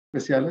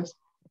especiales.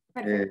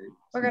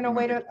 We're going to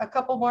wait a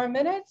couple more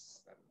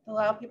minutes,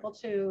 allow people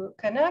to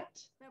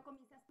connect,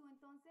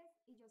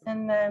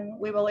 and then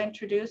we will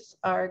introduce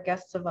our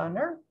guests of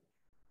honor.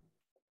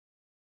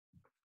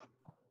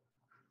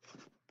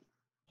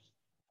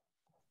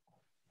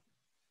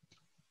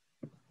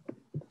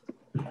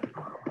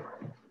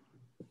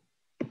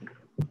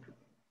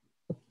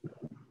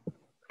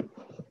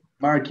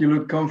 Mark, you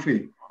look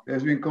comfy.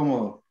 Es bien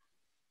cómodo.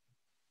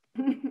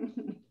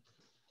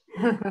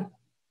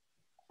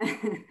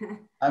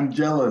 I'm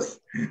jealous.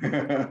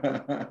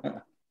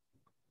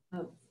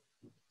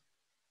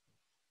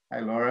 Hi,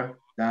 Laura,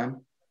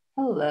 Dan.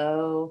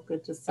 Hello,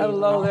 good to see you.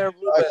 Hello there,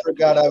 Ruben. I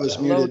forgot I was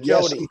Hello, muted.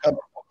 Yes, Jody. I'm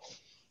comfortable.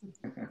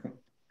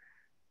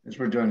 Thanks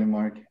for joining,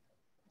 Mark.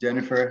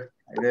 Jennifer,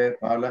 hi there,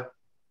 Paula.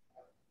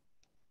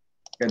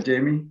 Got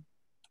Jamie?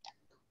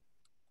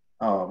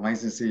 Oh,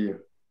 nice to see you.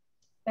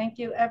 Thank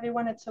you,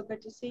 everyone. It's so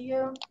good to see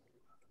you.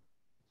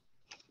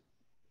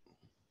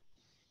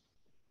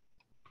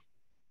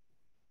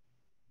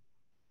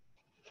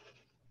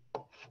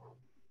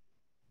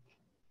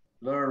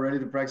 Laura, ready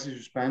to practice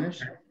your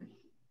Spanish?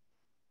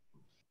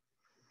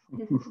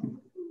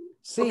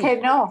 Sí.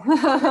 Okay, no.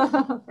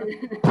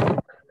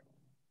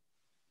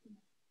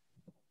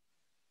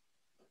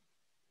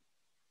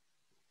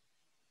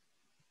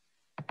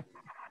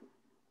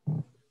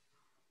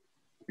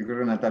 Yo creo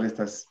que Natalia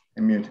estás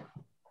en mute.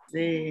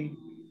 Sí,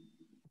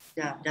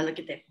 ya lo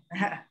quité.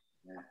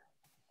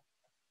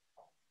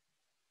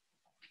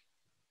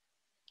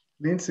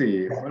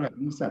 Lindsay, hola,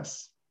 ¿cómo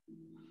estás?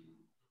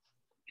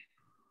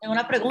 Tengo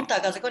una pregunta,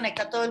 ¿acá se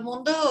conecta todo el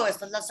mundo o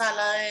esta es la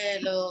sala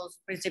de los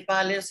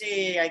principales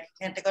y hay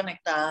gente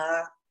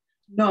conectada?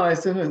 No,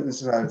 este no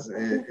es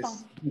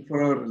un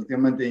foro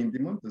relativamente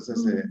íntimo,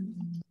 entonces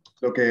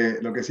lo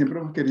que siempre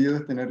hemos querido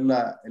es tener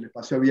el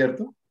espacio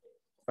abierto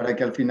para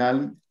que al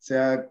final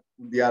sea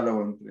un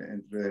diálogo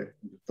entre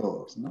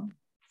todos, ¿no?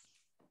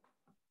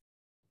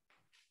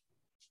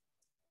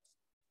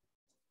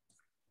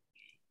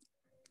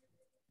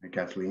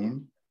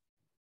 Kathleen,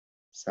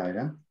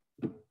 Zaira.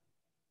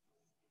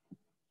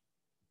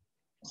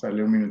 Vamos a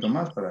darle un minuto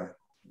más para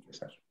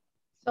empezar.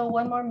 So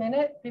one more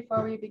minute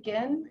before we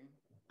begin,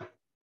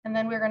 and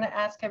then we're going to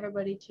ask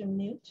everybody to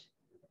mute.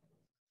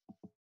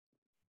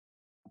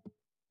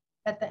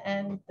 At the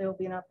end, there will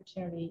be an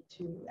opportunity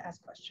to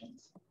ask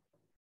questions.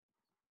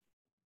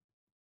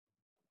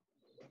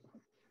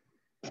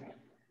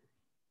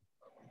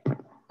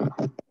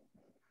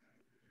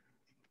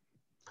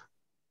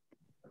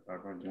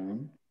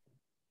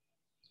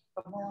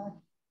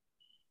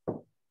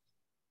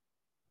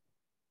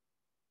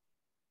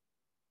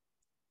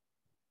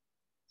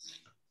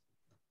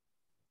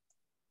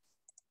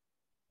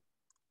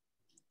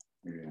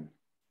 Muy bien.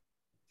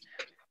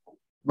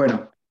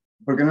 Bueno,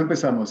 ¿por qué no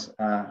empezamos?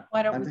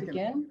 Why don't we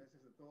begin?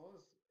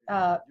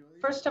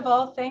 First of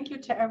all, thank you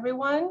to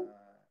everyone.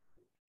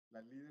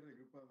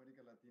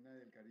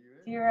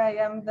 Here I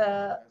am,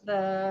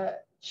 the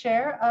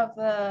chair of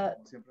the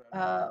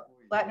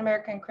Latin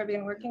American and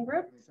Caribbean Working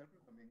Group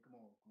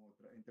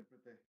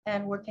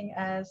and working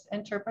as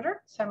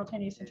interpreter,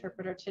 simultaneous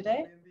interpreter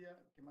today.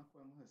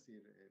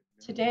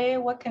 Today,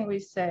 what can we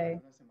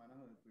say?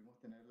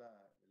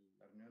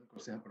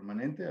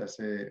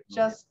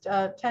 Just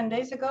 10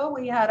 days ago,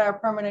 we had our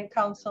permanent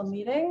council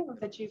meeting with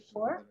the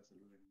G4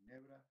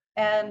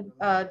 and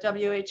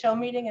WHO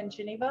meeting in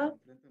Geneva.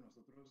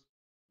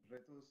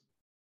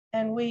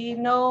 And we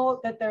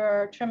know that there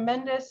are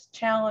tremendous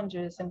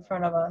challenges in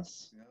front of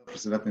us.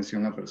 So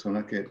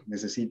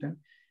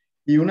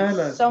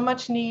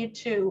much need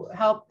to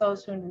help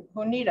those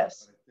who need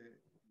us.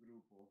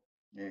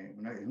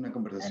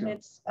 And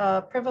it's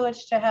a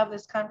privilege to have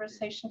this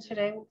conversation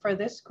today for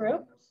this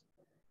group.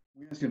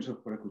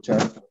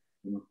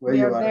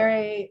 We are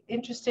very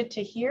interested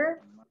to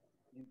hear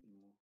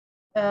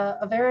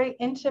a very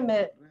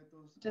intimate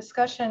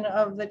discussion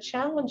of the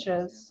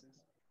challenges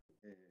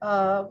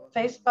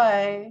faced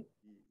by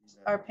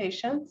our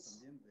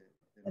patients,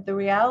 the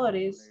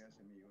realities,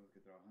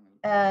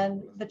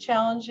 and the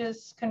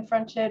challenges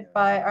confronted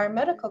by our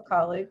medical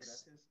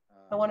colleagues.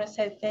 I want to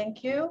say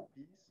thank you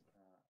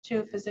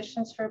to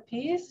Physicians for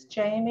Peace,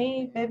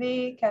 Jamie,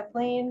 Bibi,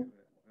 Kathleen,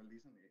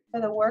 for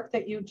the work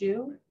that you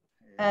do,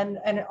 and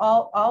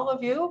all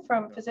of you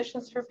from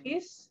Physicians for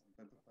Peace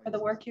for the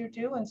work you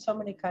do in so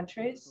many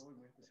countries.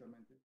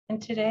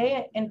 And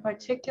today, in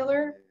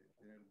particular,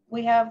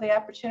 we have the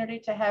opportunity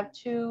to have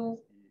two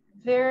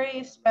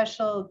very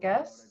special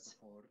guests.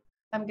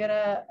 I'm going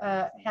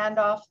to hand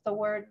off the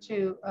word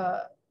to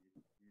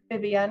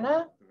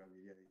Bibiana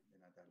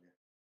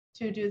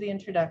to do the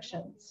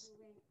introductions.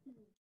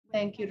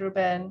 Thank you,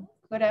 Ruben.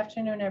 Good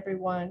afternoon,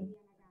 everyone.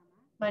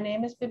 My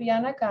name is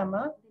Bibiana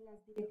Gama.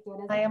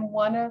 I am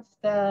one of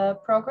the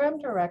program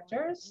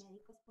directors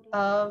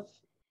of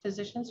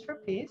Physicians for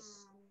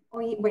Peace.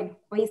 Hoy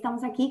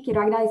estamos aquí.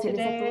 Quiero agradecerles a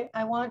Today,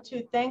 I want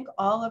to thank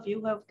all of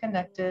you who have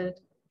connected.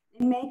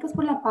 En Médicos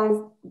por la Paz,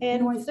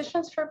 In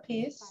Physicians for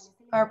Peace,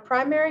 our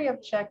primary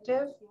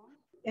objective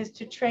is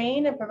to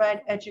train and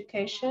provide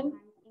education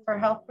for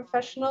health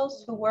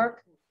professionals who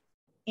work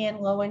in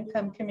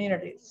low-income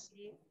communities.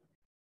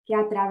 Que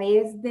a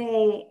través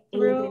de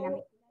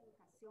Through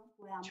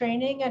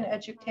training and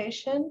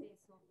education,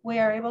 we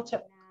are able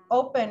to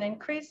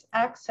increase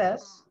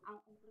access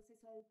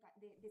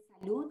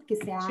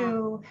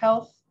to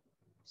health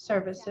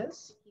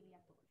services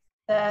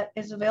that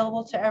is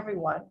available to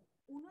everyone.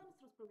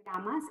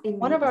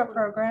 One of our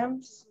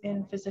programs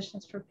in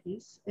Physicians for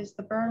Peace is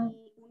the burn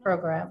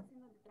program.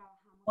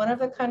 One of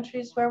the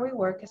countries where we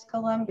work is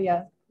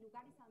Colombia.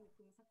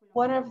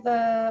 One of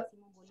the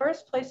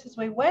first places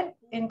we went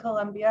in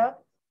Colombia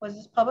was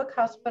this public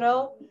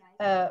hospital,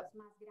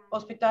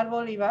 Hospital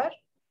Bolívar,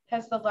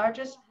 has the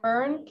largest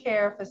burn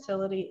care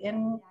facility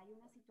in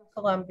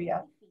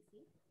Colombia.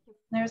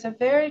 There's a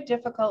very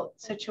difficult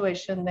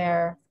situation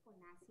there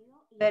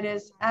that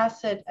is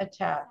acid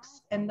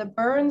attacks and the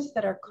burns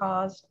that are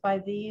caused by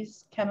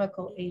these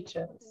chemical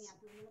agents.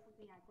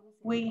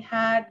 We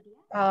had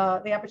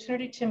the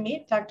opportunity to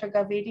meet Dr.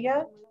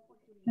 Gaviria.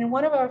 And in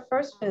one of our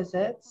first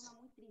visits,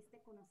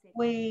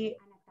 we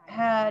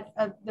had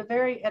at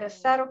a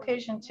sad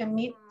occasion to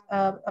meet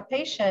a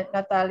patient,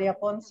 Natalia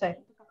Ponce.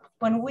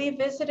 When we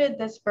visited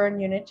this burn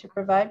unit to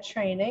provide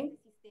training,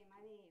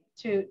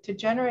 to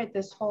generate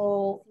this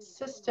whole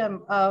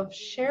system of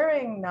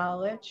sharing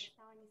knowledge,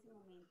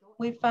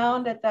 we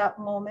found at that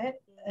moment,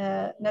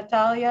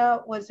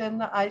 Natalia was in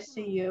the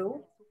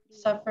ICU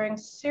suffering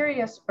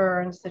serious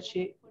burns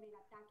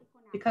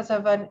because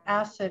of an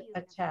acid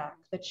attack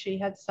that she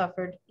had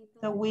suffered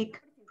the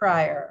week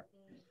prior.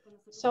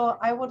 So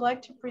I would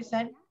like to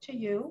present to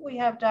you, we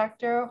have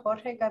Dr.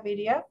 Jorge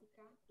Gaviria,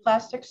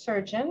 plastic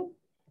surgeon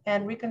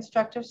and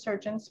reconstructive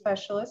surgeon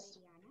specialist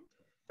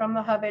from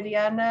the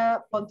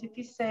Javeriana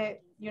Pontifice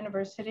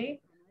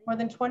University, more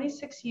than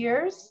 26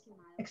 years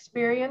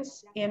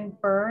experience in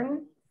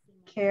burn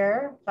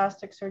care,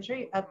 plastic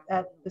surgery at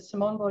the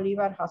Simón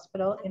Bolívar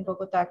Hospital in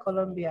Bogotá,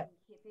 Colombia.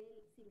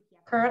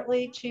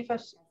 Currently chief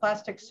of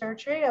plastic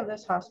surgery of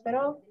this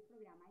hospital,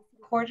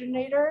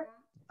 coordinator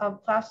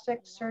of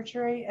plastic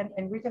surgery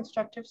and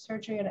reconstructive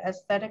surgery and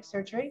aesthetic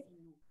surgery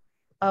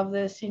of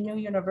the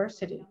Sinu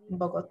University in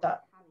Bogotá.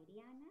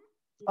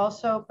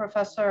 Also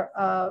professor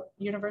of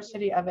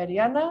University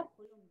Javeriana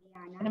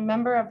and a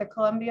member of the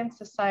Colombian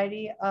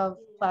Society of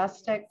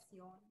Plastic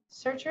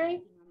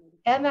Surgery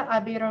and the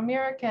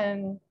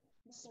Ibero-American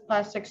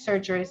Plastic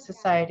Surgery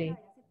Society.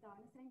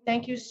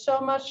 Thank you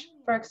so much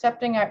for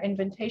accepting our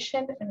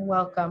invitation and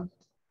welcome.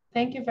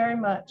 Thank you very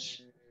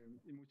much.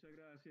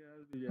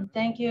 And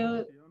thank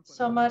you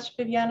so much,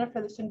 Viviana,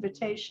 for this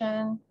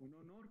invitation.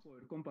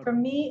 For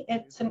me,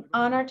 it's an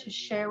honor to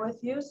share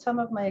with you some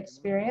of my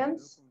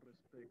experience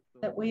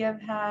that we have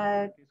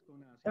had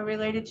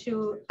related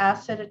to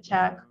acid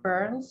attack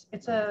burns.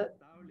 It's a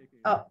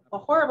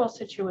horrible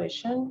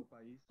situation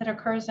that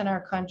occurs in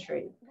our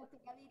country.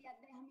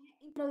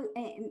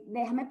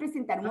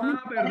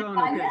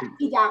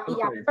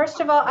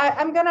 First of all,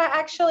 I'm going to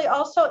actually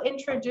also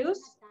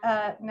introduce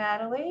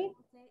Natalie.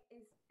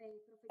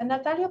 And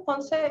Natalia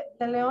Ponce de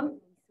León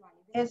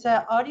is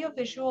an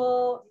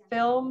audiovisual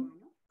film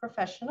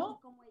professional.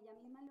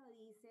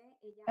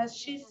 As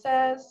she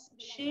says,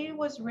 she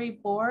was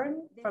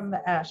reborn from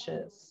the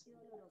ashes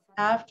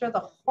after the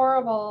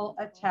horrible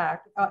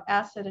attack,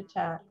 acid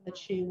attack that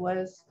she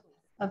was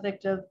a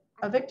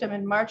victim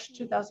in March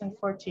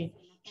 2014.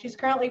 She's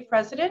currently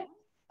president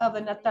of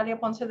the Natalia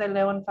Ponce de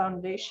León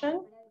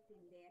Foundation,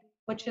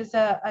 which is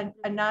a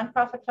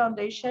nonprofit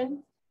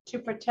foundation to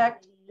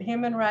protect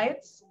human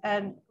rights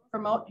and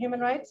promote human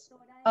rights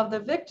of the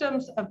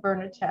victims of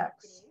burn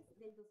attacks.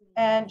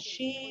 And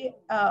she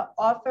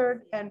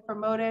authored and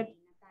promoted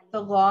the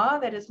law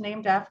that is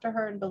named after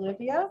her in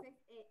Bolivia.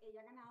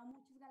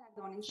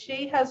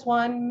 She has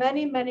won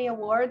many, many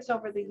awards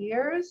over the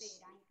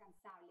years.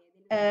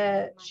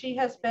 She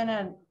has been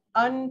an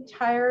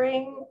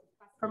untiring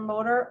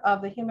promoter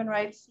of the human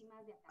rights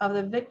of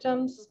the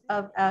victims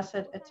of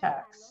acid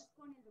attacks.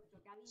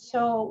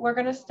 So we're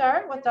going to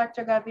start with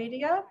Dr.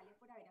 Gaviria.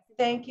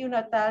 Thank you,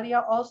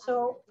 Natalia,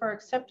 also for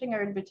accepting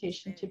our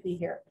invitation to be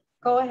here.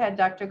 Go ahead,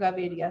 Dr.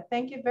 Gaviria.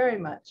 Thank you very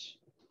much.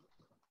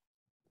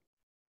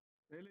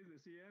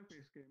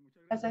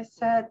 As I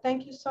said,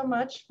 thank you so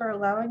much for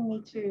allowing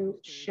me to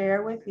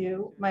share with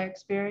you my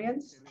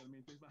experience,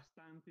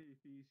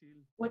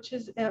 which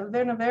has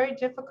been a very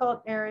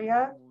difficult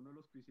area.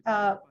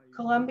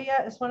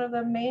 Colombia is one of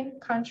the main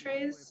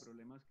countries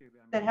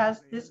that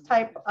has this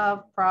type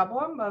of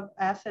problem of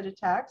acid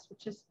attacks,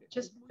 which is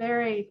just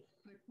very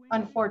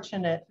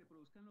unfortunate.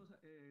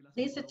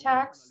 These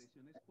attacks,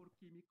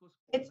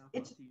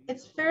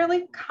 it's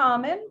fairly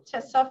common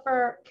to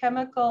suffer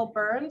chemical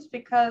burns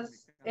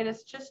because it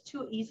is just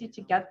too easy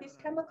to get these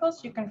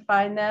chemicals. You can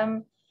find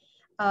them.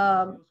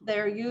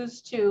 They're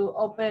used to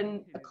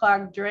open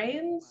clogged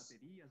drains,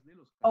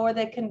 or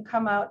they can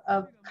come out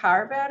of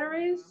car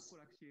batteries,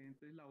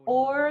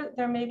 or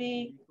there may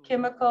be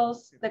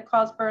chemicals that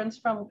cause burns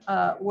from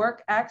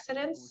work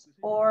accidents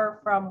or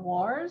from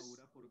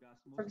wars.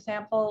 For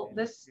example,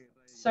 this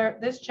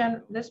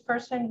this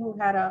person who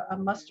had a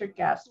mustard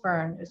gas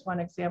burn is one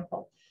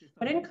example.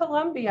 But in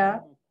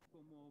Colombia,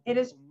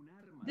 this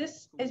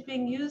is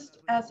being used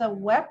as a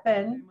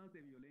weapon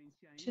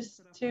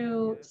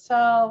to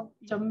solve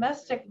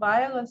domestic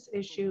violence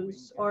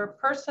issues or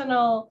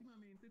personal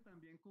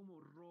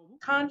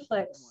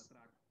conflicts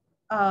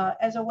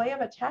as a way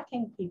of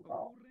attacking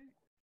people.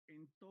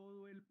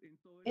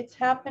 It's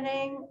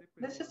happening,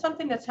 this is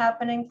something that's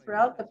happening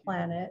throughout the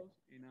planet,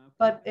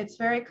 but it's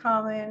very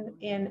common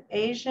in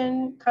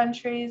Asian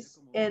countries,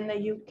 in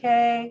the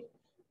UK,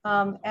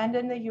 and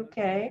in the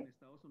UK.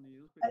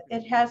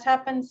 It has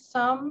happened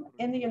some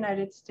in the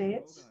United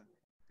States,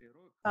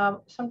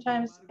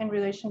 sometimes in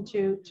relation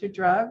to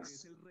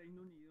drugs.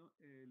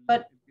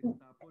 But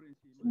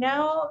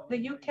now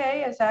the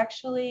UK is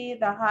actually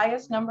the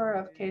highest number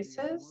of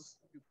cases.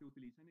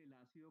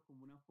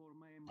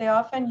 They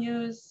often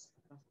use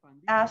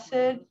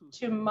acid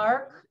to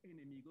mark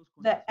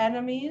the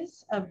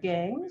enemies of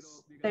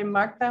gangs. They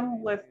mark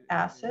them with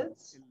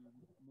acids.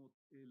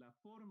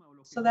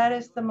 So that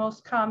is the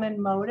most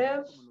common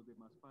motive.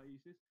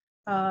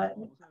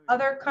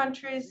 Other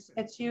countries,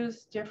 it's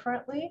used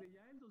differently,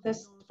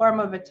 this form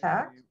of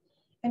attack.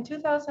 In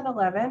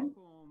 2011,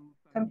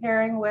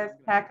 comparing with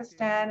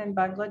Pakistan and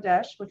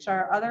Bangladesh, which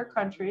are other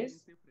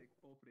countries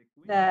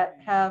that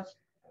have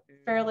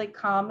fairly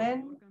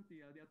common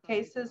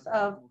cases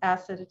of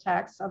acid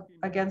attacks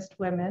against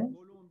women,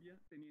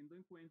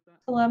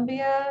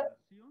 Colombia,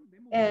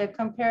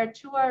 compared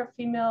to our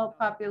female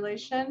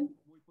population,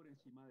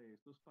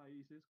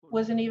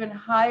 was an even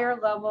higher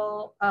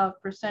level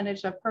of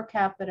percentage of per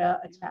capita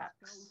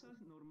attacks.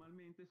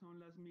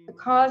 The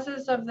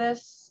causes of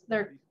this,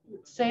 they're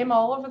same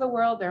all over the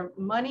world. They're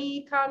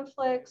money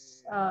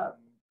conflicts,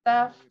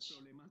 theft,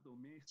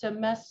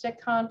 domestic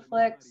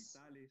conflicts,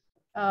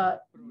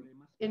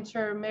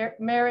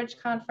 intermarriage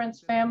conference,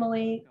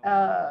 family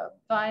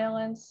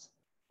violence.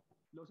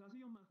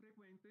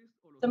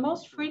 The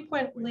most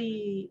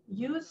frequently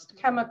used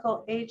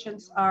chemical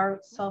agents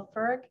are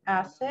sulfuric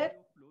acid,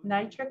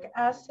 nitric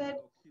acid,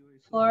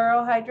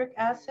 fluorohydric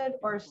acid,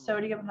 or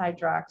sodium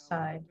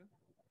hydroxide,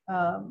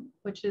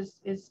 which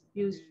is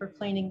used for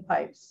cleaning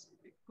pipes,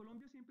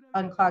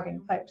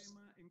 unclogging pipes.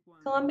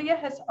 Colombia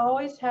has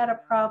always had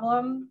a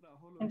problem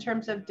in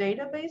terms of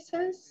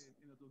databases.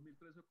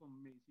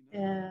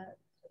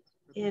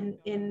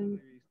 In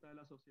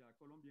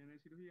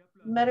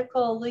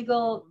medical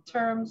legal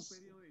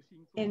terms,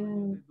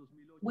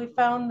 we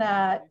found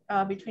that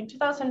between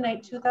 2008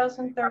 and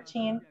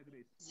 2013,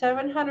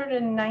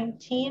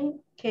 719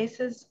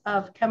 cases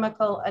of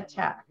chemical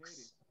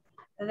attacks.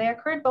 They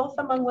occurred both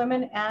among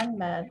women and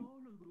men.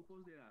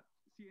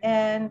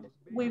 And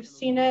we've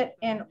seen it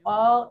in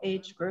all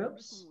age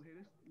groups.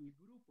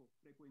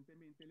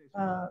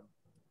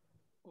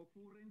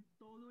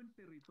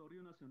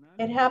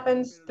 It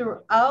happens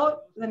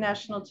throughout the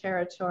national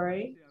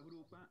territory,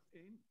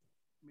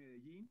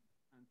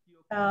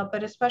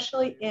 but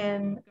especially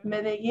in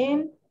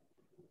Medellin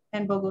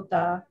and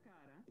Bogota.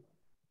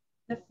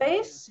 The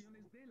face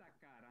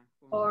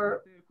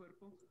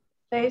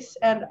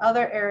and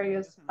other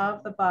areas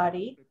of the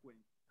body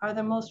are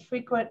the most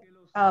frequent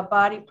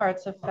body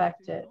parts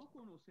affected.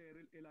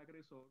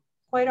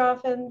 Quite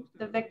often,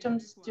 the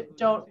victims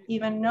don't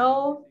even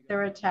know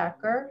their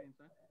attacker,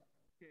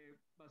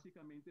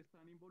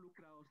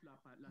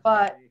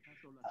 but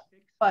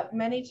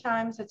many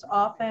times it's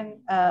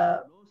often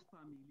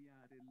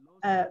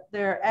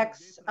their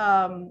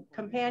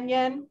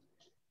ex-companion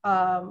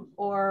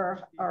or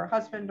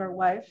husband or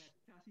wife.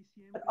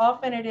 But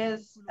often it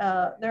is,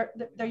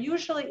 there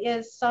usually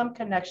is some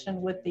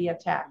connection with the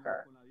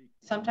attacker.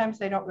 Sometimes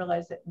they don't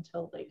realize it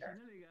until later.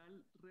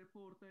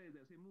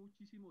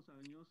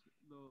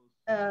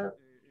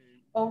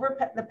 Over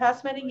the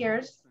past many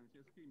years,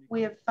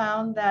 we have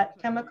found that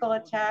chemical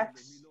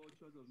attacks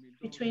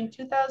between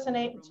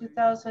 2008 and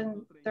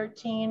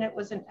 2013, it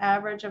was an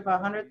average of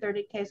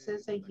 130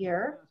 cases a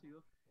year.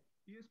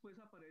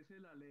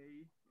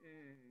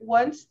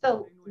 Once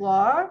the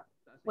law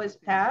was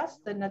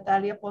passed, the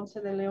Natalia Ponce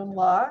de Leon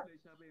law,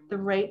 the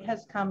rate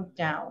has come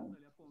down.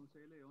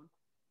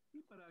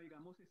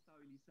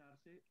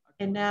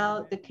 And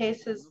now the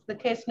case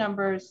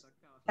numbers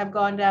have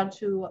gone down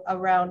to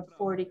around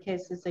 40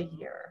 cases a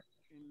year.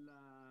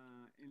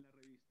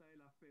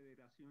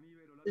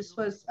 This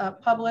was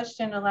published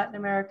in a Latin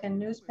American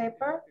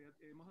newspaper.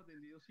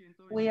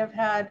 We have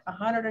had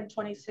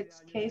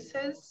 126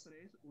 cases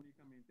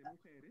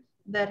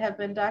that have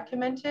been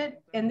documented.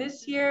 And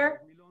this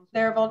year,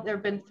 there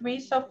have been 3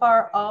 so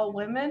far, all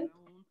women.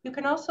 You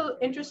can also,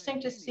 interesting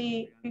to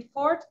see,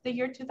 before the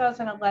year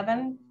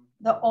 2011,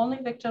 the only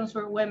victims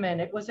were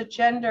women. It was a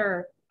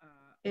gender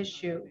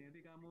issue.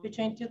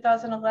 Between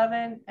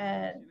 2011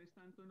 and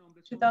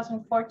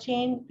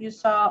 2014, you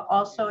saw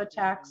also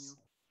attacks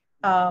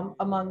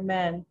among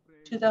men.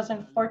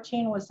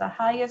 2014 was the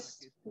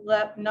highest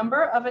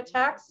number of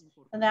attacks,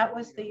 and that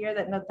was the year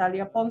that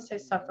Natalia Ponce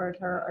suffered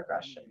her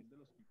aggression.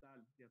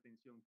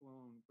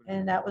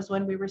 And that was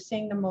when we were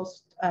seeing the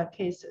most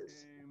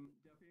cases.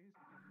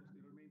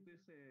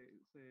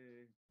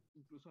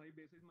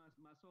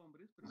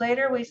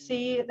 Later, we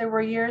see there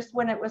were years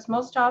when it was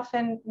most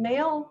often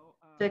male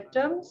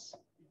victims,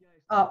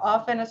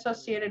 often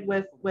associated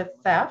with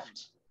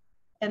theft.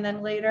 And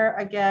then later,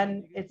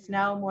 again, it's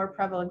now more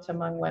prevalent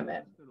among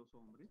women.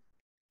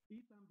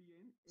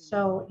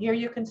 So here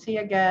you can see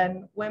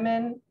again,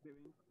 women,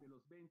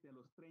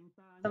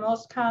 the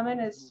most common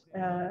is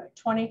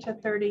 20 to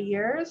 30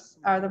 years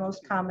are the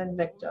most common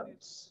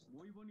victims.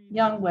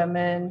 Young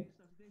women,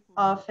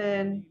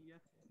 often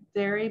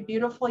very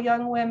beautiful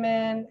young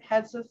women,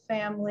 heads of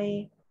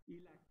family.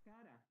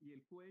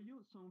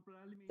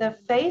 The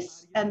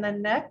face and the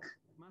neck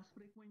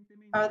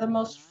are the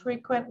most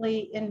frequently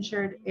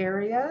injured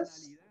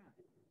areas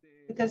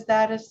because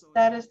that is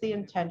the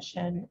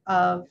intention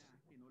of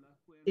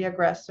the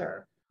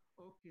aggressor.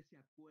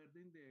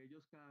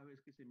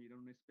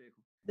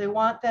 They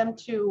want them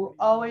to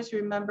always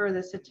remember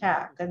this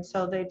attack, and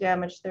so they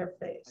damage their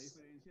face.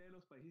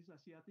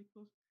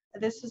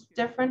 This is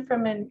different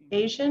from in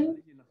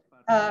Asian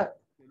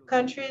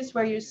countries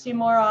where you see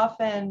more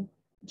often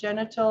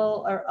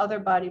genital or other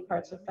body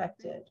parts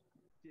affected.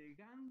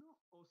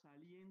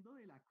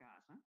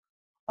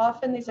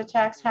 Often these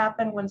attacks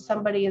happen when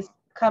somebody is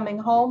coming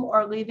home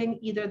or leaving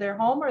either their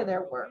home or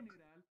their work.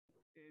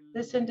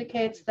 This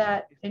indicates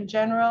that in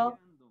general,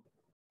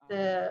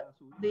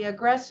 the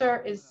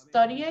aggressor is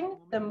studying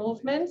the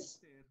movements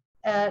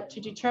to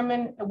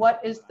determine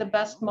what is the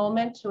best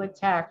moment to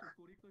attack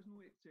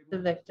the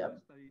victim.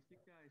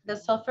 The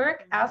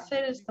sulfuric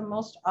acid is the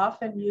most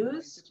often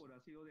used.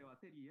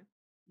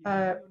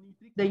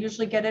 They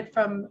usually get it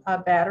from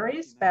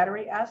batteries,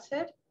 battery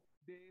acid.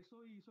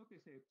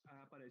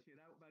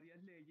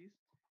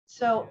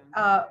 So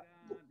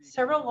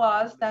several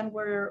laws then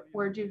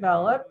were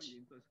developed.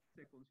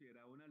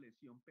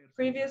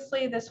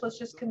 Previously, this was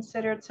just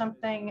considered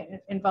something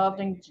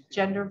involving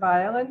gender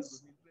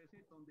violence.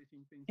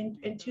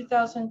 In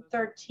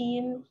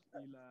 2013,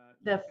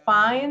 the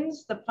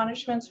fines, the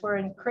punishments were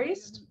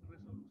increased.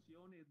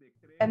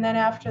 And then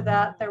after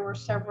that, there were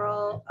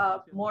several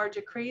more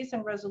decrees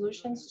and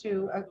resolutions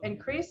to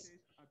increase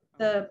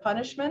the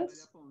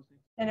punishments.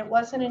 And it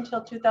wasn't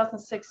until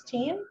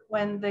 2016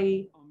 when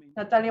the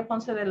Natalia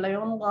Ponce de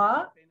Leon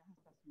law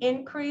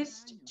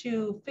increased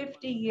to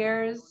 50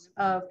 years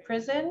of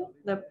prison,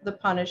 the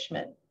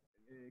punishment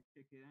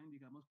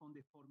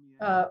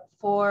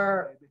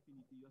for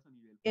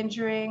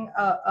injuring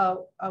a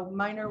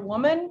minor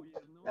woman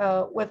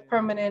with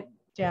permanent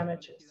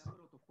damages.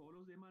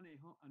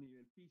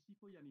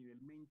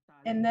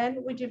 And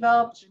then we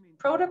developed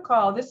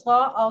protocol. This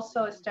law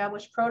also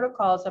established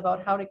protocols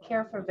about how to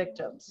care for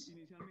victims.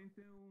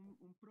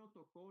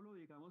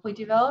 We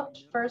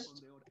developed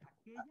first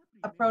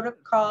a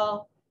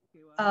protocol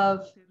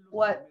of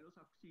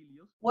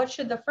what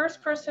should the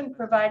first person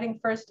providing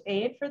first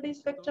aid for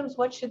these victims,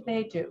 what should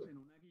they do?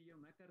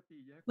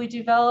 We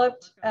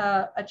developed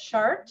a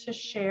chart to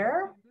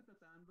share,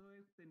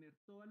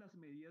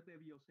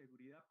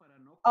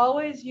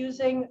 always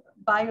using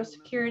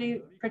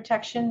biosecurity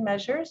protection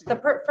measures. The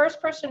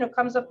first person who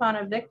comes upon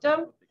a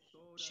victim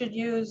should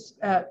use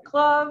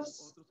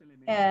gloves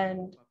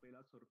and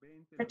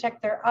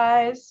protect their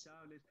eyes.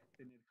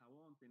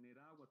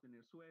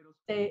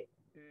 They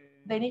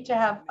need to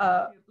have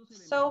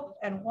soap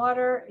and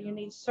water. You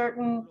need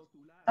certain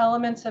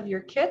elements of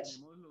your kit.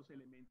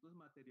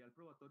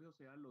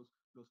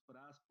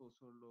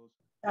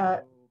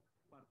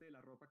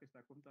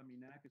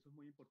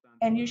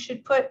 And you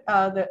should put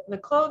the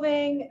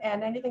clothing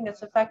and anything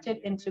that's affected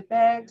into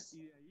bags.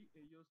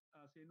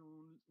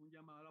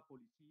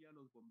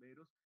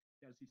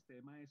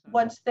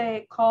 Once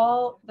they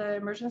call the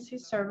emergency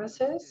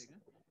services,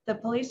 the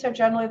police are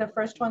generally the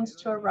first ones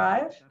to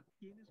arrive.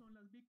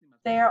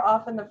 They are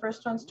often the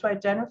first ones to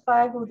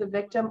identify who the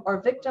victim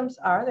or victims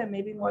are. There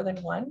may be more than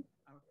one.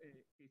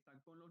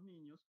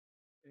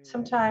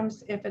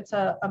 Sometimes if it's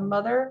a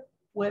mother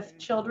with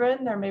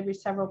children, there may be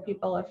several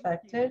people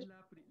affected.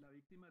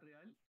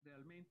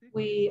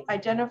 We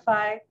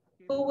identify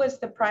who was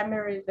the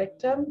primary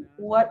victim,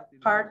 what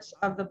parts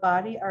of the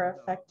body are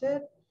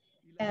affected,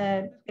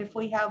 and if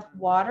we have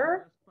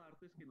water,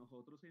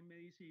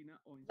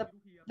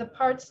 the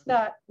parts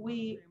that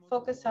we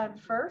focus on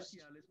first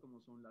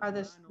are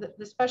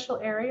the special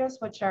areas,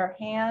 which are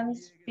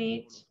hands,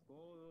 feet,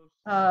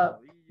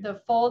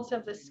 the folds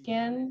of the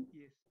skin,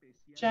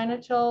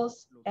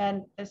 genitals,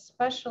 and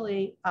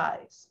especially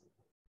eyes.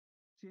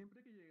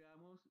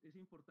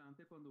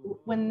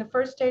 When the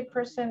first aid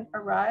person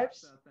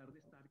arrives,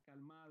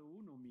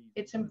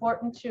 it's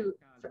important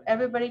for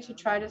everybody to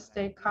try to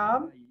stay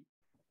calm,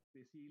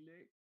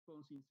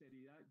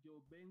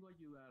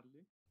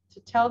 to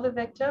tell the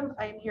victim,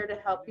 I am here to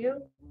help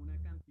you.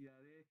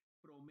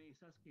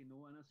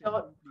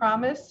 Don't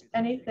promise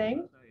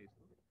anything.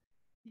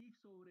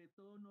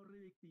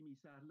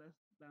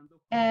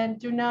 And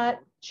do not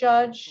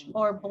judge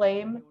or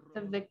blame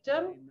the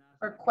victim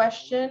or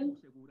question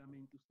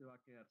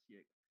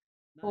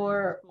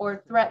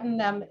or threaten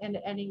them in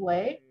any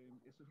way.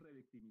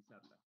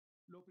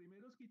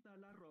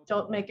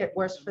 Don't make it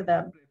worse for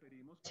them.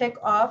 take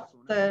off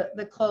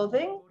the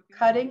clothing,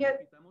 cutting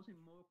it.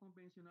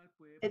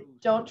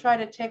 Don't try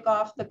to take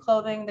off the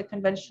clothing the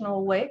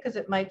conventional way because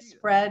it might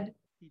spread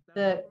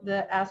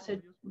the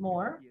acid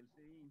more.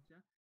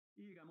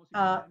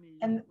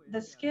 And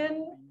the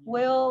skin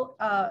will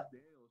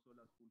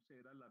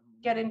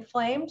get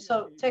inflamed,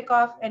 so take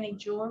off any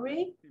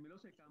jewelry.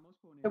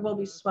 There will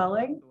be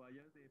swelling.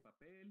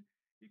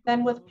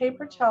 Then with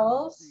paper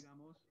towels,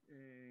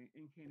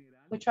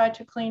 we try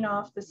to clean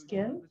off the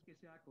skin.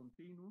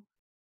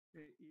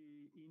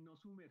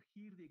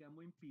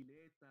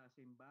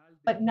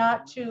 But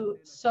not to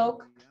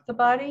soak the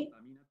body,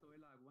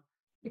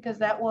 because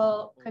that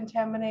will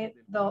contaminate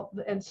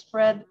and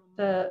spread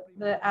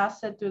the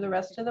acid through the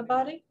rest of the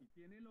body.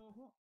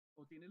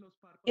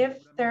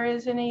 If there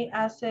is any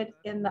acid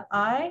in the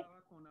eye,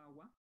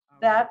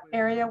 that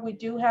area we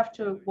do have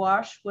to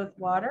wash with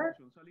water.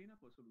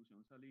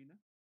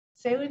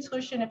 Saline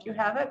solution if you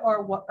have it,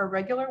 or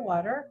regular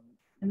water,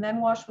 and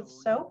then wash with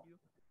soap.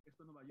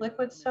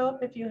 Liquid soap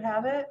if you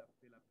have it.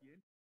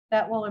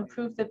 That will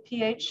improve the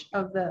pH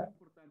of the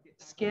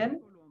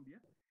skin.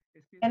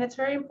 And it's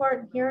very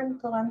important here in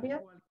Colombia.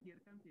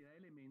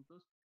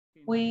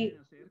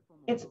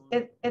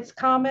 It's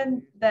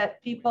common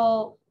that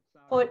people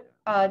put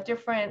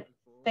different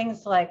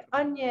things like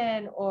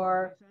onion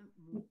or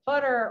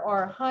butter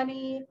or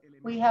honey.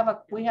 We have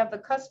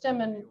the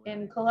custom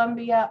in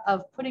Colombia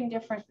of putting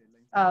different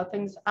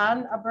things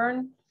on a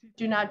burn.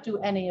 Do not do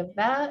any of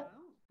that.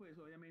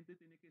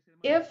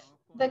 If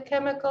the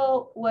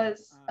chemical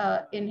was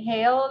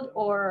inhaled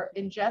or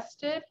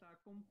ingested,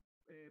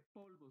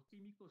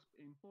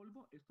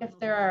 if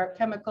there are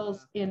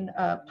chemicals in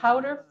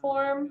powder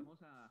form,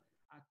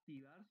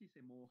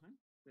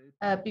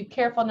 be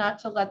careful not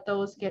to let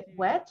those get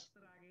wet.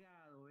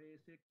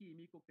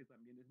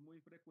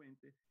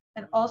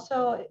 And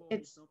also,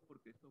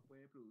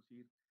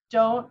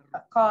 don't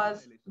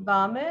cause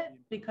vomit,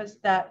 because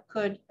that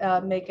could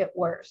make it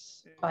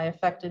worse by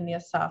affecting the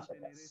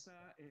esophagus.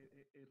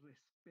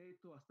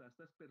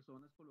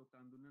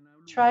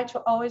 Try to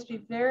always be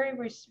very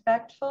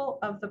respectful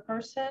of the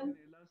person.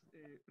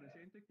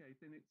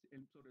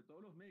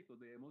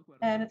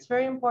 And it's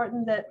very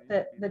important that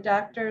the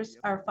doctors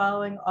are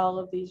following all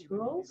of these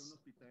rules.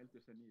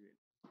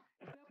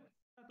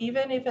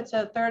 Even if it's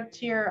a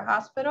third-tier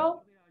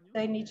hospital,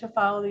 they need to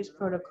follow these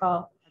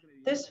protocols.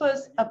 This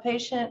was a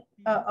patient,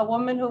 a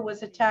woman who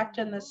was attacked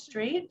in the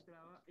street.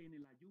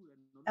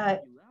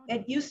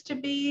 It used to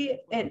be,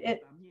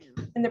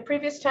 in the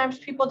previous times,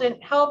 people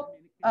didn't help.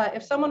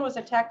 If someone was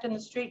attacked in the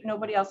street,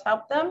 nobody else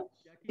helped them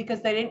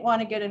because they didn't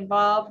want to get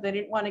involved. They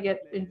didn't want to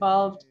get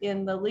involved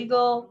in the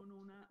legal.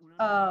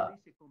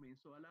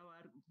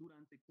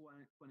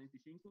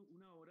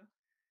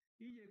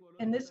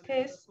 In this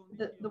case,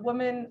 the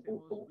woman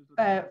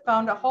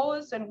found a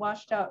hose and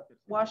washed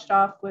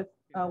off with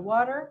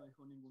water,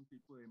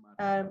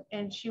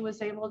 and she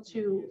was able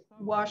to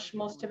wash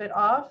most of it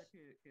off.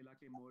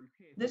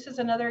 This is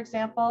another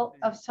example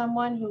of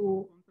someone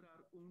who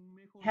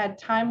had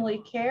timely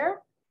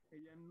care.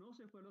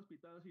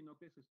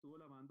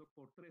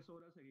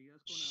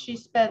 She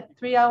spent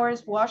 3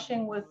 hours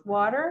washing with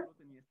water,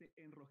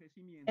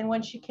 and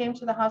when she came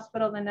to the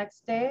hospital the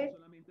next day,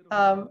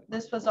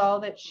 this was all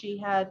that she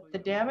had, the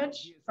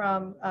damage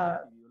from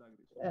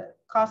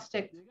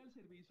caustic.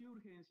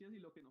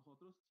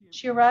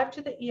 She arrived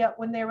to the ER.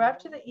 When they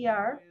arrived to the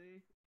ER,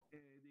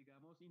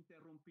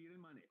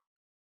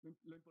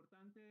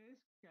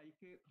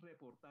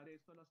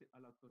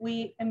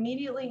 we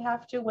immediately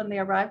have to, when they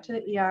arrive to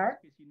the ER,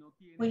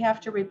 we have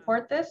to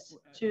report this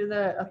to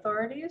the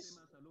authorities.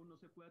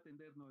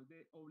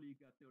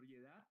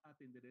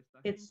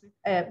 It's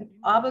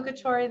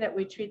obligatory that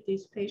we treat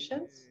these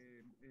patients.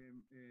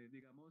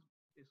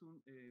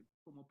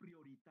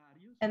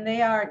 And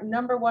they are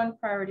 #1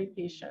 priority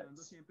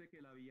patients.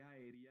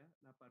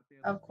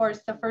 Of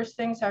course, the first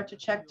things are to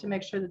check to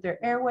make sure that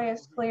their airway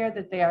is clear,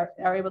 that they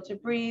are able to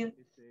breathe,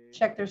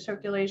 check their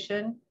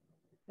circulation,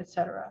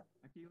 etc.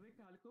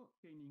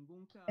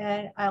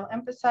 And I'll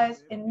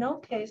emphasize, in no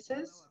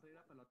cases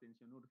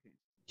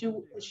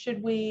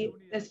should we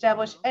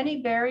establish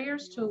any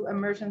barriers to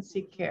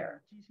emergency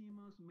care.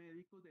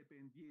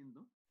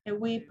 And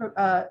we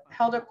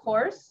held a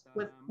course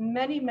with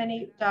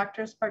many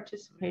doctors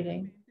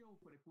participating.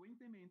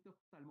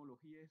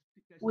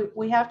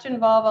 We have to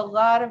involve a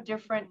lot of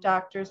different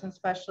doctors and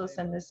specialists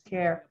in this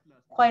care.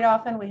 Quite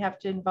often we have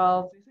to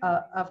involve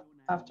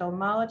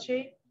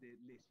ophthalmology.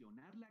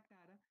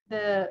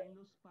 The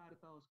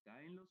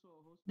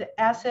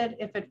acid,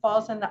 if it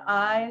falls in the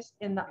eyes,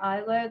 in the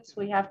eyelids,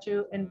 we have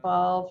to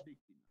involve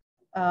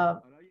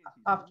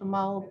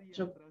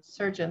ophthalmological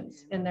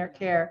surgeons in their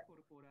care.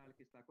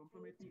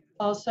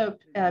 Also,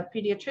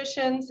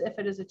 pediatricians, if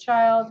it is a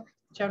child,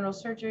 general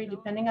surgery,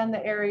 depending on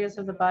the areas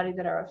of the body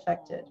that are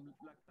affected.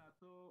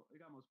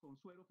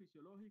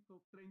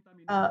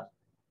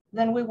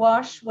 Then we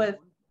wash with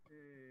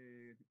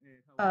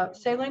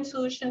saline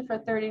solution for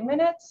 30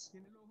 minutes,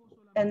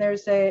 and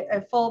there's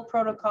a full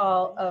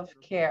protocol of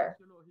care.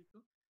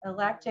 A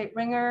lactate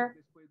ringer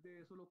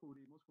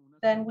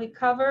Then we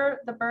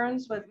cover the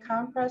burns with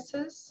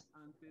compresses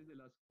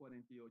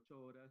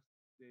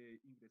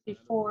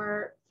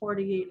before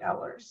 48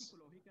 hours.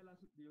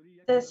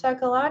 The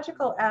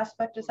psychological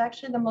aspect is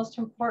actually the most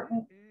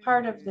important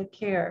part of the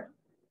care.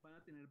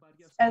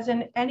 As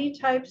in any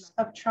types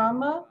of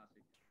trauma,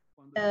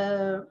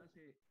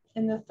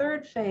 in the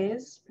third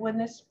phase, when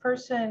this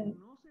person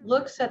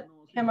looks at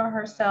him or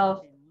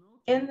herself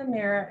in the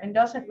mirror and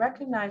doesn't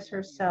recognize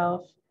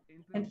herself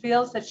and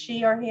feels that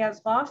she or he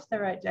has lost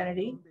their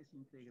identity,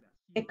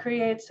 it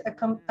creates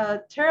a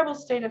terrible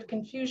state of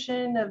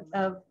confusion,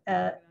 of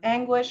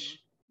anguish,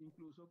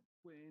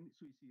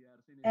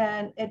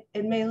 and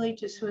it may lead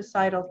to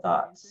suicidal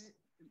thoughts.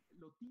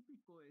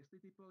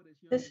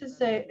 This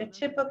is a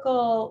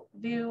typical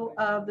view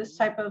of this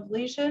type of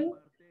lesion.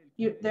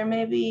 There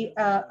may be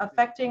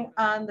affecting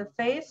on the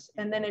face,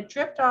 and then it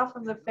dripped off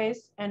of the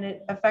face and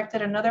it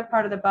affected another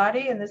part of the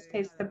body, in this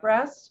case, the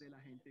breast.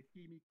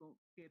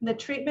 The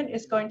treatment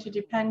is going to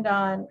depend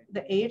on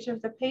the age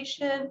of the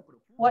patient,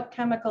 what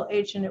chemical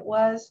agent it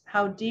was,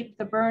 how deep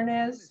the burn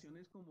is.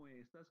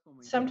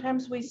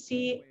 Sometimes we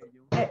see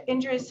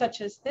injuries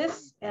such as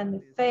this in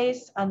the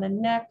face, on the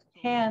neck,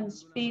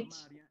 hands, feet,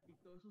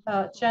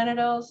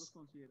 genitals.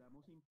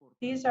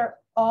 These are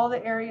all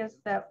the areas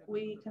that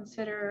we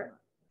consider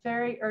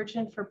very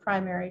urgent for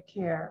primary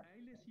care.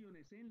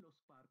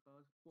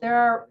 There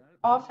are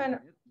often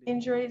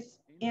injuries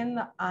in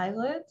the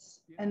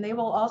eyelids, and they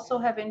will also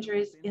have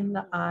injuries in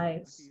the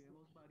eyes.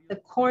 The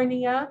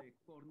cornea,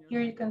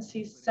 here you can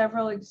see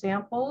several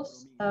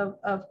examples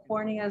of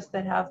corneas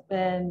that have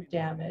been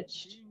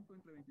damaged.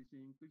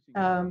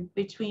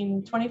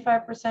 Between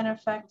 25%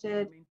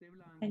 affected,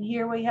 and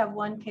here we have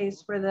one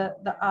case where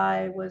the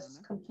eye was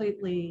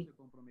completely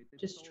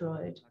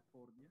destroyed.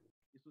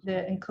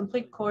 The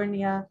incomplete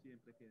cornea,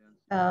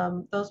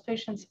 those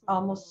patients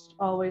almost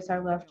always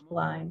are left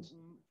blind.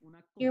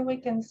 Here we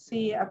can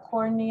see a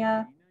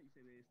cornea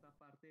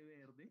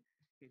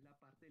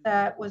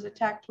that was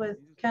attacked with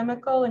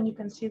chemical, and you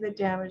can see the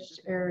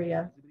damaged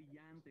area.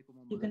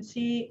 You can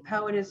see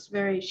how it is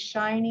very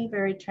shiny,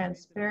 very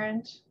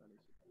transparent.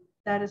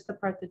 That is the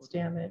part that's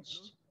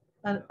damaged.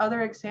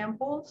 Other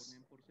examples,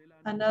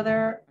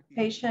 another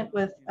patient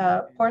with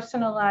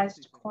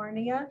porcelainized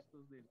cornea.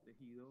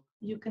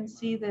 You can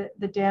see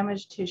the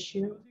damaged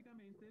tissue.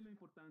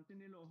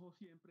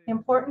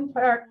 Important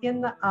part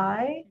in the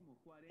eye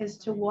is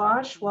to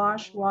wash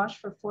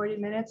for 40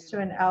 minutes to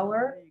an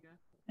hour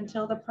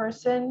until the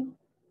person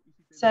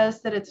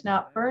says that it's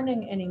not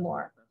burning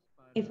anymore.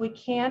 If we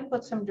can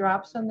put some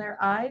drops on their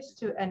eyes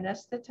to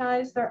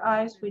anesthetize their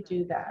eyes, we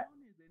do that.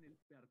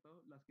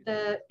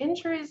 The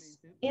injuries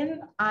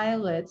in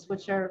eyelids,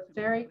 which are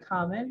very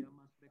common,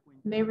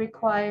 may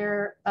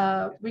require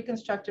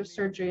reconstructive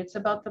surgery. It's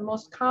about the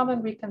most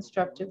common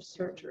reconstructive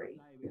surgery.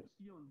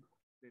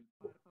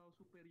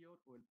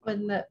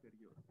 When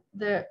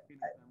the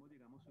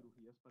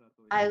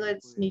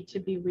eyelids need to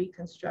be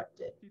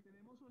reconstructed.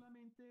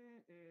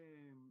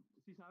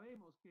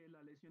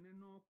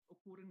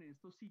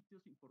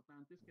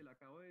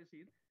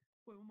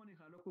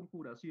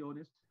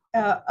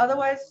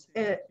 Otherwise,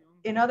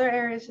 in other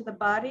areas of the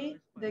body,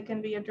 they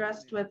can be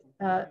addressed with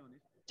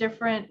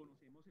different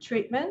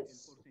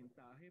treatments,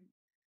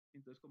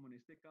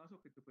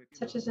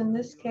 such as in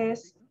this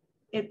case,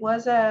 it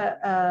was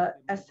a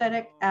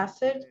acetic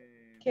acid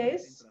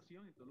case.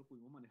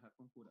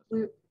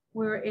 We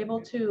were able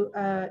to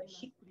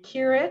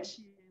cure it.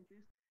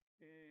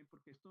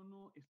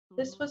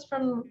 This was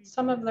from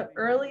some of the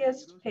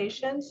earliest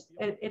patients.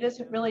 It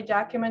isn't really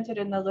documented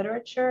in the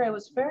literature. It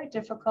was very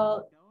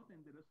difficult,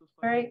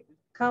 very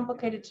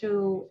complicated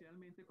to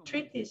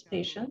treat these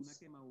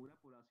patients.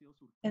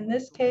 In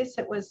this case,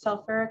 it was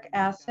sulfuric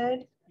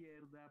acid,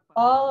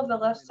 all of the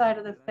left side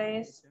of the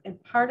face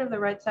and part of the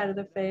right side of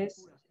the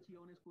face.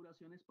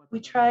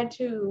 We tried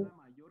to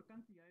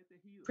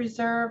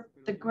preserve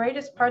the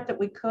greatest part that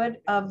we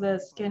could of the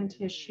skin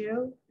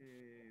tissue,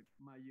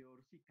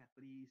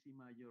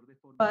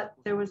 but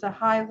there was a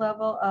high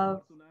level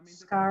of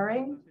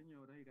scarring.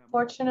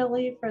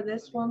 Fortunately for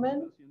this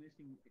woman,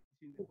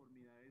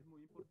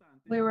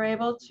 we were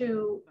able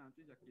to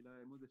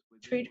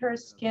treat her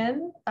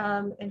skin,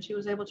 and she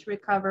was able to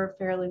recover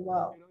fairly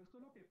well.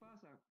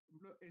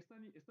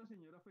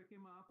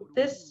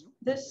 This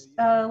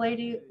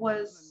lady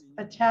was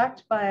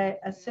attacked by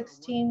a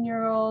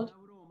 16-year-old.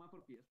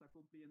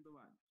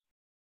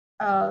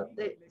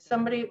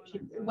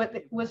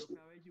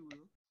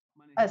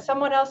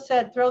 Someone else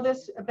said, throw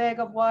this bag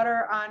of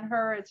water on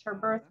her, it's her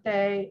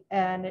birthday,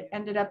 and it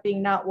ended up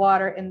being not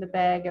water in the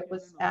bag, it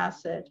was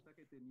acid.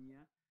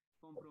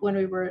 When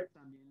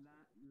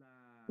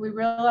we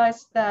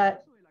realized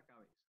that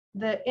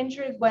the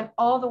injury went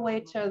all the way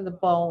to the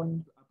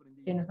bone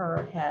in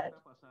her head.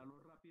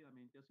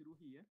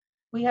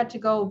 We had to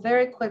go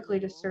very quickly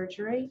to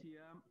surgery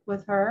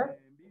with her.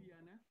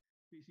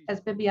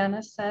 As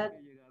Bibiana said,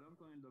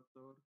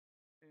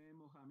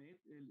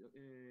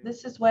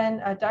 this is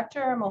when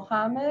Dr.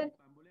 Mohammed,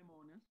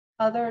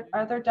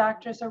 other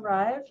doctors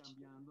arrived,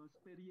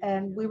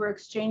 And we were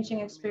exchanging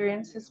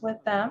experiences with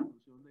them.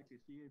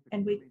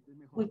 And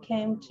we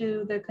came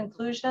to the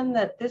conclusion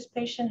that this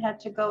patient had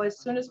to go as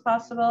soon as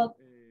possible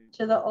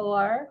to the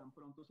OR,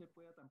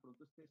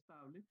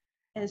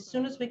 as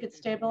soon as we could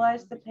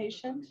stabilize the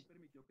patient.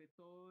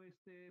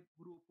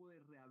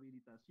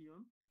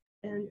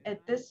 And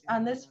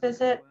on this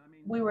visit,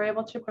 we were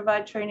able to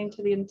provide training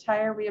to the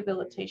entire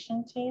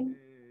rehabilitation team.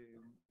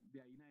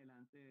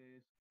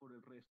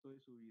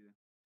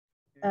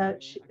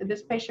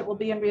 This patient will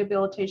be in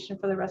rehabilitation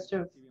for the rest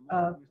of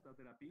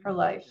her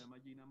life.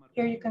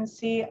 Here you can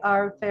see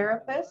our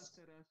therapist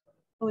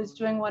who is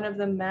doing one of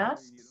the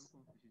masks.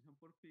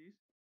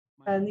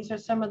 And these are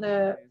some of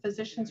the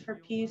Physicians for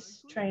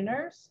Peace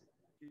trainers.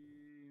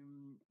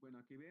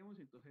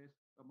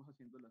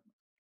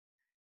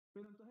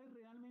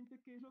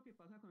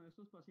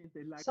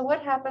 So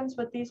what happens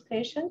with these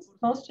patients?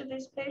 Most of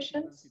these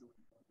patients,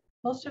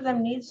 most of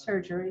them need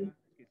surgery.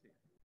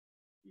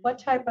 What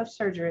type of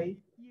surgery?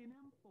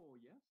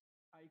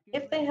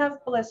 If they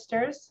have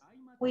blisters,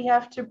 we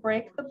have to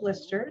break the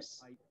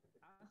blisters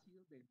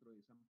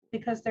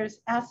because there's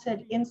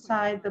acid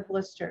inside the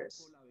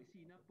blisters.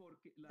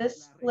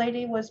 This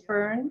lady was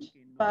burned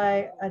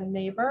by a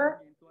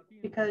neighbor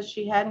because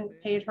she hadn't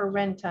paid her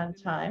rent on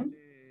time.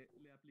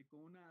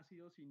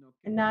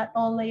 And not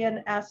only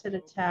an acid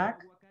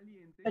attack,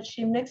 but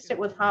she mixed it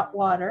with hot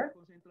water,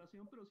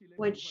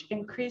 which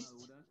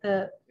reduced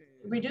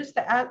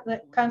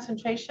the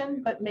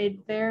concentration, but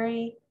made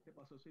very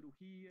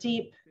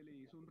deep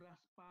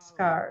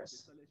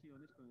scars.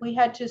 We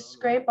had to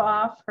scrape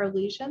off her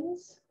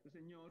lesions.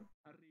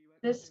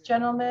 This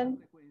gentleman,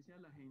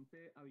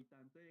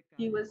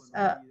 he was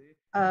a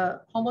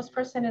homeless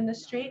person in the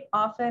street.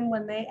 Often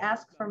when they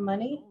ask for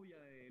money,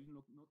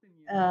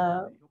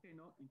 a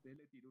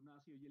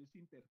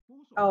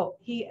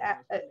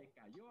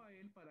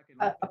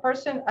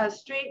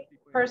street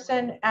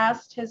person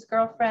asked his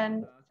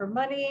girlfriend for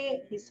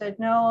money. He said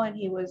no, and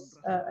he was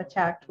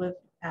attacked with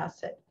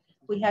acid.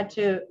 We had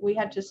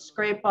to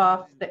scrape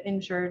off the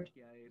injured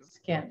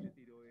skin.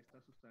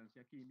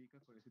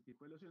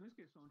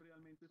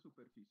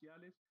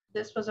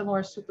 This was a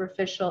more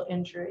superficial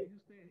injury.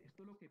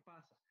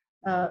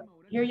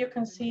 Here you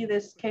can see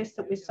this case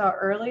that we saw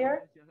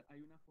earlier.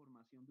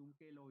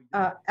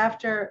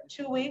 After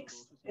 2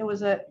 weeks, it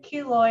was a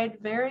keloid,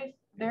 very,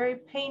 very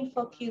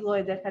painful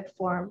keloid that had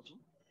formed.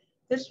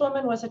 This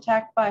woman was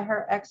attacked by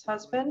her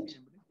ex-husband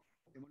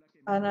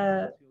on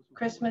a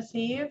Christmas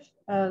Eve,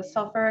 a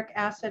sulfuric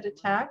acid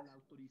attack.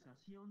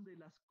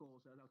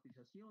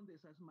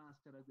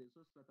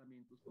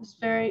 It was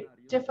very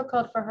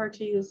difficult for her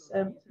to use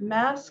a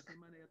mask.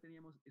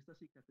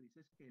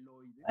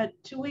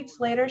 2 weeks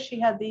later, she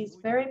had these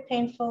very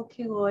painful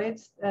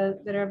keloids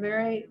that are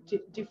very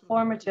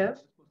deformative.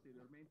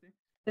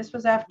 This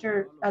was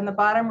after, on the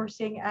bottom, we're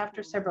seeing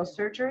after several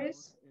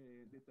surgeries.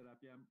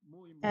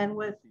 And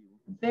with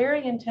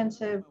very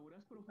intensive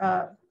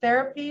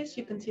therapies,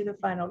 you can see the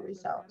final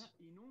result.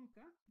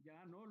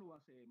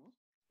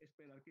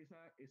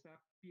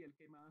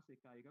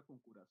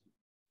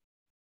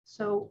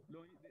 So,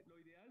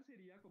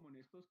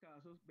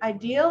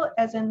 ideal,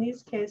 as in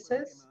these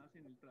cases,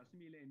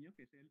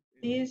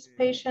 these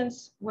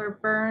patients were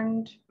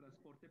burned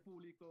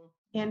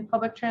in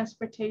public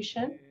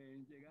transportation.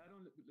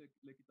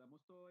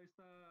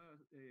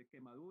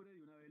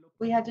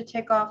 We had to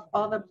take off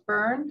all the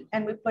burn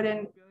and we put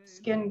in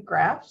skin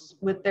grafts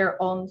with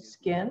their own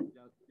skin.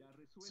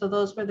 So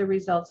those were the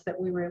results that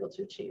we were able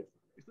to achieve.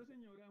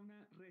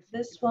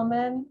 This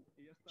woman,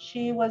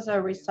 she was a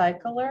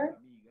recycler.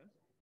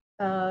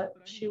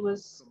 She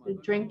was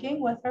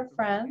drinking with her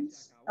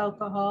friends,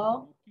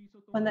 alcohol.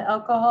 When the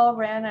alcohol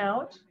ran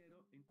out,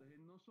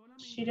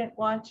 she didn't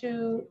want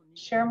to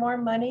share more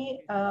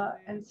money,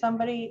 and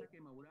somebody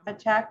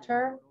attacked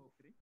her.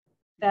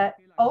 That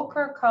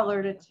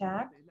ochre-colored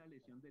attack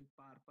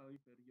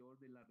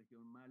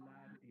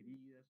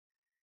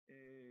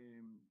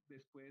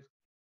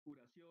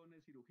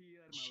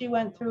she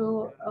went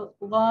through a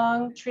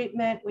long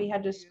treatment. We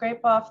had to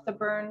scrape off the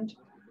burned.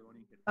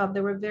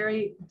 There were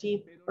very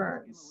deep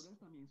burns.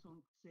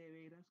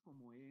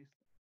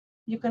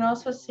 You can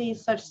also see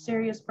such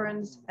serious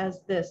burns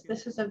as this.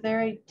 This is a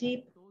very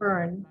deep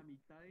burn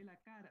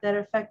that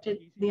affected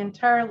the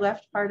entire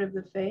left part of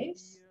the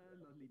face.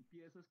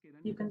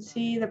 You can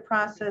see the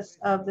process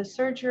of the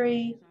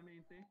surgery,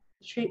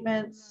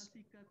 treatments.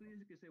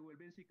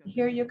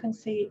 Here you can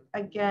see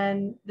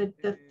again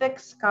the thick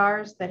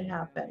scars that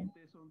happen.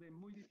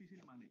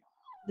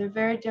 They're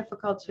very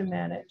difficult to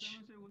manage.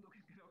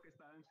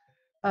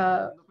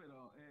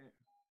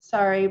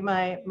 Sorry,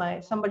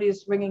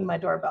 somebody's ringing my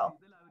doorbell.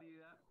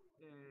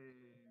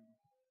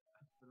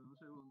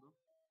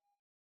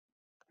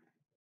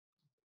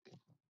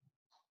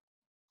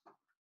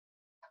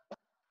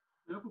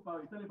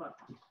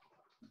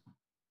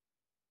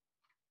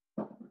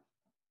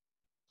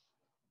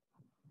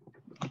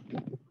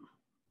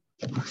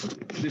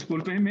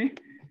 Discúlpenme.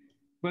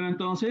 Bueno,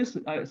 entonces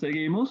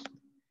seguimos.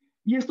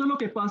 Y esto es lo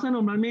que pasa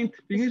normalmente.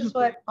 This is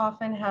what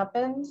often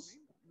happens.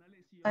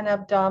 an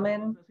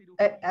abdominal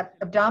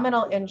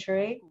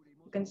injury.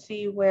 You can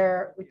see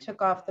where we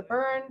took off the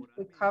burn,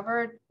 we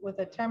covered with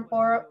a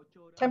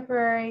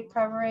temporary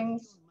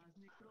coverings.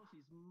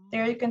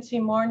 There you can see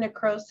more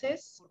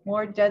necrosis,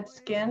 more dead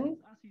skin.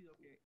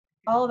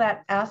 All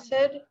that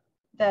acid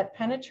that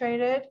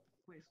penetrated,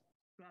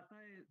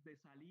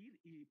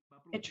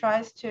 it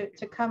tries to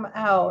come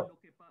out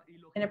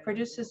and it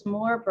produces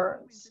more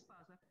burns.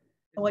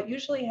 And what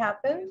usually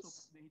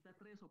happens,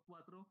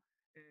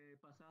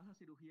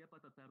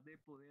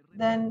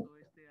 then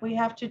we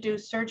have to do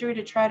surgery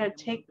to try to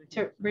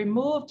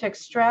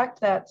extract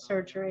that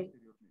surgery.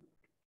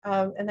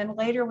 And then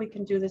later we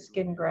can do the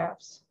skin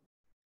grafts.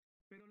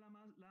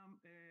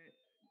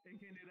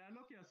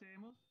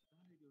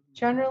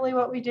 Generally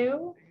what we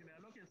do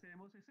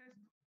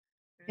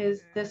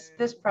is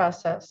this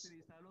process.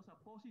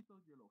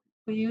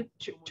 We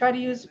try to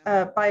use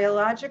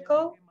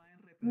biological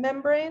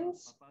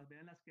membranes.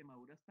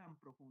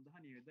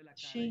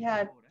 She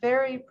had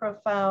very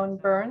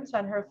profound burns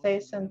on her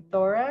face and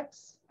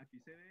thorax.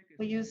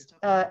 We used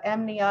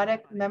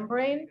amniotic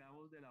membrane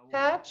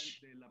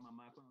patch.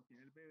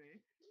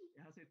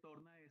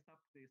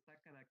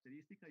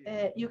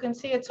 You can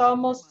see it's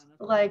almost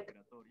like,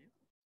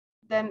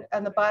 then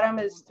on the bottom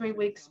is 3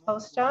 weeks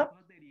post-op.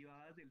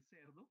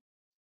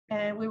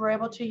 And we were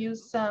able to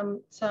use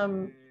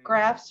some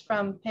grafts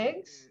from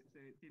pigs.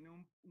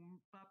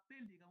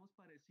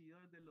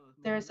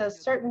 There's a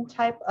certain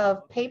type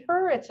of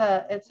paper. It's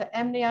an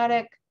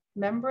amniotic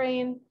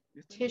membrane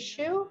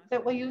tissue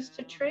that we use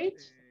to treat.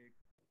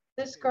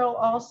 This girl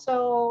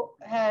also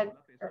had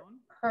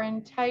her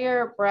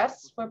entire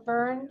breasts were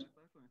burned,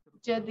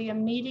 did the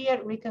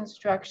immediate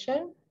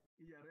reconstruction.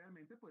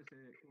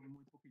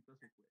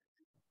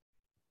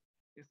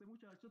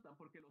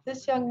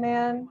 This young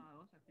man,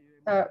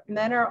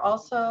 men are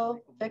also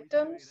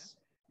victims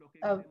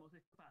of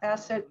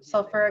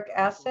sulfuric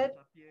acid.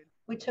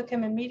 We took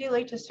him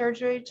immediately to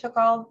surgery, took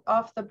all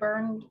off the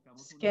burned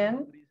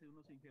skin,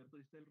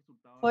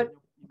 put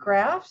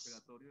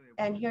grafts,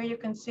 and here you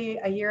can see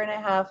a 1.5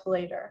 years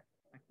later.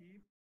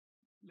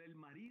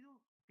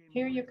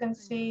 Here you can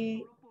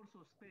see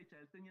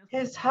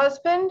his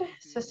husband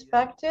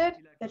suspected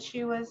that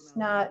she was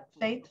not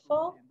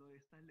faithful,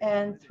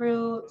 and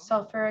through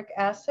sulfuric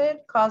acid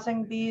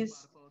causing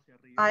these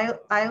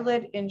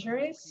eyelid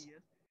injuries.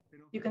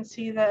 You can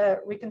see the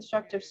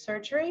reconstructive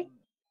surgery.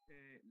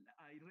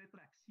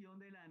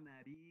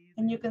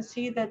 And you can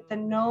see that the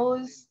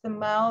nose, the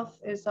mouth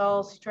is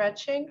all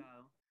stretching.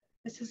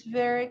 This is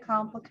very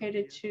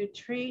complicated to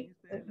treat,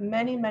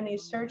 many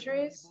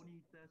surgeries.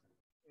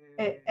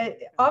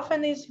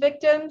 Often these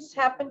victims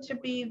happen to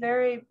be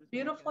very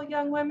beautiful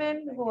young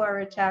women who are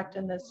attacked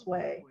in this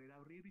way.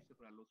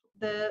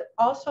 The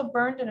also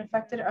burned and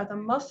affected are the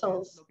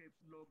muscles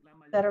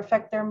that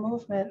affect their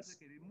movements.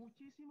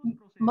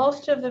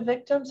 Most of the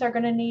victims are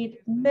going to need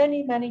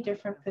many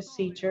different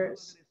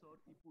procedures.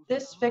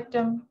 This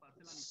victim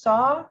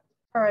saw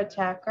her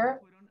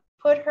attacker,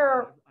 put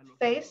her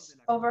face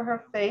over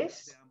her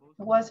face,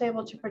 was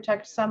able to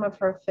protect some of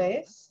her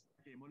face,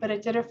 but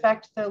it did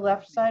affect the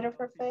left side of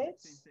her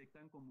face.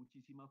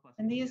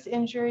 And these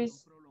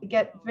injuries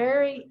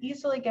very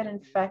easily get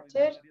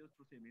infected.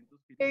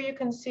 Here you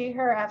can see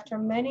her after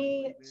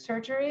many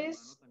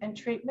surgeries and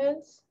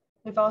treatments.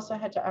 We've also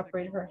had to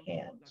operate her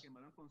hand.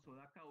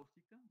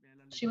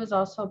 She was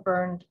also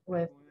burned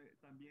with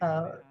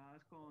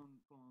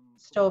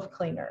stove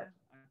cleaner.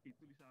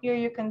 Here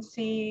you can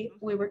see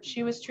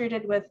she was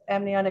treated with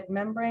amniotic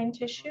membrane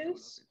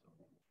tissues.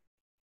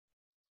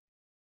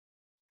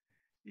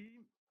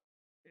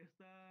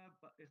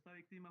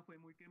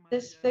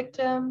 This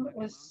victim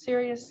was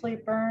seriously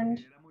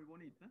burned.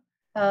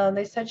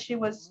 They said she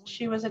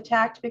was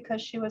attacked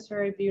because she was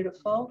very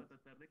beautiful.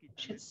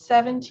 She had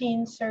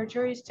 17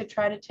 surgeries to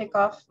try to take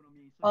off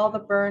all the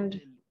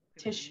burned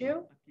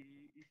tissue.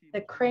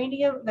 The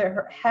cranium,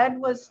 her head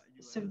was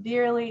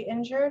severely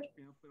injured.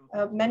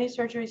 Many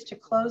surgeries to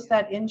close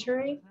that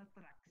injury.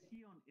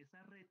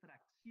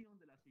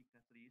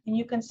 And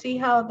you can see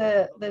how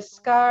the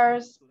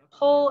scars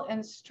pull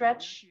and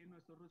stretch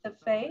the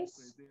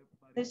face.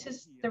 This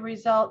is the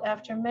result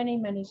after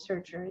many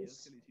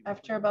surgeries,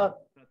 after about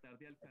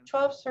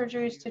 12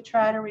 surgeries to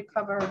try to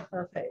recover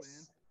her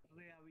face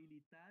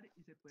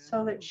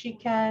so that she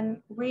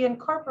can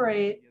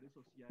reincorporate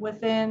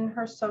within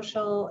her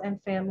social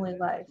and family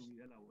life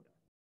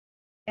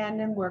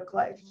and in work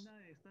life.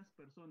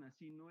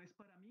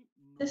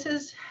 This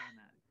is,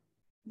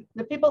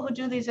 the people who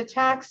do these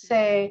attacks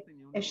say,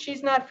 if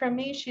she's not for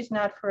me, she's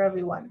not for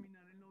everyone.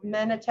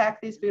 Men attack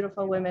these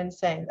beautiful women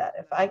saying that,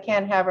 if I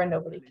can't have her,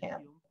 nobody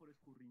can.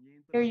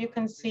 Here you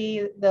can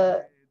see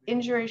the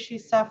injury she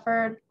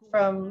suffered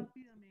from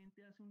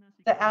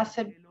the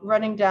acid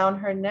running down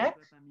her neck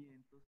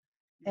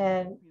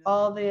and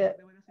all the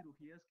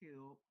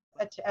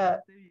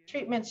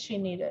treatments she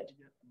needed.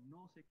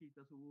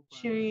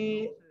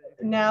 She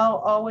now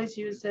always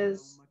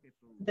uses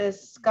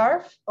this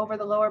scarf over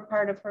the lower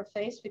part of her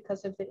face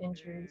because of the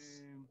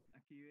injuries.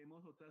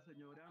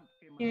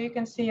 Here you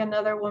can see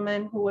another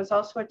woman who was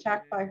also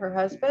attacked by her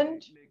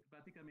husband,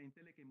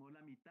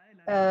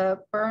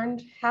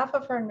 burned half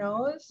of her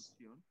nose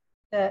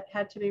that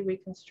had to be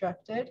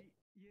reconstructed.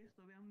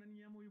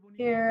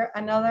 Here,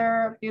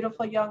 another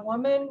beautiful young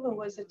woman who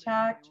was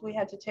attacked. We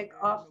had to take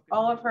off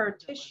all of her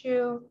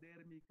tissue.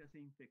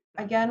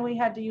 Again, we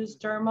had to use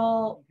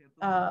dermal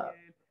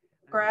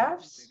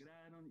grafts,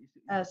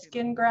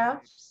 skin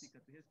grafts.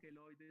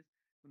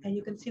 And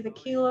you can see the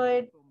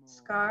keloid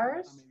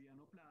scars.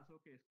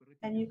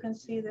 And you can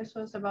see this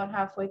was about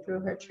halfway through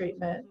her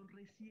treatment.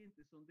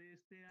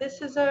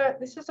 This is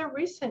a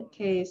recent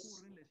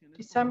case,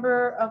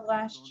 December of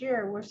last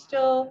year. We're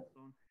still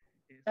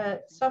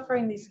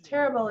suffering these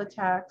terrible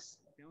attacks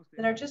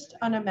that are just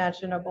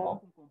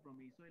unimaginable.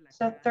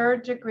 So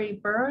third-degree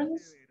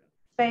burns,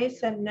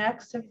 face and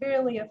neck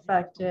severely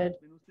affected.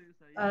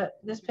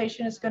 This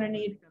patient is going to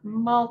need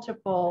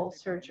multiple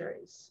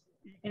surgeries,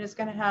 and it's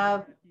going to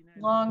have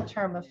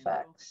long-term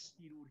effects.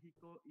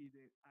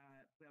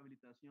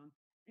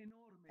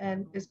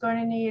 And is going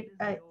to need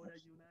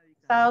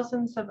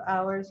thousands of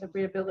hours of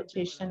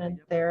rehabilitation and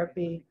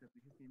therapy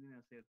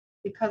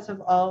because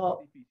of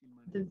all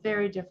the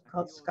very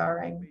difficult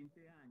scarring.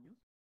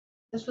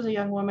 This was a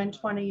young woman,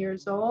 20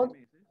 years old.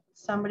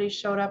 Somebody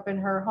showed up in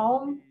her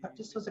home.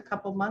 This was a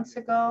couple months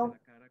ago.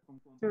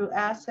 Through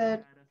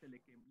acid,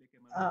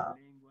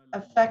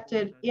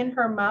 affected in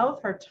her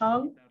mouth, her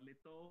tongue.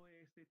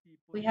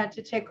 We had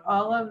to take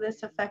all of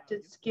this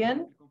affected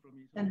skin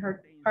and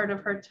her part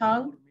of her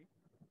tongue.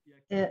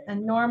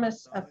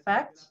 Enormous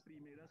effect.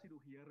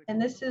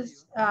 And this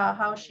is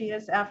how she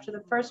is after the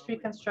first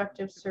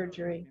reconstructive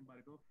surgery.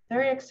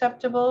 Very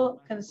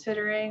acceptable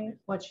considering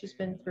what she's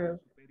been through.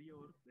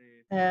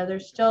 They're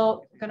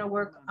still going to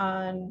work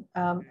on,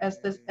 as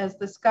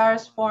the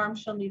scars form,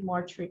 she'll need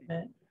more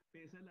treatment.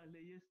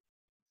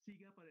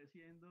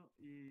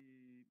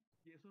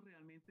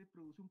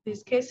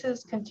 These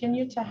cases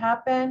continue to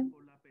happen.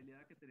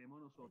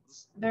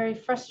 It's very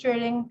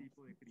frustrating.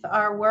 It's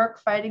our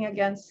work fighting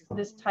against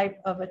this type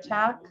of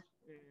attack.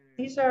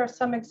 These are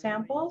some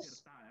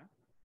examples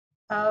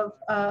of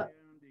a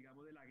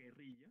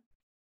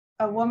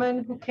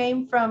woman who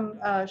came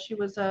from, she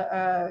was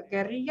a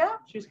guerrilla.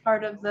 She was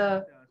part of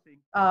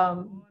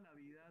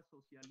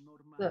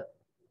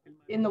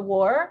in the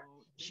war.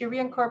 She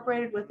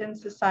reincorporated within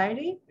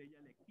society.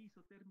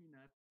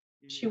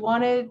 She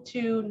wanted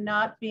to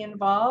not be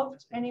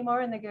involved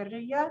anymore in the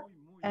guerrilla,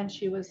 and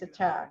she was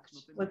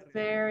attacked with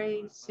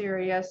very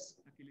serious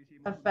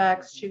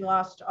effects. She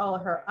lost all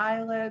of her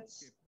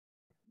eyelids.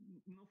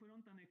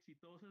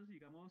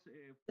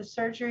 The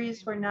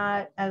surgeries were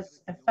not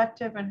as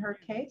effective in her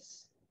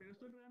case.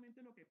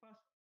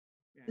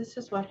 This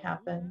is what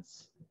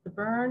happens. The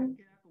burn,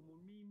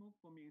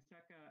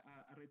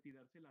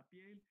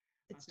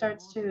 it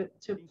starts to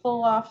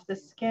pull off the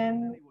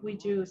skin. We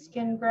do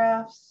skin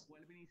grafts.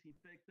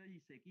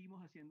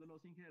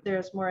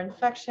 There's more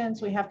infections.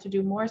 We have to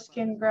do more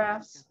skin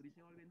grafts.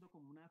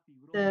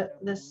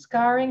 The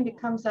scarring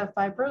becomes a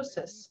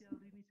fibrosis.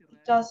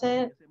 It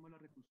doesn't,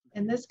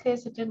 in this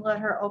case, it didn't let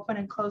her open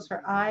and close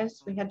her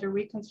eyes. We had to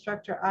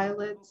reconstruct her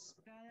eyelids.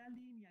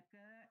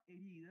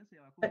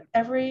 But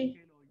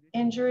every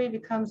injury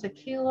becomes a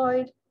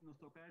keloid,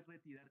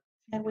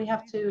 and we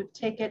have to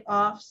take it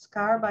off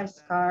scar by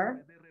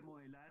scar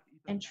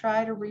and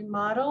try to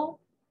remodel.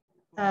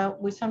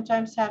 We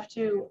sometimes have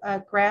to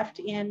graft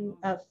in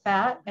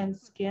fat and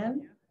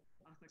skin,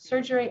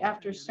 surgery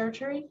after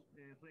surgery,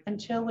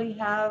 until we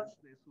have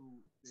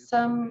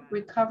some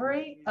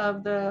recovery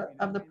of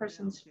the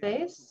person's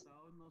face.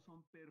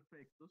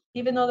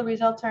 Even though the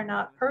results are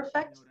not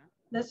perfect,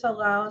 this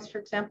allows, for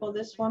example,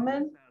 this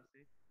woman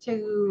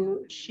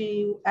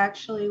she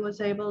actually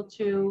was able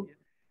to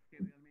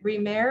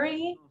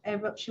remarry.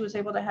 She was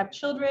able to have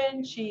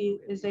children. She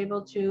is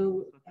able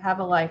to have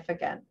a life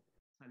again.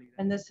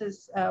 And this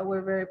is,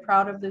 we're very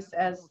proud of this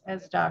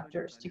as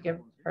doctors to give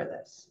her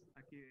this.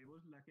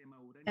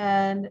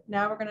 And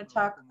now we're going to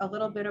talk a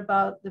little bit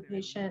about the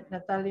patient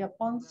Natalia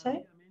Ponce.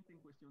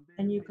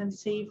 And you can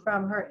see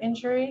from her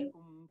injury,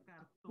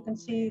 you can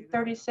see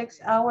 36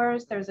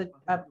 hours. There's a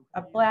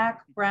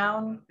black,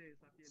 brown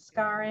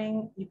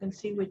scarring. You can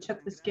see we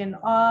took the skin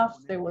off.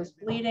 There was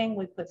bleeding.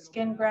 We put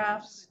skin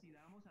grafts.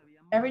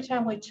 Every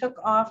time we took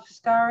off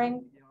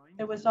scarring,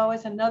 there was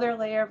always another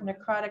layer of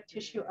necrotic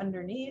tissue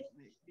underneath.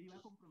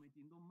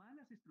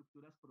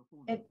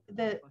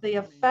 The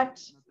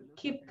effect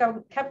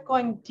kept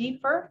going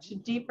deeper to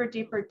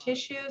deeper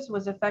tissues,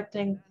 was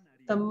affecting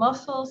the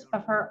muscles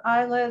of her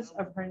eyelids,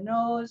 of her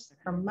nose,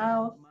 her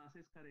mouth.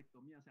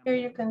 Here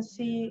you can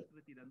see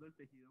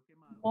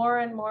more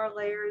and more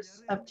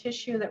layers of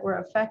tissue that were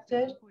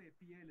affected.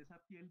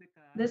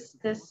 This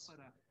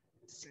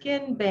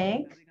skin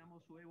bank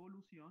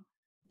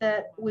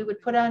that we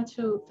would put on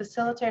to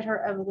facilitate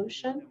her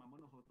evolution.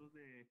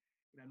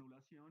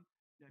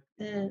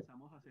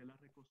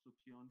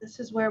 This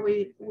is where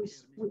we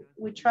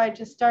tried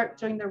to start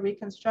doing the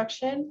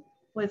reconstruction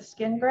with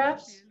skin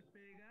grafts.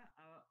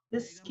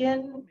 This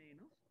skin,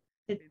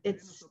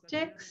 it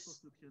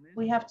sticks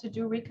We have to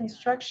do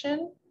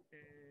reconstruction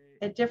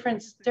at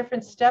different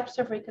steps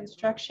of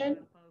reconstruction.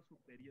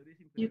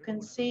 You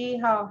can see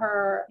how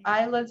her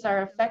eyelids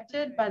are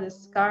affected by the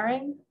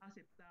scarring.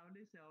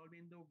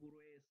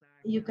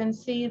 You can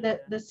see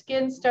that the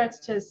skin starts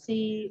to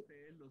see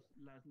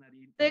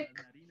thick,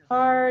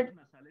 hard.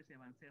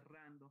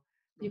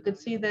 You could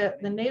see the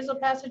nasal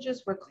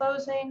passages were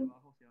closing.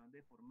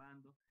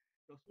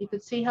 You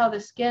could see how the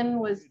skin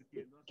was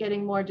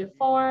getting more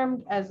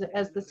deformed as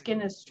the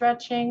skin is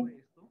stretching.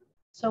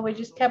 So we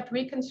just kept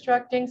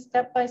reconstructing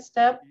step by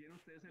step.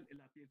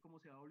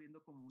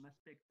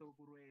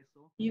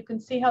 You can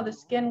see how the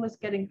skin was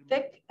getting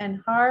thick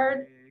and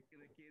hard.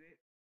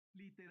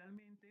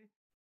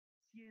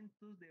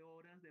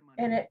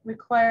 And it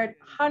required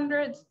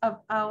hundreds of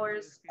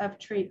hours of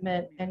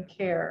treatment and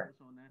care.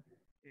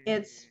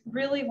 It's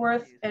really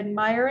worth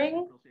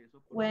admiring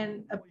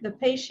when the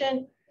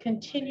patient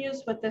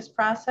continues with this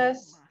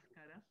process.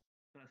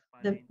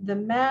 The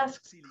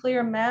masks,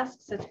 clear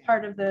masks, it's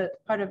part of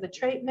the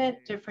treatment,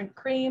 different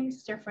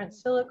creams, different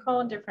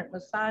silicone, different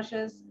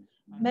massages,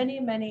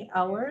 many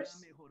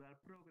hours,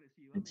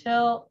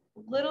 until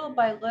little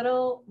by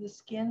little the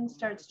skin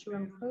starts to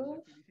improve.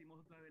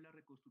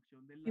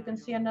 You can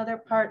see another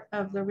part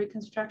of the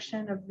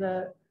reconstruction of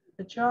the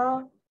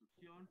jaw.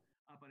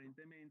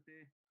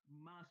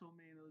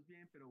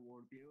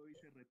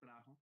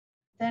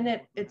 Then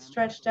it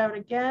stretched out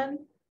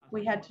again.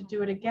 We had to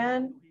do it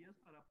again,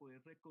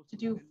 to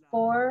do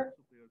 4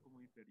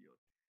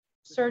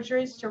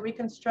 surgeries to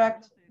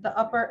reconstruct the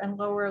upper and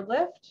lower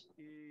lift.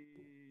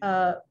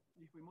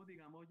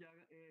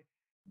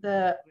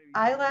 The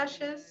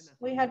eyelashes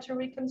we had to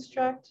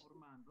reconstruct.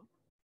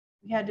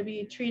 We had to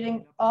be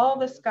treating all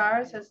the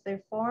scars as they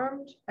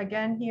formed.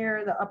 Again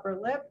here, the upper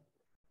lip.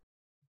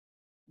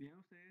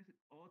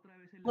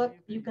 Look,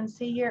 you can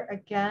see here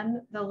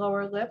again, the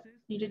lower lip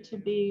needed to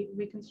be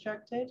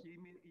reconstructed.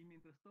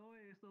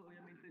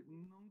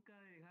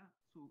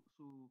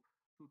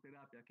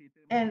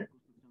 And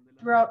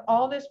throughout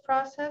all this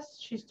process,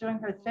 she's doing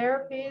her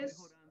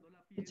therapies.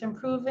 It's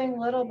improving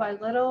little by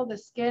little. The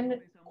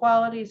skin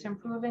quality is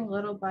improving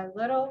little by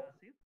little.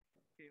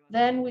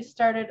 Then we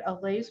started a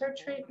laser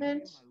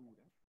treatment,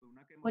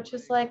 which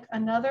is like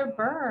another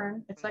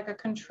burn. It's like a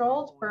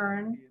controlled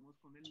burn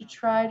to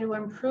try to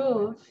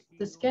improve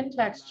the skin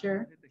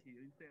texture,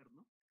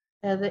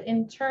 the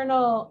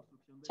internal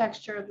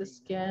texture of the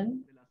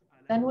skin.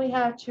 Then we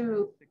have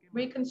to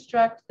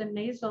reconstruct the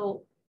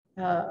nasal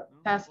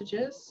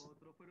passages.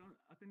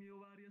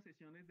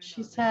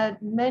 She's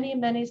had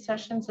many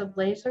sessions of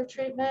laser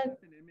treatment.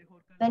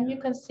 Then you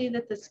can see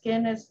that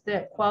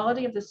the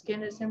quality of the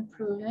skin is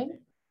improving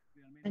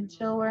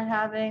until we're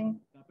having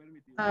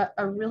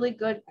a really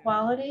good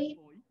quality.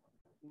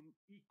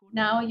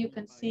 Now you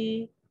can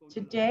see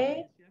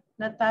today,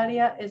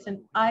 Natalia is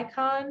an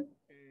icon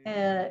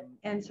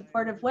in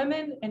support of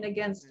women and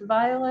against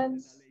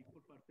violence,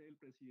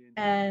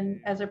 and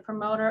as a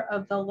promoter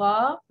of the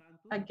law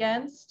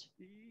against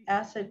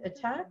acid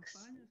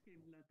attacks.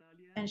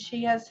 And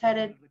she has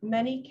headed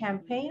many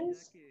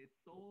campaigns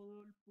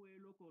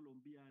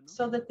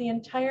so that the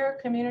entire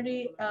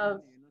community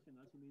of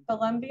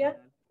Colombia,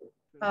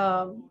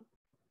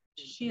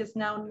 she is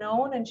now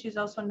known, and she's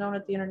also known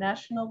at the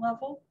international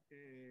level.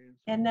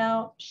 And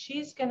now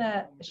she's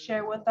gonna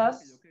share with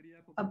us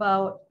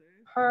about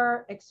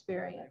her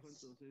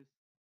experience.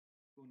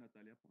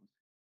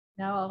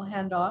 Now I'll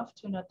hand off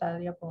to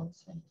Natalia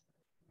Ponce.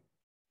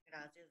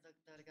 Gracias,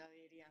 Dr.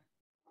 Gaviria.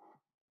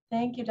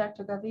 Thank you,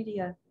 Dr.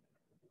 Gaviria.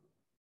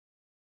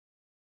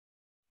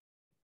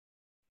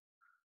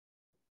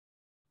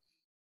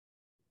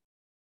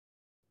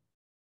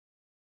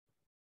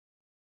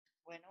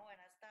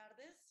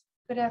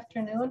 Good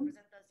afternoon.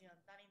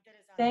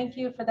 Thank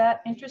you for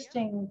that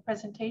interesting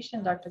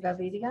presentation, Dr.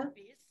 Gaviria.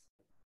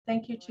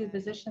 Thank you to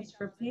Physicians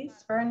for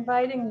Peace for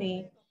inviting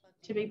me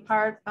to be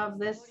part of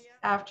this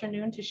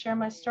afternoon to share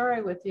my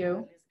story with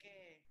you,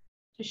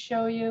 to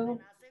show you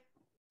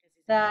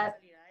that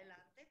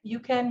you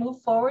can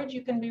move forward,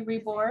 you can be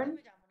reborn.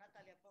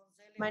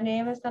 My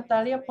name is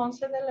Natalia Ponce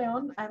de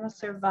Leon. I'm a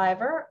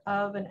survivor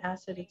of an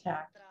acid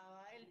attack.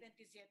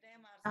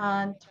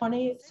 On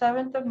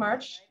 27th of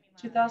March,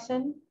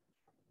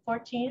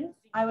 2014,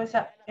 I was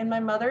in my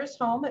mother's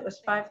home. It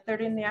was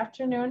 5:30 in the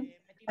afternoon.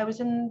 I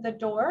was in the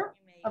door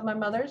of my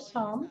mother's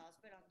home.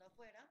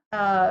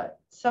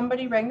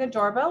 Somebody rang the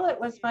doorbell. It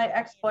was my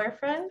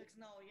ex-boyfriend.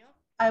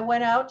 I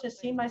went out to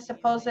see my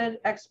supposed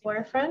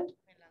ex-boyfriend,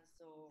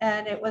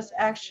 and it was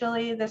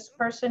actually this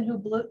person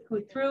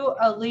who threw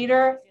a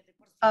liter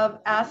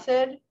of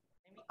acid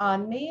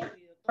on me,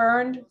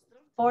 burned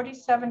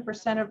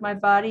 47% of my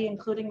body,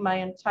 including my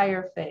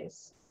entire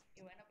face.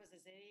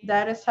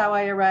 That is how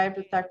I arrived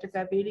with Dr.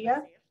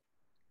 Gaviria.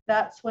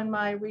 That's when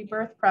my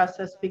rebirth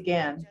process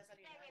began.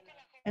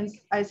 And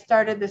I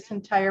started this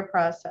entire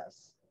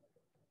process.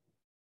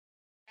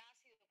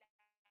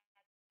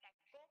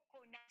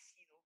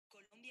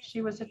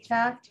 She was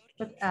attacked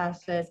with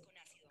acid.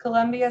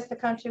 Colombia is the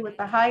country with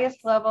the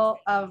highest level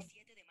of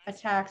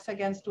attacks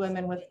against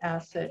women with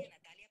acid.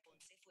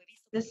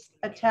 This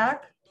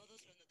attack,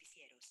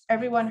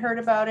 everyone heard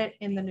about it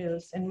in the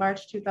news in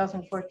March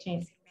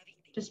 2014.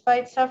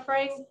 Despite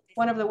suffering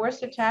one of the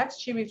worst attacks,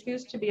 she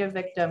refused to be a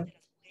victim.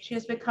 She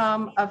has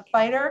become a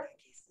fighter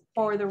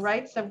for the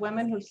rights of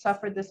women who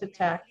suffered this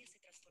attack.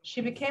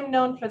 She became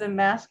known for the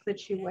mask that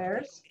she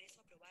wears.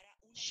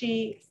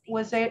 She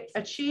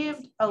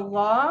achieved a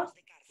law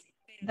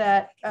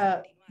that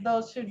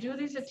those who do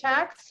these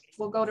attacks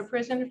will go to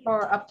prison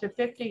for up to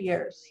 50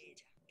 years.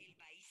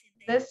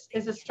 This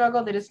is a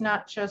struggle that is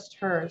not just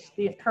hers.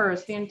 The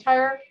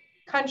entire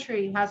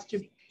country has to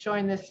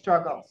join this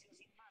struggle.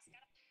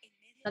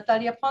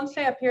 Natalia Ponce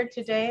appeared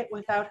today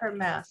without her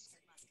mask,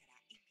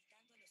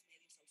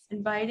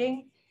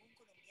 inviting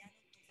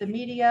the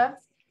media.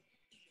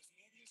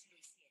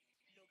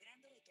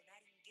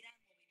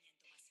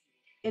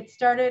 It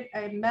started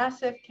a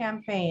massive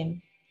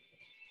campaign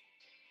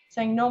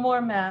saying no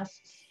more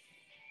masks.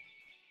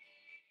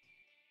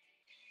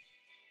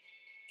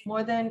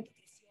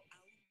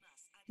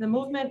 The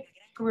movement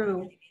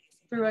grew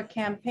through a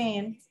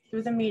campaign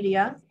through the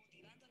media,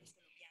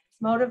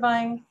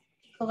 motivating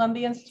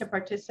Colombians to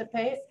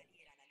participate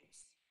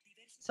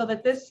so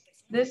that this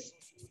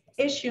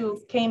issue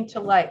came to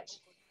light.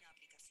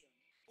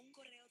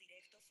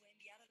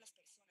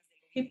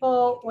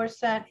 People were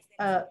sent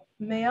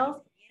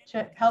mail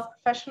to health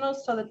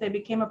professionals so that they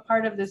became a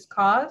part of this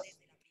cause.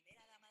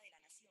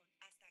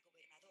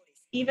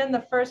 Even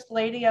the first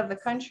lady of the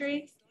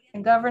country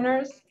and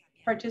governors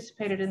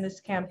participated in this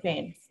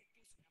campaign.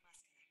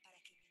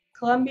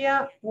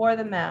 Colombia wore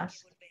the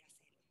mask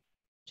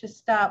to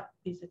stop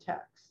these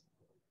attacks.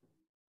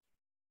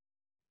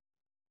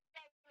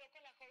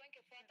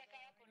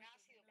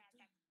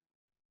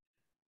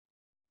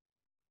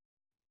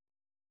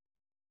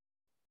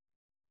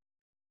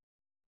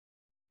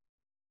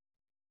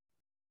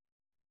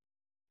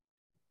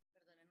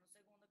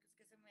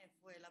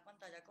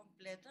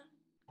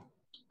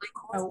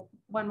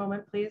 One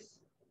moment, please.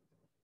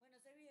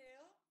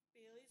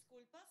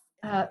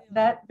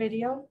 That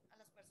video,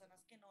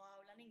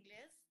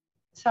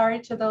 sorry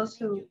to those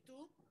who,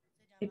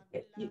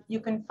 you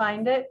can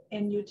find it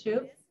in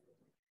YouTube,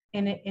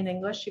 in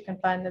English. You can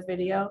find the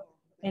video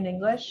in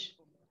English.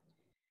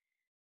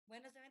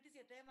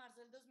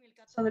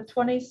 So the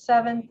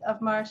 27th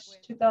of March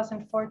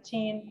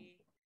 2014,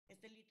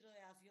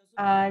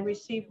 I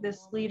received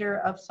this liter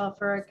of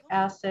sulfuric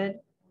acid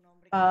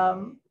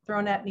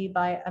thrown at me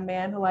by a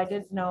man who I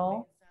didn't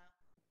know,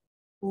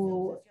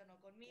 who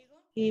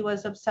he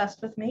was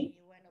obsessed with me.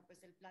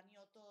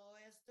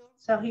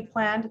 So he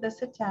planned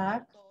this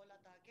attack.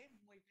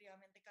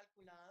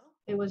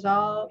 It was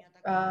all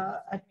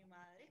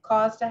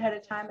caused ahead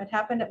of time. It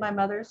happened at my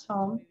mother's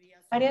home.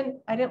 I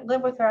didn't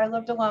live with her. I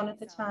lived alone at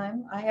the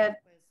time.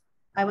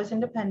 I was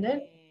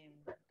independent.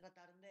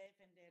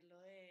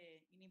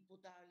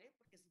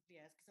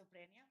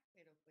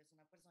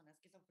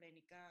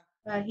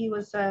 He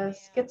was a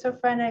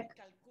schizophrenic.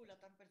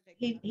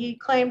 He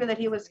claimed that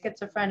he was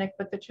schizophrenic,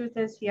 but the truth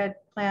is he had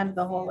planned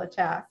the whole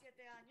attack.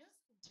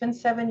 It's been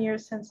 7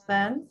 years since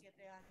then,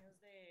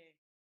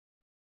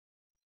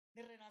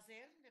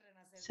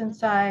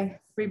 since I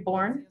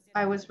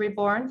was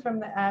reborn from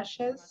the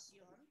ashes.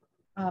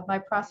 My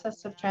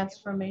process of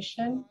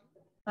transformation,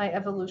 my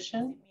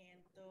evolution,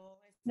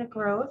 the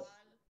growth,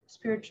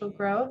 spiritual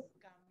growth,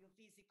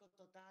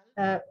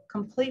 a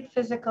complete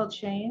physical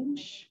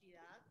change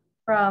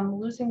from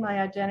losing my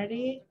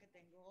identity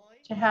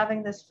to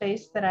having this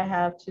face that I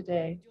have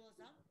today,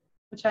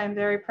 which I am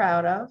very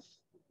proud of,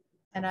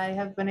 and I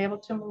have been able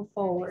to move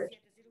forward.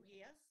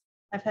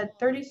 I've had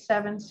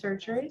 37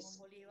 surgeries,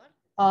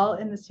 all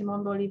in the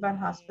Simón Bolívar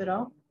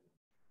Hospital.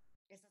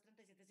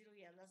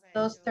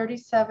 Those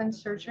 37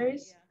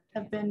 surgeries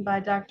have been by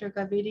Dr.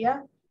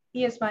 Gaviria.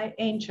 He is my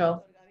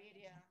angel.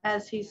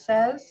 As he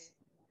says,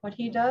 what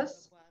he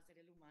does,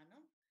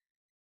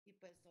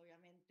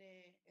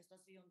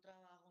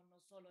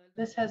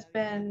 this has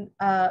been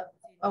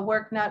a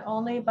work not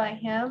only by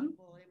him,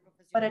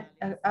 but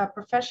a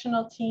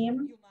professional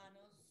team,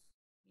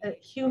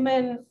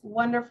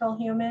 wonderful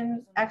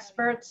human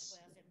experts.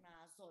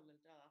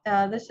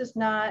 This is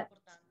not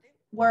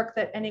work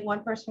that any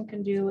one person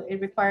can do.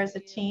 It requires a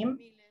team.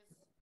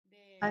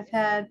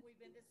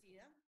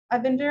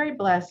 I've been very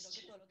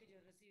blessed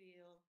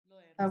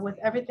with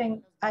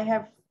everything I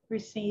have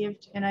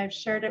received, and I've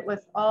shared it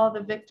with all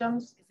the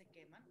victims,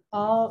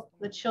 all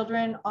the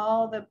children,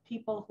 all the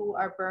people who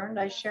are burned.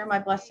 I share my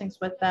blessings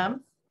with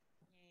them.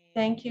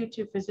 Thank you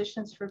to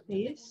Physicians for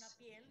Peace.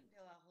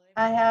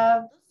 I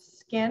have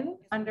skin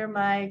under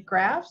my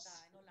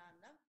grafts.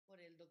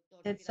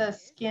 It's a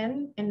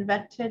skin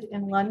invented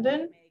in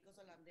London,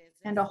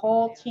 and a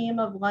whole team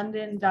of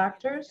London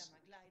doctors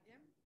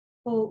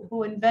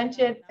who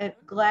invented a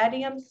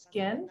gladium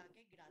skin,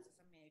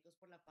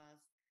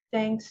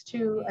 thanks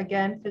to,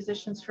 again,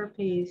 Physicians for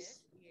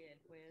Peace,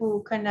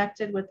 who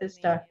connected with this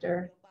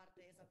doctor,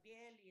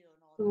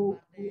 who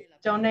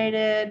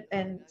donated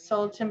and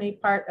sold to me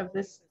part of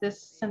this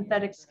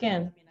synthetic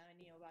skin.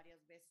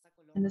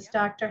 And this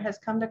doctor has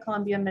come to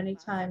Colombia many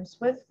times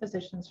with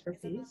Physicians for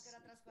Peace.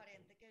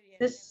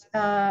 This,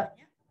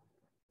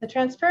 the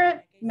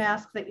transparent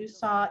mask that you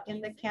saw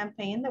in the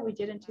campaign that we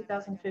did in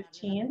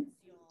 2015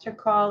 to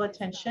call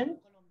attention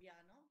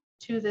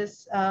to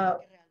this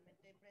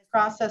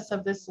process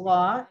of this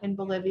law in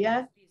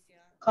Bolivia,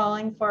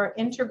 calling for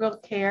integral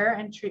care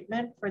and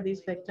treatment for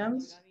these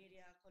victims,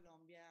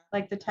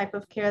 like the type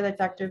of care that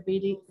Dr.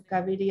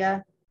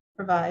 Gaviria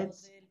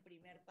provides.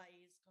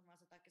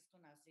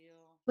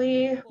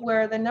 We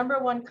were the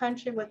 #1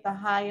 country with the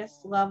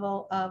highest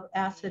level of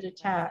acid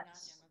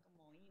attacks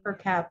per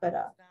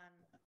capita,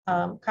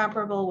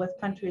 comparable with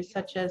countries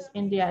such as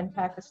India and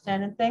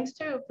Pakistan. And thanks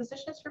to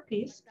Physicians for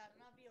Peace,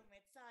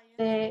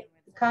 they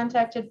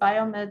contacted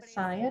Biomed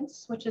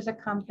Science, which is a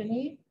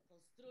company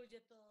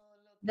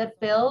that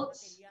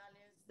builds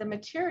the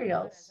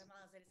materials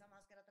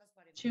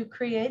to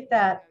create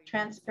that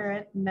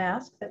transparent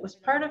mask that was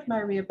part of my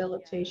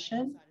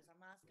rehabilitation.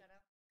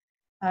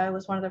 I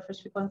was one of the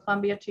first people in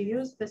Colombia to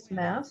use this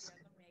mask.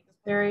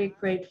 Very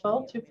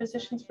grateful to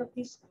Physicians for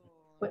Peace,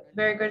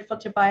 very grateful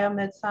to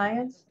Biomed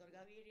Science,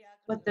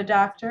 with the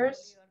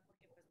doctors,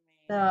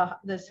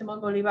 the Simon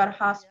Bolivar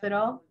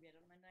Hospital.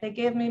 They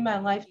gave me my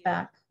life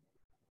back.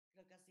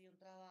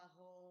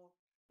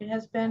 It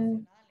has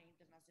been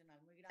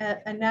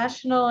a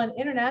national and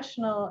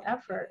international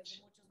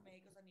effort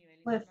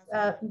with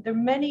there are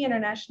many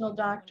international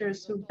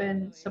doctors who've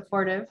been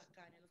supportive,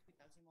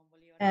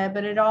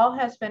 but it all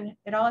has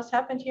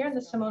happened here in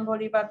the Simon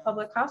Bolivar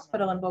Public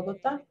Hospital in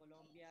Bogota,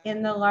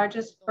 in the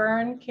largest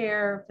burn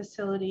care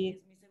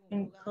facility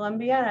in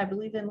Colombia, and I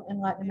believe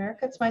in Latin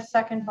America. It's my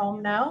second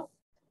home now.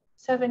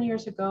 7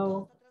 years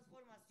ago,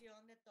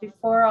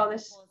 before all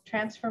this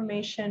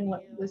transformation,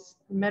 this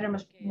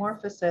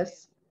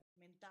metamorphosis,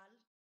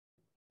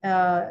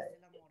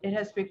 it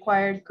has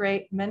required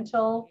great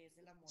mental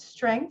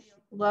strength,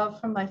 love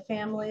from my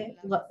family,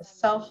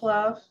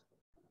 self-love,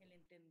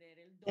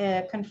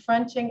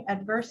 confronting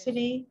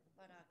adversity,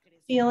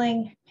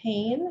 feeling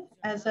pain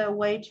as a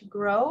way to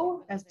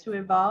grow, as to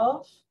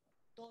evolve.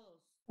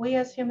 We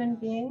as human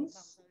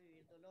beings,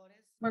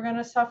 we're going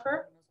to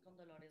suffer,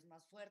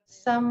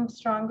 some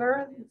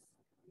stronger,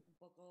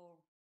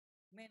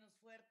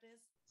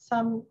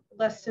 some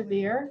less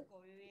severe.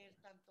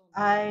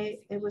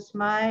 It was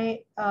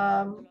my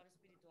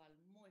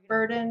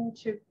burden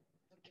to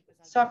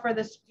suffer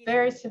this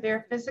very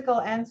severe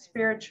physical and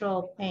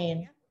spiritual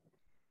pain.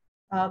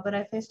 But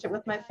I faced it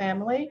with my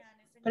family.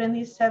 But in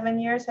these 7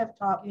 years have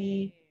taught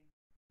me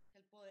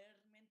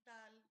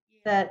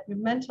that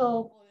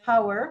mental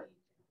power,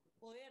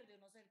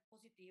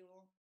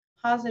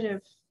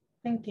 positive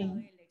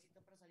thinking,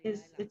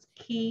 it's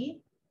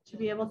key to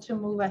be able to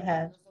move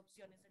ahead.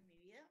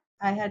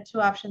 I had 2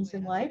 options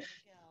in life.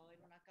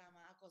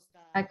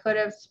 I could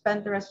have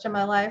spent the rest of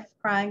my life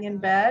crying in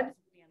bed,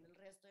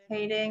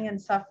 hating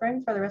and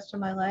suffering for the rest of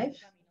my life.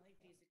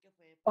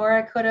 Or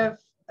I could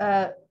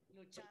have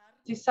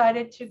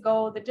decided to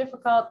go the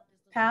difficult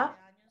path,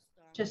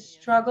 to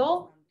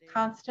struggle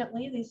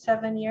constantly these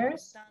 7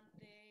 years.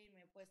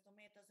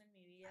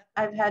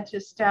 I've had to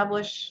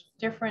establish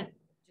different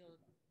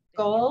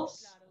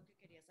goals,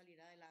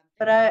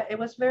 but it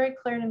was very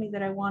clear to me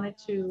that I wanted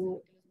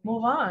to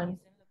move on.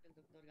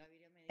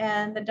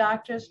 And the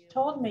doctors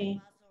told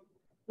me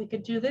we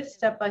could do this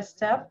step by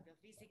step,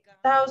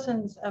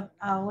 thousands of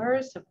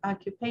hours of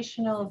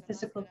occupational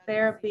physical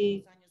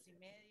therapy.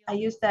 I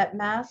used that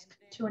mask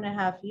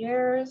 2.5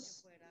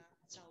 years.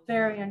 It's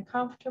very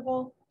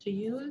uncomfortable to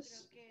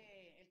use,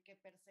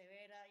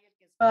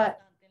 but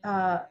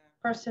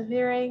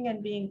persevering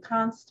and being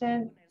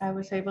constant, I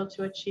was able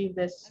to achieve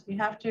this. You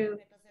have to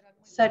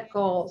set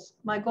goals.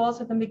 My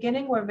goals at the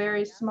beginning were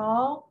very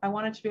small. I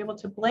wanted to be able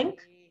to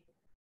blink.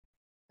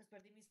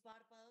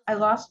 I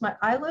lost my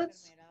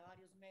eyelids.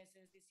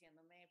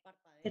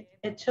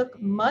 It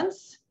took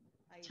months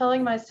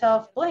telling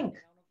myself, blink,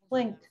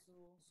 blink.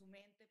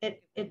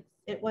 It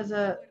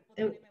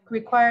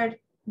required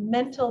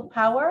mental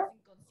power,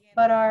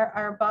 but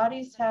our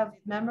bodies have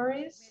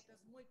memories.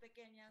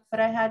 But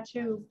I had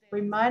to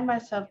remind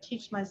myself,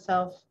 teach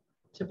myself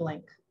to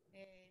blink.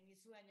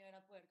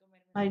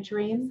 My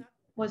dream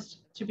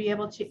was to be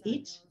able to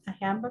eat a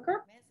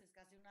hamburger.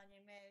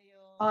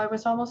 I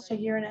was almost 1.5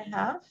 years.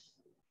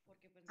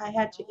 I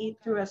had to eat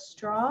through a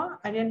straw.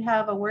 I didn't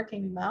have a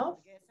working mouth.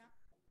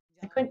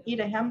 I couldn't eat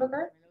a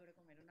hamburger.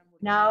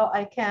 Now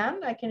I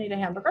can eat a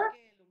hamburger.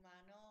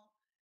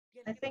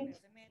 I think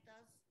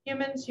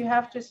humans, you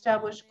have to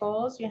establish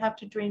goals. You have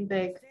to dream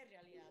big.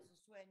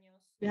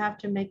 You have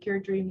to make your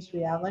dreams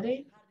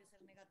reality.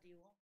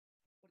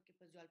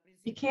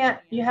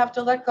 You have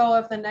to let go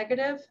of the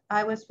negative.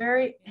 I was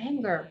very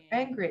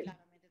angry.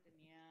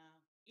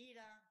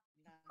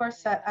 Of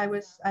course,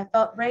 I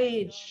felt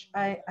rage.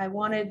 I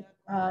wanted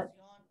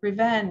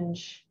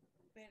revenge.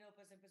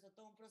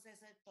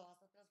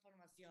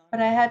 But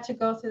I had to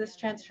go through this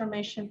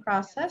transformation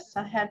process.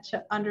 I had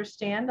to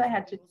understand. I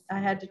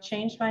had to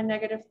change my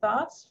negative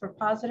thoughts for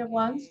positive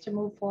ones to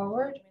move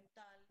forward.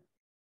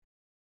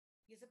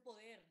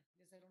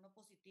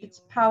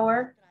 its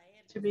power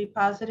to be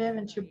positive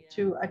and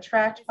to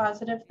attract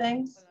positive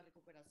things.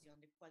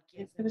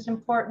 It was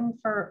important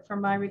for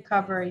my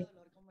recovery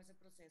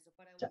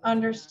to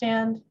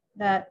understand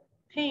that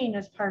pain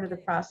is part of the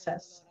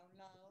process.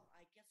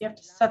 You have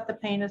to set the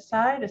pain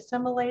aside,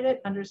 assimilate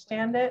it,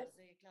 understand it,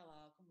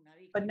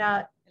 but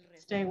not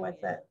stay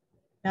with it,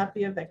 not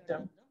be a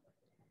victim.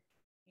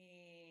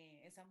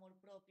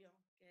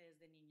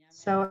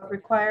 So it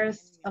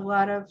requires a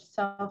lot of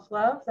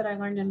self-love that I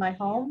learned in my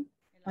home,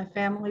 my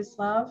family's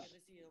love.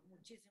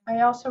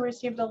 I also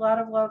received a lot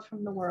of love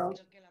from the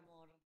world.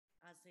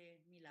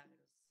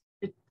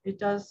 It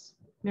does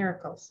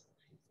miracles.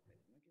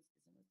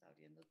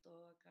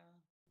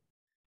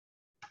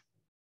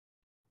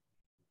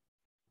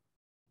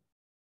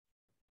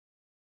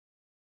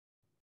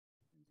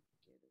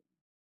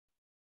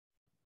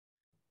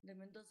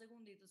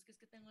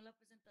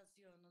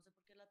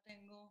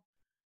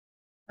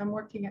 I'm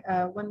working,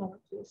 1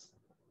 moment, please.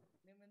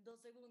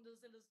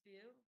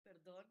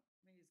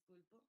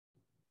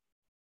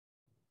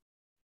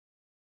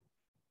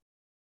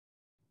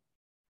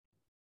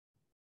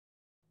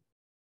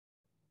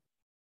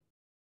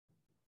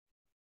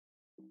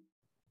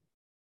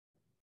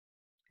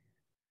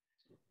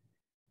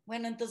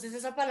 Bueno, entonces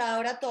esa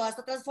palabra, toda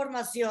esta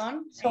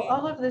transformación. So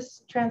all of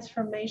this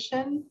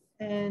transformation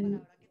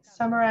and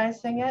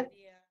summarizing it,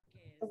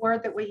 the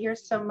word that we hear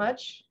so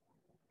much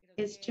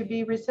is to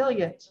be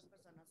resilient.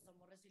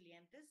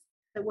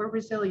 That we're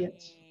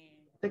resilient.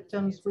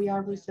 Victims, we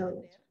are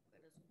resilient.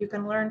 You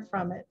can learn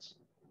from it.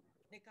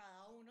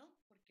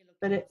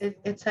 But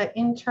it's an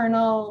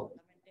internal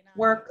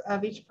work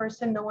of each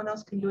person. No one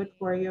else can do it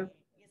for you.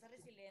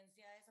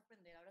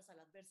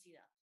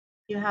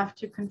 You have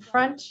to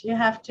confront, you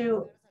have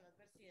to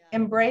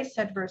embrace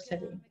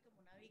adversity.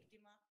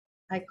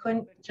 I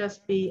couldn't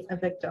just be a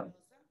victim.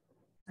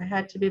 I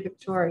had to be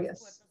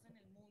victorious.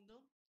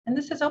 And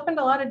this has opened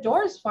a lot of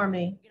doors for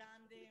me.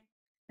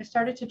 I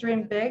started to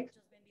dream big.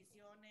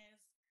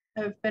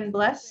 I've been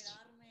blessed.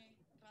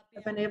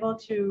 I've been able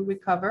to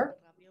recover.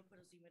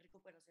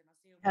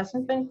 It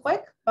hasn't been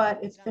quick,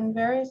 but it's been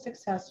very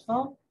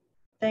successful,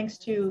 thanks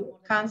to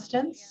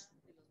constance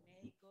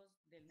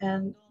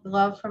and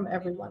love from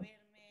everyone.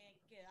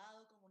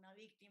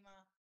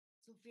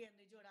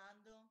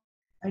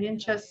 I didn't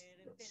just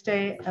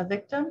stay a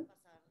victim.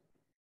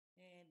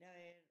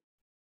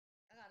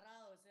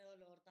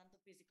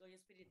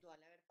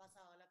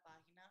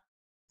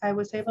 I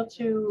was able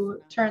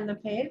to turn the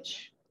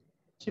page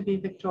to be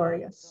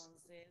victorious.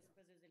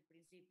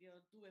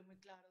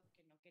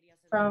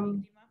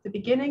 From the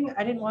beginning,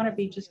 I didn't want to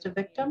be just a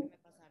victim.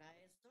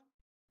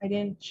 I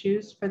didn't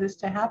choose for this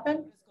to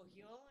happen,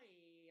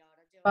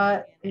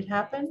 but it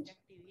happened.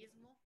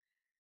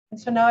 And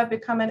so now I've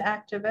become an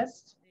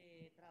activist,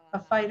 a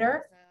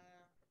fighter,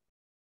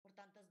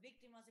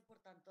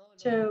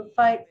 to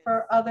fight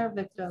for other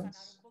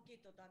victims.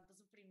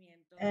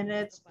 And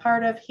it's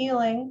part of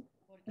healing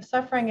the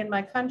suffering in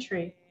my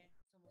country.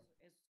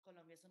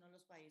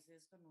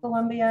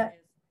 Colombia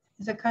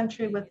is a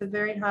country with a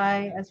very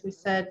high, as we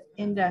said,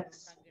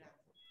 index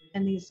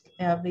in these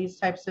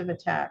types of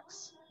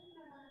attacks.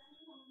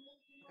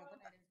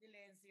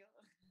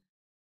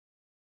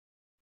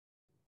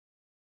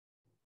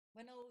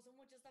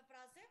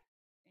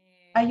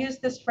 I use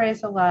this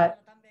phrase a lot.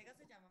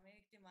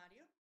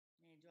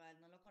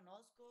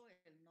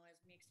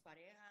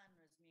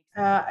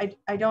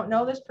 I don't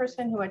know this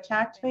person who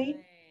attacked me.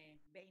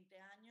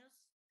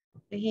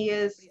 He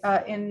is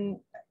in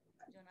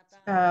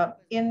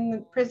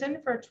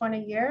prison for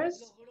 20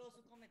 years.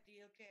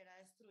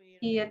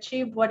 He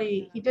achieved what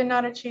he did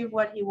not achieve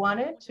what he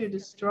wanted, to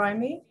destroy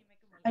me.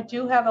 I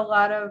do have a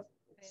lot of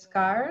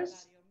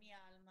scars.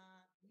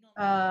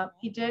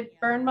 He did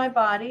burn my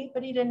body,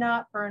 but he did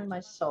not burn my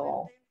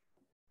soul.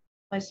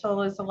 My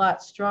soul is a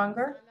lot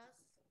stronger.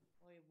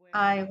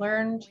 I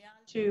learned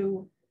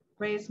to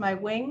raise my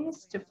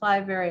wings, to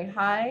fly very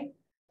high.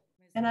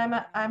 And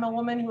I'm a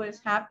woman who is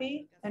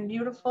happy and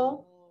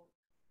beautiful.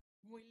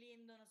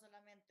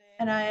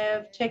 And I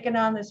have taken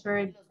on this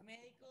very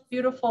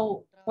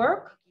beautiful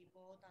work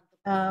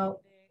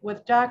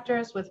with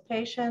doctors, with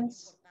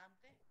patients.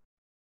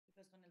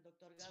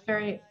 It's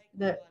very,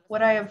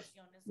 what I have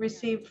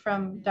received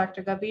from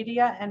Dr.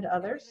 Gaviria and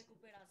others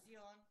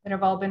that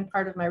have all been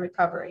part of my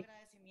recovery.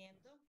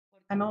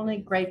 I'm only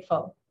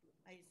grateful.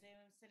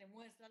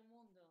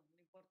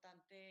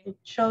 It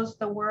shows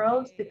the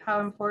world how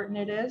important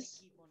it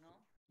is,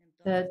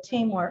 the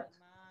teamwork.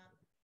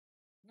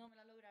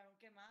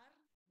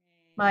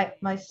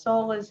 My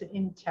soul is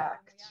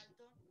intact.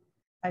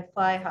 I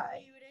fly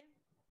high.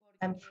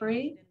 I'm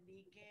free.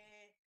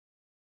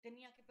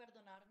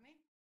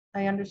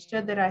 I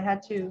understood that I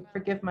had to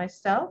forgive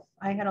myself.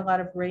 I had a lot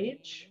of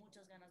rage.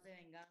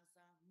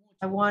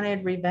 I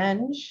wanted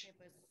revenge.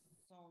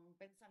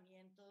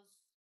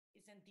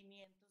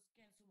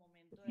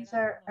 These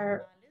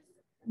are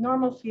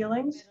normal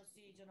feelings.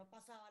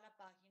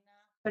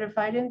 But if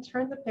I didn't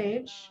turn the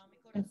page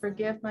and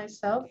forgive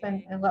myself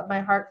and let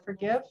my heart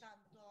forgive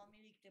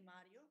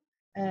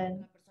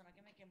and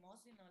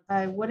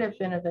I would have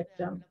been a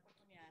victim.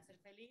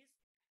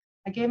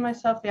 I gave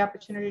myself the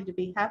opportunity to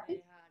be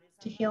happy,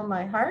 to heal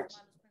my heart,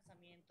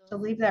 to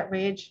leave that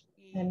rage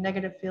and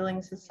negative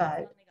feelings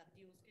aside.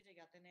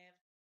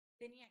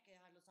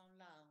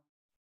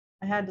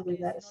 I had to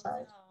leave that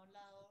aside.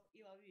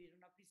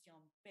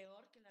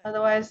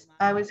 Otherwise,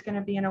 I was going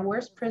to be in a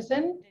worse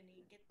prison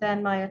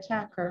than my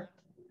attacker.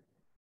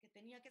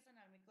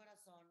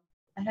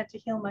 I had to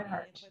heal my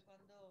heart.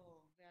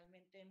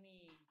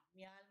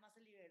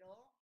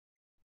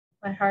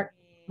 My heart,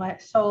 my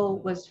soul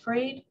was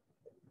freed.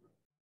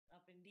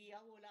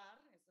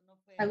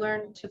 I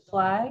learned to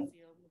fly.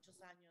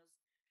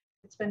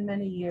 It's been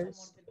many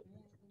years.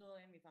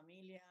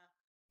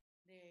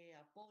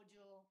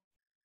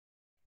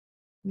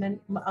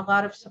 A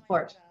lot of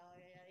support.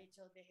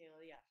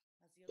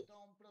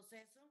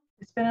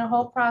 It's been a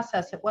whole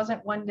process. It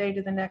wasn't one day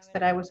to the next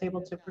that I was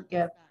able to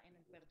forgive.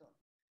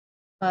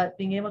 But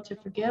being able to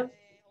forgive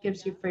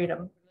gives you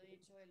freedom.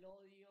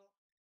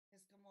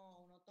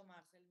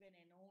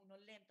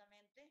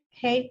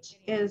 Hate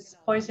is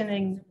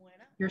poisoning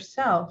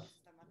yourself.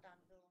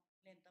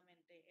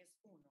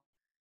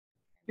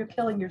 You're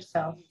killing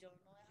yourself.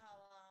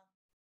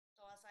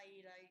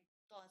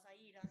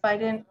 If I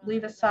didn't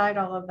leave aside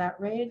all of that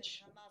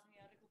rage,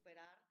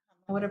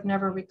 I would have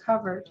never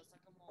recovered.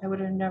 I would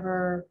have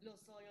never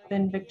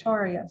been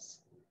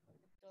victorious.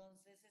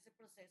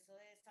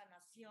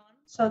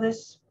 So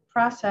this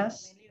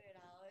process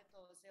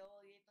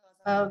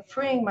of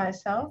freeing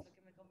myself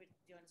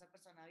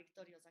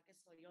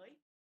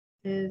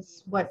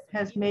is what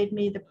has made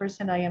me the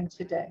person I am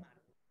today.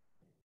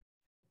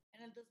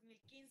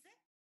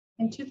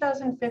 In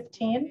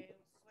 2015,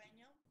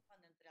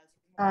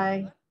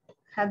 I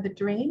had the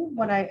dream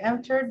when I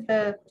entered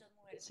the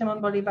Simón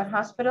Bolívar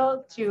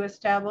Hospital to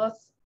establish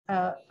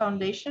a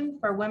foundation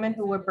for women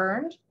who were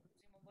burned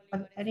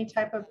of any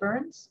type of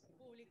burns.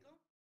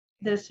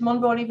 The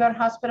Simón Bolívar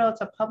Hospital, it's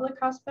a public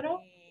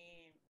hospital.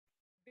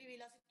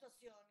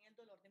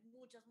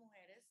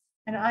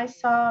 And I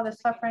saw the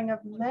suffering of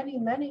many,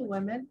 many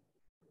women.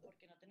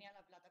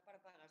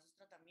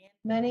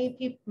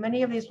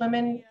 Many of these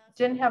women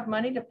didn't have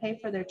money to pay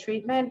for their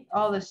treatment,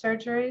 all the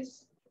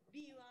surgeries.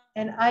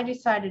 And I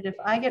decided if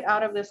I get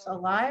out of this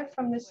alive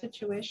from this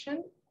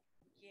situation,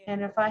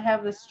 and if I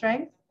have the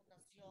strength,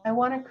 I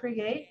want to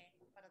create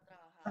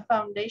a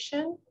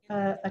foundation,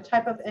 a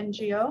type of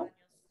NGO.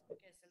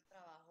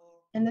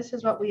 And this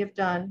is what we have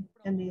done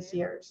in these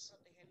years.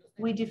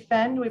 We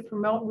defend, we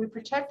promote, we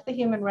protect the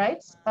human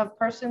rights of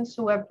persons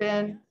who have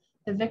been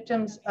the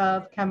victims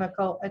of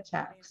chemical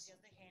attacks.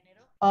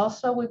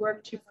 Also, we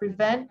work to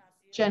prevent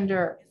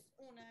gender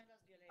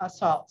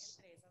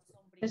assaults.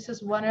 This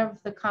is one of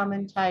the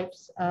common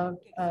types of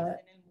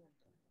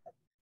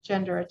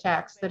gender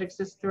attacks that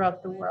exist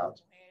throughout the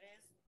world.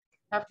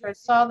 After I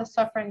saw the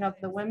suffering of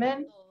the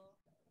women,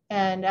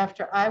 and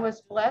after I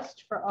was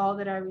blessed for all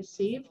that I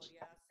received,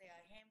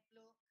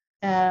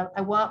 I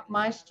want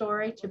my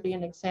story to be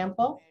an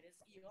example.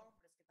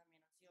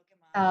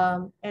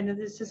 And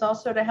this is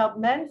also to help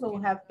men who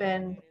have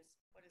been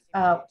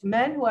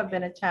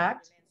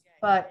attacked,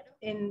 but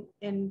in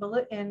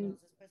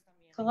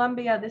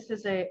Colombia, this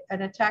is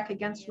an attack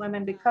against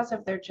women because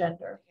of their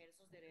gender.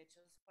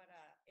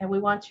 And we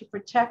want to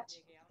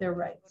protect their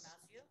rights.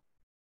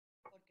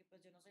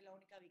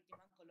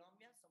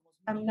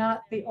 I'm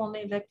not the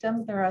only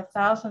victim. There are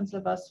thousands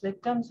of us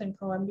victims in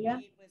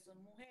Colombia.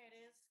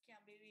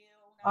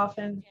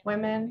 Often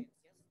women.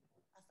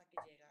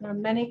 There are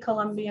many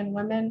Colombian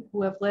women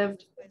who have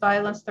lived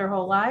violence their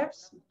whole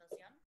lives.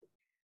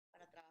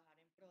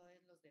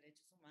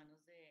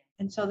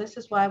 And so this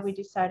is why we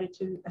decided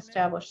to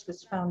establish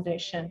this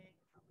foundation.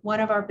 One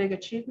of our big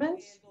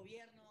achievements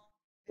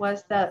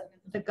was that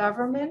the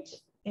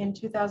government in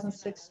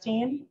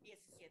 2016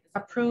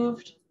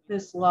 approved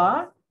this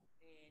law.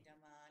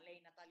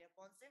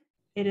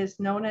 It is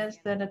known as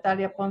the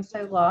Natalia Ponce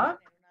law.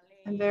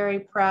 I'm very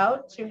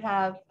proud to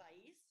have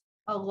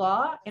a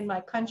law in my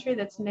country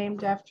that's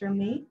named after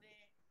me.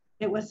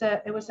 It was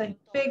a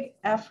big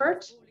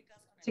effort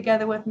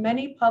together with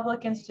many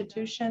public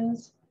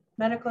institutions,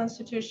 medical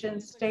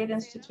institutions, state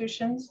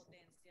institutions.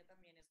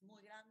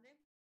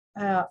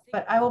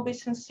 But I will be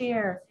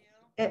sincere,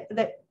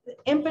 the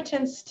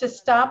impotence to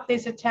stop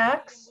these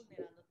attacks,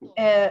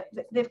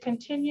 they've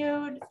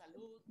continued,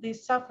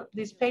 these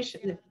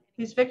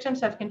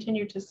victims have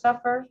continued to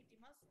suffer.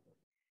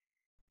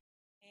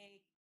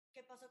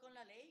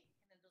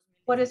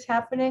 What is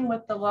happening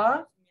with the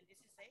law?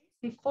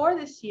 Before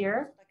this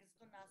year,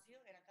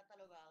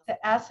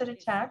 the acid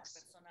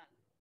attacks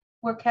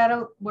were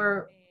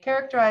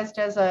characterized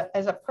as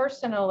a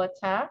personal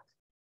attack,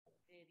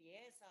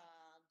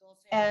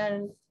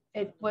 and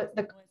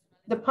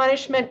the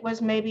punishment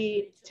was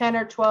maybe 10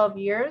 or 12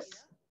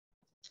 years.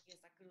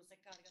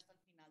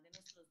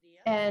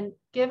 And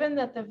given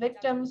that the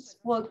victims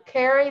will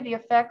carry the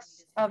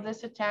effects of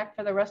this attack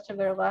for the rest of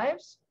their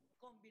lives,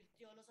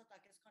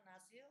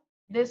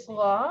 this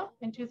law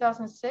in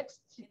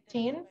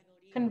 2016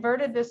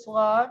 converted this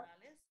law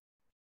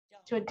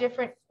to a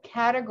different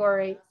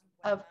category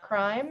of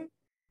crime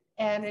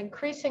and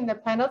increasing the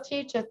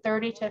penalty to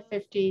 30 to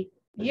 50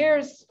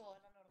 years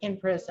in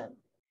prison,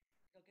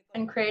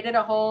 and created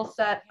a whole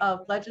set of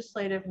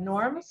legislative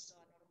norms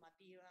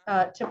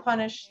to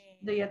punish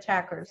the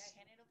attackers.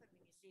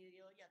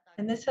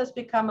 And this has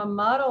become a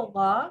model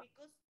law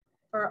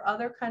for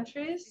other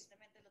countries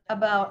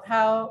about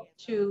how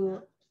to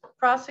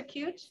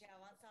prosecute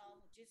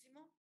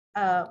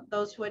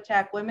those who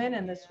attack women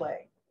in this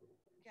way.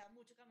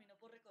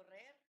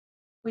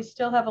 We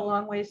still have a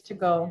long ways to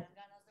go.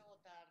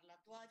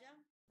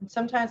 And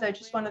sometimes I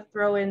just want to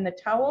throw in the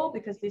towel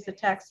because these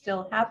attacks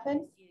still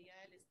happen.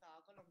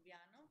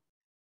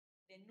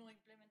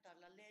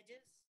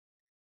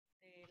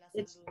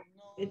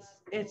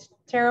 It's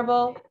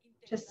terrible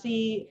to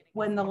see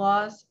when the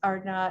laws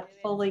are not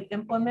fully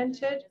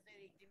implemented.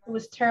 It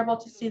was terrible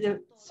to see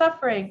the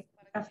suffering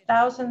of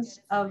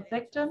thousands of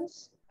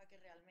victims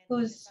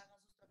whose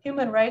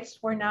human rights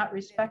were not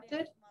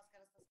respected.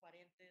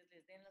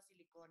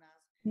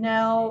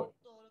 Now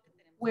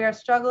we are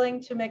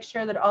struggling to make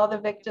sure that all the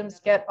victims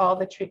get all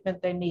the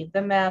treatment they need,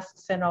 the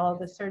masks and all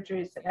the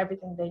surgeries and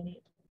everything they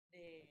need.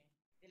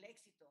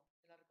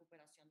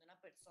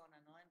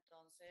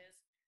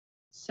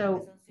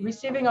 So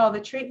receiving all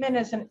the treatment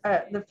is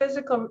the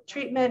physical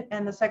treatment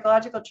and the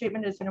psychological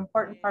treatment is an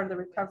important part of the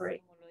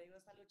recovery.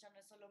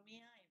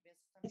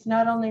 It's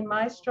not only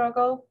my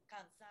struggle.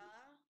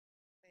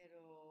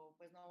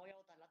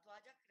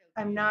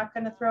 I'm not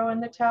going to throw in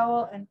the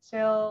towel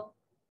until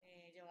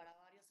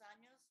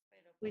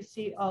we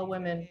see all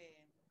women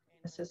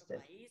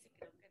assisted.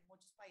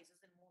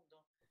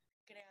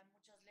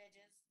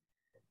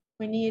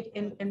 We need,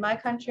 in my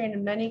country and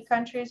in many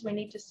countries, we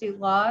need to see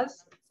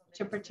laws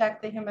to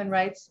protect the human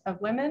rights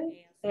of women.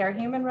 They are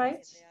human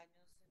rights.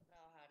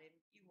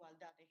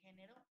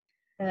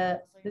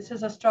 This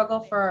is a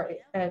struggle for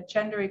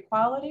gender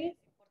equality.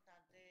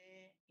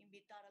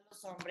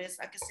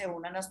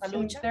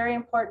 It's very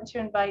important to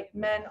invite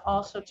men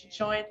also to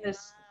join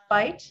this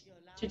fight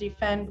to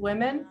defend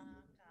women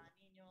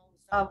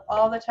of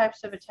all the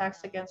types of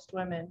attacks against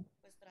women.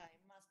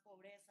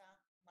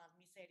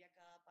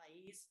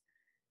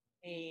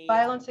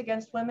 Violence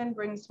against women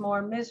brings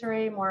more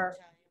misery, more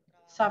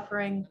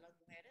suffering.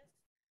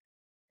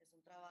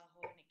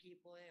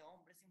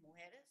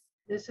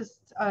 This is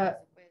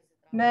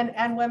men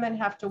and women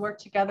have to work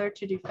together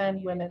to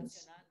defend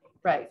women's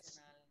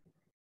rights,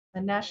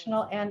 a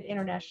national and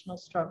international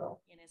struggle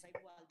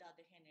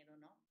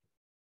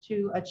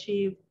to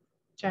achieve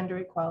gender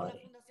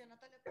equality.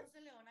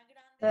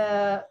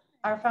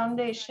 Our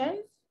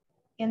foundation,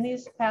 in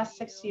these past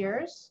 6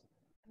 years,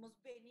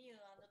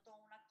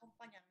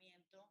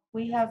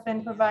 we have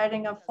been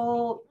providing a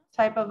full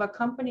type of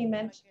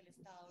accompaniment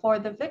for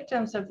the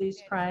victims of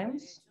these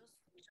crimes,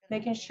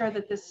 making sure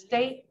that the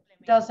state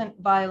doesn't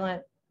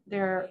violate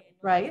their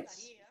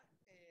rights.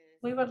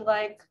 We would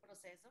like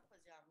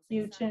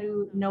you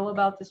to know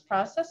about this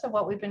process of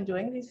what we've been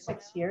doing these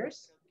 6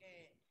 years.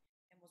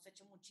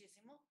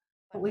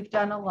 But we've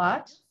done a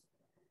lot.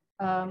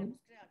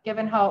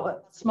 Given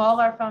how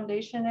small our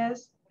foundation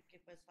is,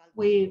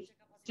 we've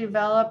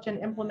developed and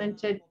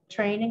implemented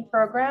training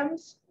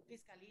programs.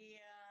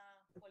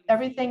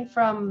 Everything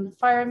from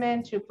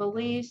firemen to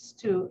police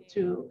to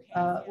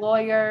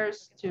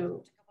lawyers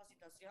to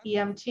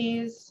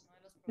EMTs.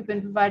 We've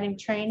been providing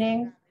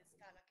training.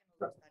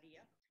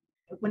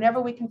 Whenever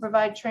we can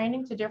provide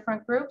training to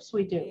different groups,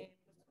 we do.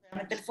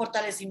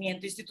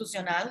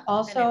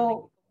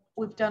 Also,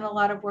 we've done a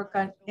lot of work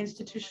on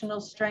institutional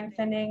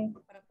strengthening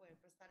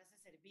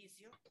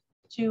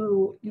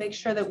to make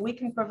sure that we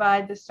can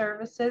provide the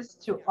services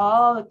to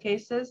all the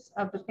cases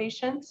of the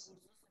patients.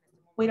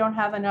 We don't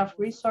have enough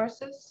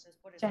resources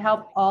to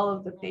help all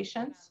of the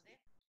patients.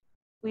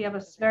 We have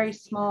a very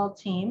small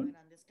team,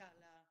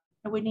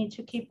 and we need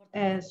to keep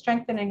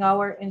strengthening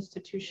our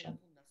institution.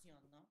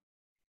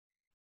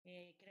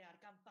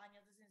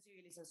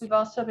 We've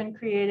also been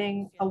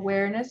creating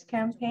awareness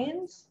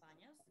campaigns.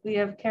 We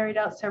have carried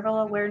out several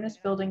awareness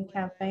building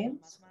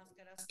campaigns.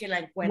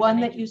 One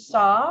that you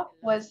saw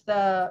was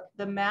the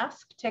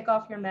mask, take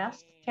off your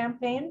mask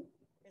campaign.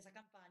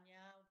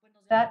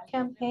 That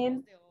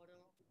campaign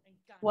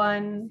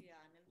won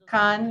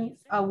Cannes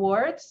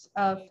Awards,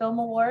 film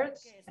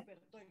awards.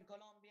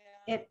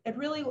 It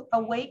really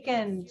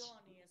awakened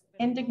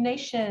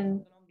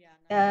indignation.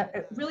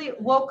 It really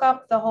woke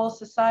up the whole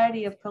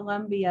society of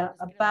Colombia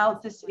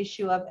about this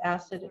issue of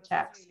acid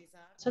attacks.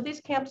 So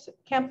these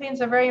campaigns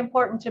are very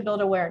important to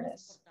build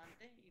awareness.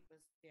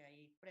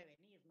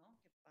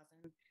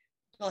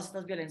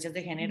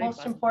 The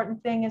most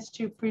important thing is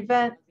to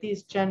prevent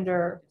this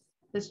gender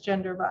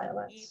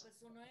violence.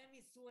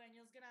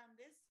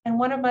 And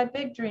one of my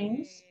big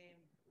dreams,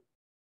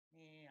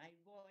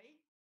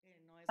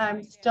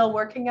 I'm still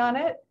working on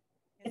it.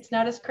 It's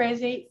not as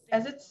crazy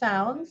as it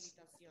sounds.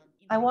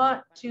 I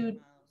want to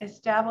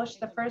establish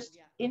the first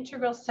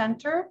integral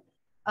center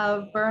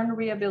of burn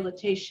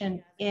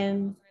rehabilitation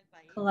in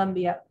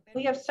Colombia.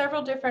 We have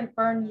several different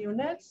burn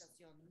units,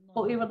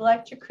 but we would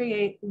like to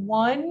create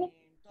one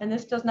and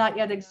this does not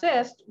yet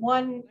exist,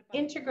 one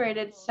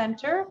integrated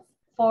center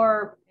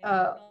for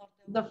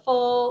the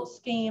full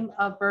scheme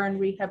of burn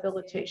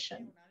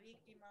rehabilitation,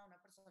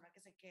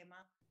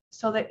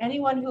 so that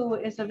anyone who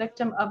is a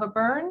victim of a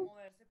burn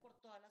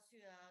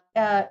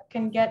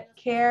can get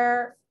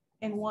care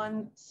in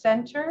one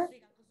center.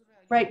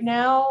 Right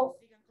now,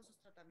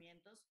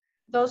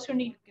 those who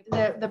need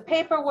the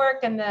paperwork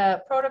and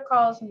the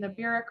protocols and the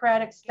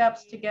bureaucratic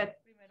steps to get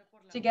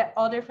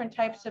all different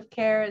types of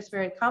care is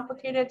very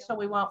complicated, so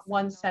we want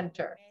one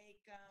center.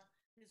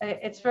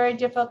 It's very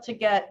difficult to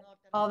get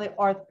all the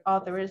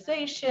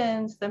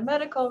authorizations, the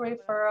medical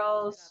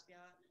referrals.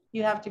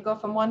 You have to go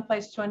from one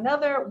place to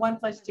another, one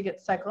place to get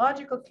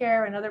psychological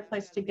care, another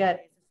place to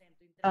get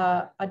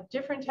a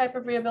different type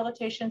of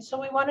rehabilitation.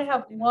 So we want to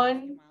have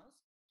one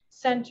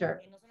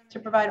center to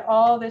provide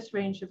all this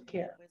range of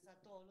care.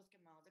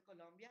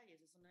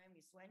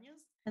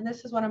 And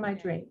this is one of my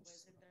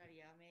dreams.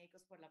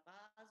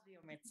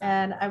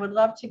 And I would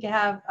love to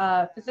have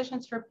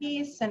Physicians for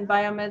Peace and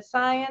biomed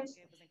science,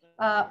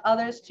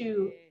 others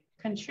to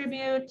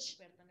contribute,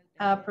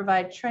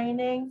 provide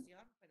training,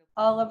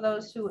 all of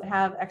those who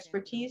have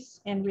expertise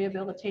in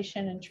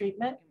rehabilitation and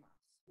treatment.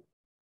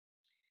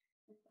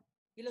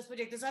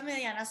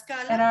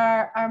 And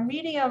our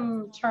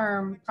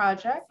medium-term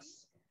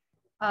projects,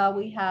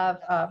 we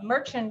have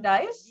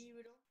merchandise.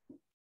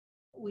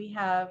 We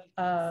have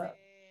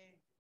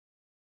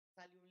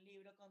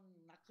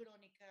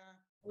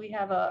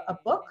a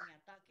book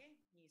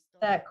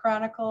that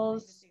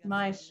chronicles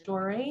my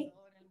story,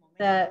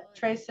 that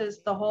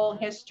traces the whole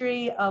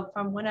history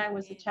from when I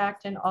was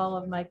attacked and all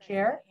of my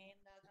care.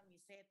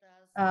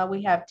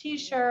 We have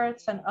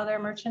T-shirts and other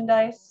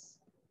merchandise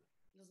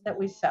that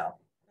we sell.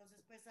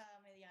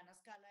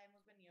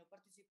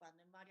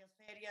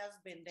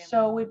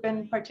 So we've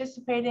been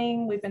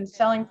participating, we've been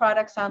selling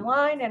products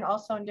online and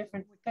also in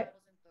different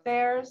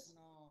fairs.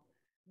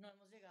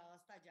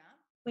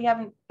 We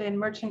haven't been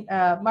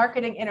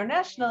marketing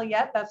internationally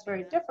yet. That's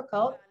very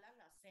difficult.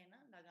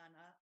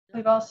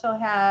 We've also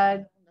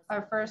had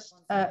our first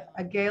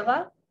a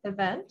gala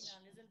event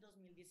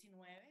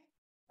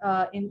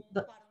in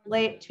the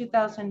late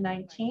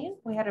 2019.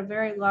 We had a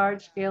very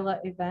large gala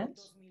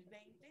event.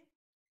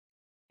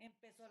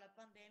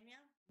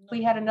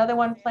 We had another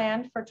one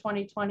planned for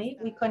 2020.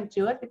 We couldn't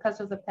do it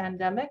because of the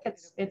pandemic.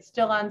 It's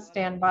still on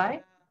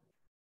standby.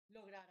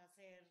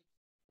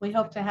 We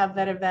hope to have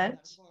that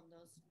event,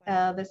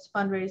 this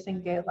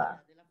fundraising gala.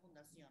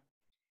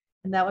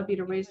 And that would be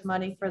to raise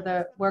money for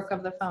the work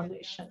of the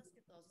foundation.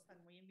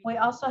 We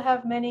also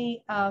have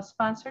many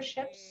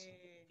sponsorships,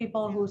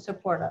 people who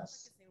support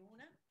us.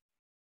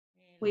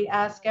 We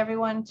ask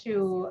everyone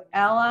to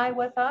ally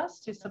with us,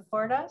 to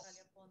support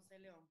us.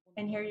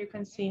 And here you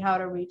can see how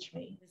to reach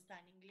me.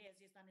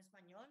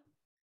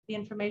 The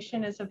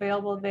information is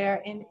available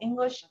there in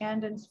English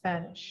and in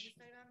Spanish.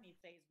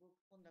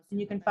 And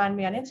you can find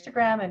me on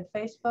Instagram and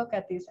Facebook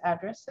at these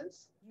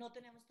addresses.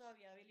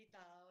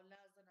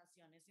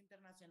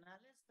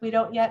 We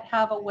don't yet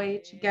have a way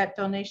to get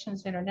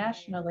donations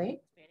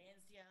internationally.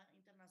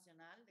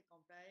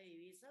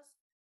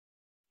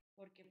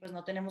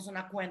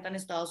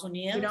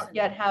 We don't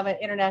yet have an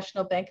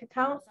international bank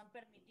account.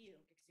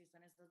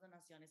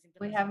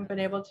 We haven't been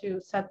able to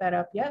set that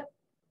up yet.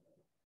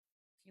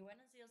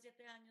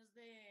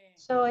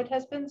 So it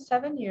has been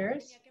 7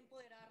 years.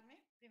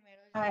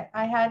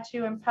 I had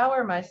to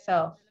empower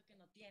myself.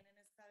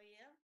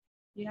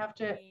 You have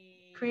to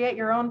create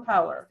your own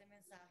power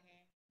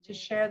to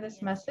share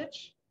this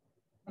message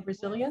of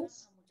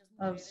resilience,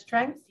 of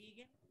strength,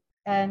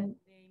 and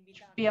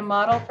be a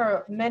model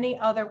for many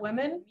other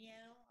women.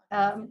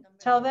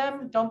 Tell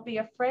them, don't be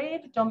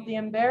afraid, don't be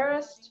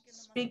embarrassed,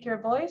 speak your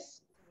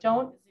voice,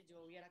 don't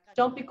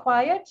be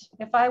quiet.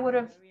 If I would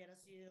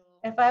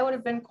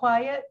have been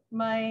quiet,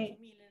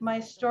 my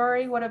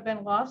story would have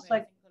been lost,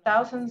 like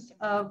thousands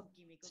of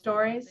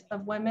stories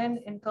of women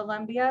in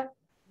Colombia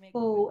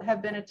who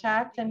have been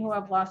attacked and who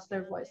have lost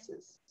their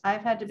voices.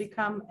 I've had to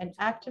become an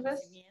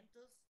activist.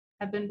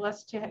 I've been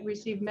blessed to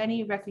receive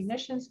many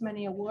recognitions,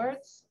 many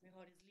awards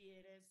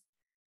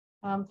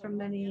from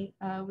many.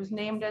 Was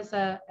named as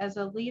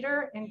a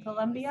leader in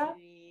Colombia.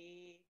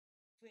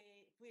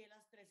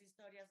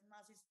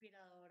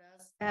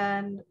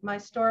 And my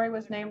story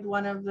was named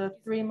one of the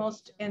 3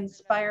 most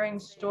inspiring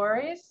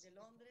stories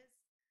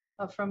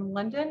from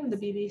London, the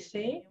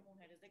BBC,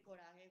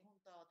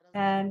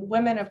 and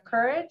Women of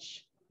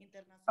Courage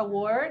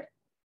award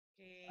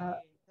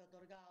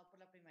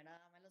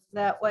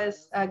that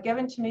was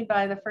given to me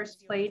by the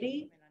First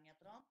Lady,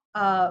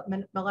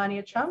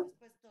 Melania Trump,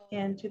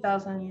 in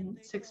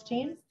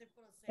 2016.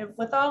 And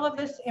with all of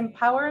this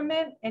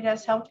empowerment, it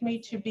has helped me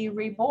to be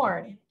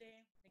reborn.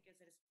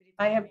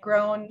 I have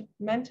grown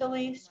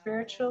mentally,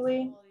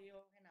 spiritually.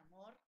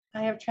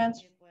 I have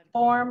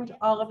transformed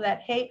all of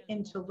that hate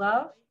into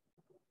love.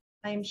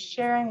 I am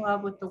sharing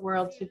love with the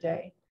world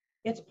today.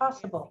 It's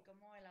possible.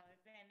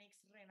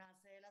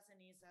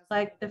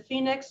 Like the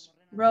phoenix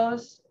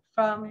rose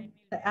from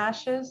the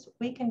ashes,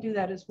 we can do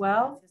that as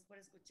well.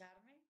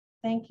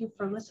 Thank you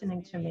for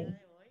listening to me.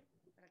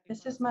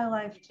 This is my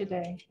life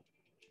today.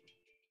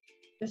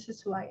 This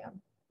is who I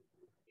am.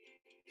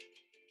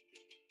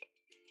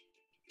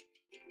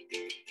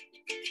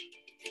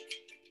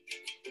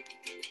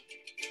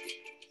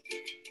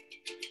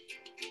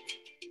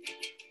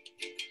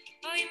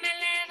 Hoy me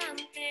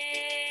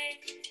levanté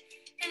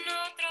en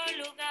otro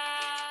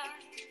lugar.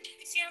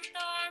 Siento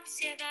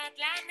ansiedad,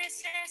 la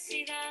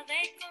necesidad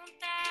de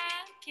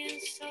contar quién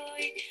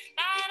soy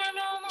para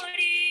no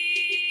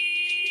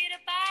morir,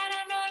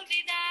 para no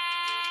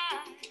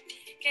olvidar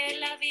que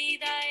la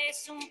vida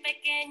es un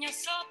pequeño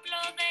soplo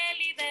de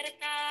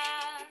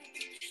libertad.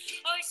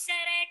 Hoy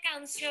seré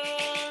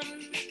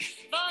canción,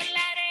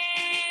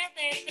 volaré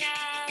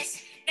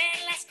detrás de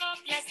las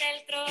coplas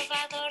del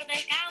trovador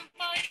del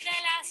campo y de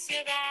la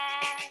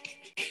ciudad.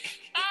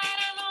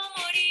 Para no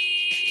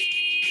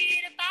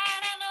morir,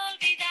 para no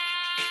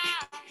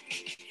olvidar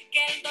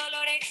que el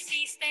dolor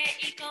existe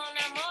y con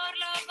amor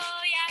lo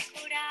voy a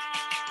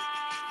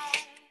curar.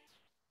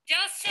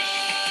 Yo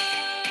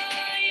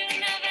soy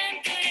una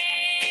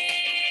aventurera,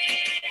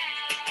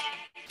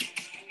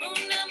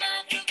 una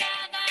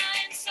madrugada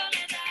en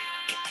soledad.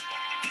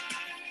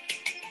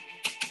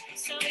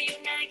 Soy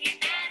una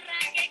guitarra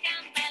que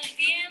canta el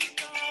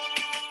viento,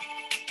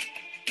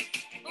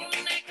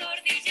 una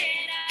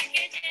cordillera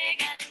que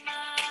llega al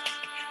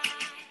mar.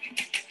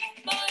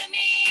 Por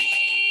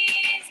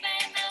mis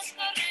venas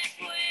corre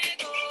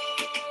fuego,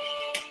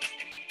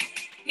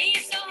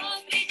 mis ojos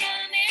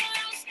brillan en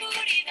la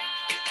oscuridad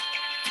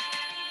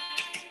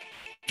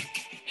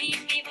y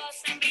mi voz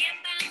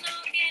hambrienta no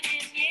tiene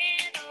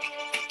miedo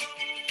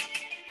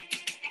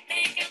de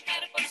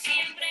cantar por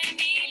siempre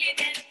mi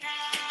libertad.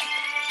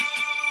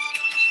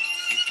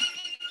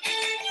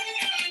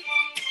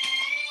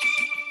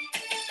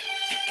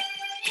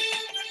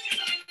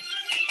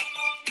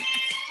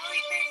 Hoy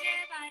te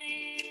llevaré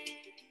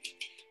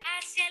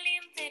hacia el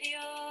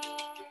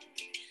interior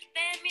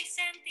de mis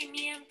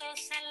sentimientos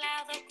al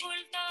lado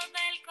oculto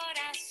del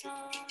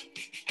corazón.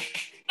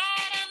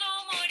 Para no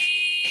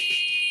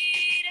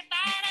morir,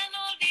 para no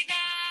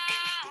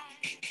olvidar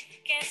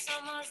que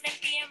somos del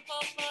tiempo,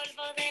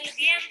 polvo del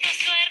viento,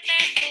 suerte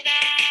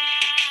fugaz.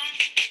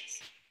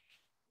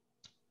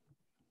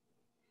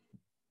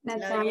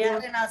 La vida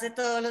renace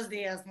todos los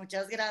días.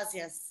 Muchas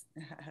gracias.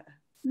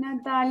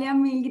 Natalia,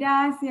 mil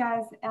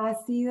gracias. Ha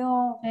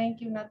sido Thank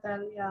you,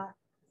 Natalia.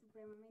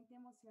 supremamente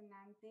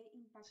emocionante,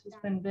 This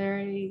has been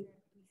very,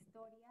 tu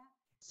historia.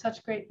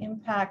 such great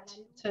impact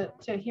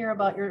to hear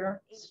about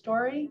your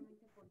story,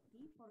 Por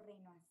ti, por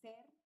renacer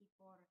y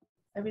por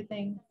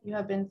everything you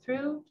have been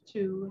through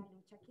to la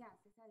lucha que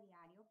haces a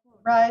diario por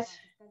rise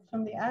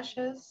from the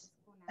ashes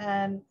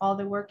and all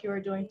the work you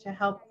are doing to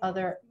help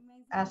other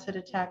acid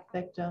attack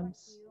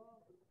victims.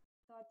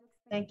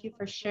 Thank you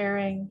for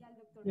sharing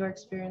your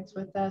experience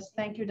with us.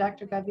 Thank you,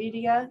 Dr.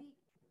 Gaviria.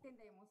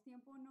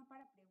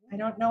 I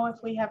don't know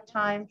if we have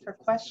time for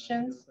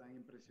questions.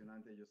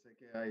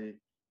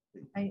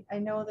 I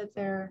know that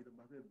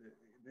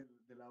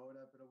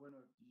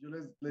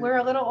we're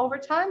a little over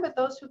time, but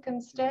those who can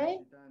stay,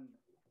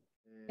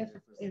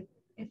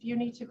 if you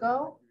need to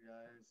go,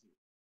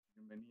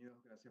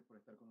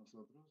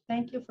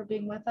 thank you for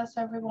being with us,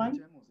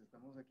 everyone.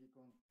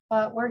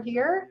 But we're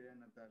here.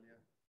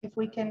 If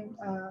we can,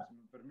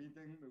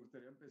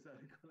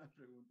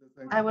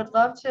 I would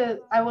love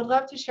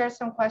to share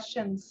some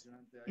questions,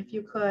 if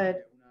you could.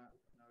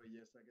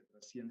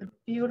 The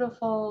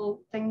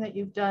beautiful thing that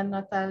you've done,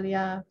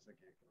 Natalia.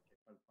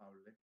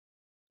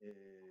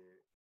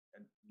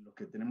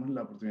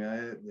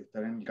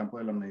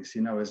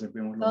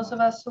 Those of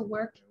us who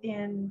work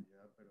in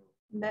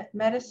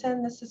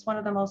medicine, this is one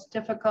of the most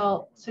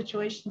difficult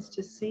situations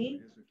to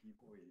see.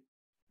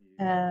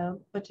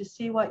 But to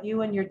see what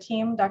you and your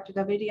team, Dr.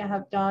 Gaviria,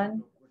 have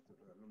done,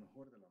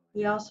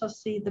 we also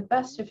see the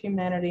best of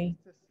humanity.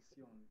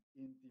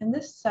 In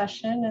this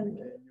session, an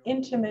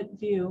intimate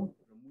view,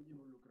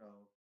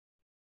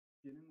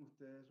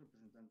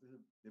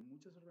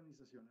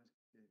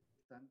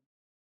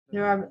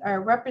 there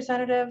are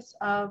representatives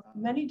of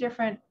many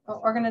different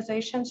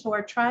organizations who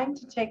are trying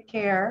to take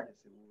care,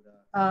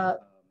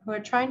 who are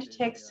trying to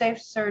take safe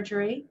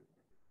surgery,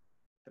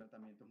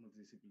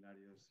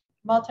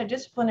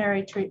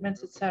 multidisciplinary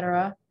treatments,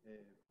 etc.,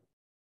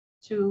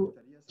 to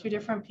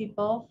different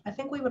people. I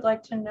think we would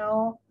like to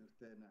know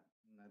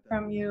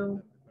from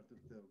you,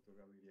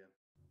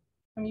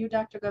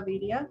 Dr.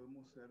 Gaviria,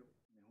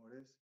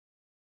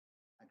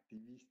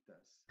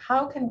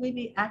 how can we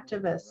be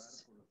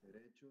activists?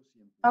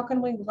 How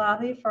can we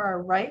lobby for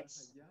our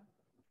rights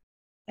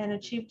and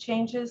achieve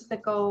changes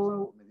that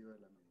go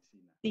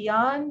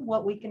beyond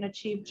what we can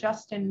achieve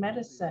just in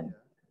medicine?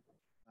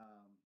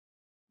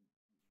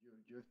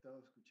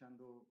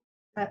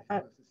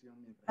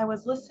 I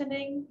was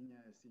listening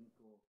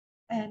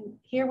and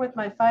here with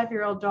my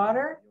 5-year-old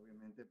daughter,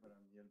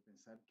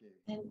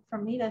 and for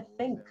me to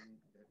think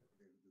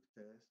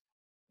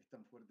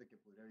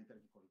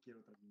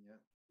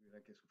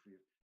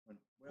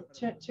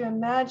to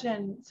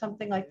imagine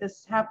something like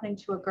this happening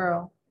to a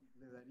girl.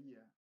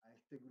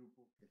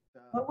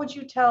 What would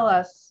you tell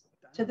us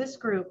to this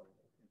group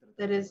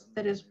that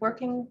is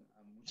working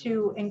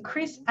to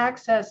increase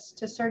access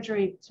to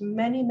surgery to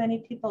many, many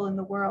people in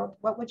the world?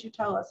 What would you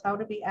tell us? How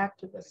to be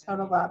activists, how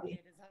to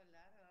lobby?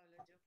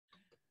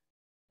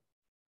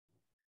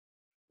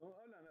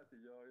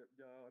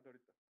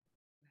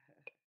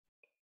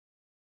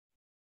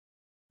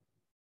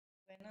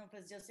 Bueno,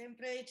 pues yo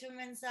siempre he dicho un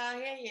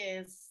mensaje y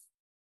es.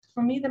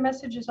 For me, the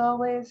message is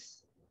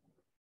always,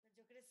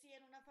 Yo crecí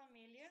en una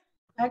familia.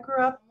 I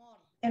grew up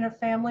in a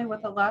family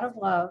with a lot of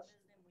love.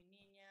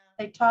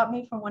 They taught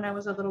me from when I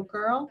was a little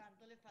girl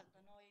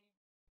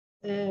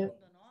the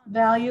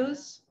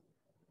values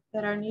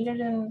that are needed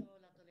in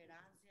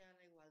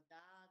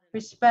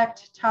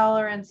respect,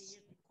 tolerance,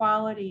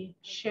 equality,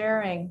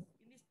 sharing,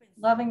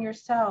 loving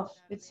yourself.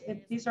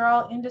 These are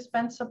all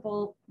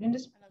indispensable,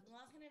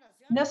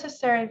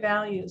 necessary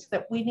values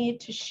that we need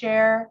to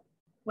share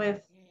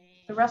with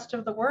the rest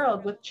of the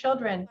world, with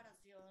children.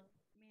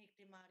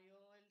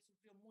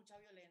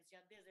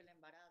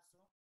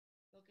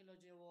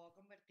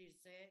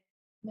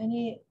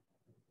 Many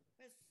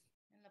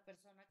en la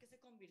persona que se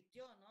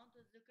convirtió, ¿no?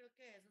 Entonces yo creo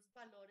que esos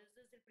valores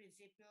desde el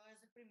principio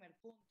es el primer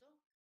punto.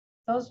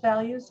 Those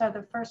values are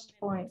the first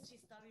point.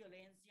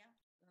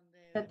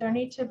 That there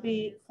need to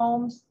be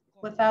homes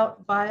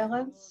without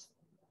violence.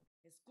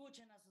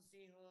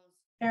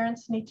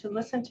 Parents need to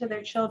listen to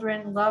their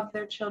children, love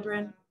their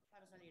children,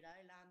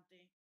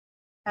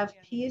 have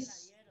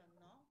peace.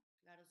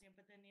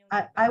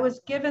 I was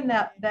given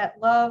that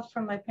love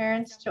from my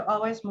parents to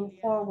always move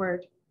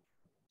forward.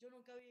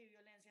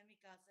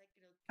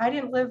 I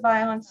didn't live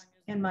violence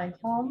in my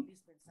home,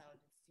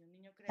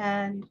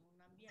 and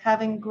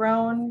having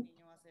grown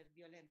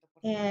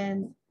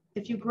in,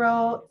 if you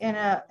grow in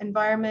an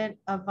environment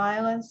of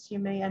violence, you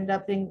may end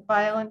up being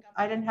violent.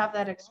 I didn't have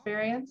that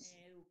experience,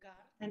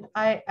 and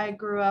I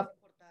grew up,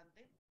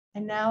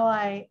 and now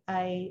I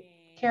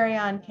carry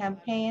on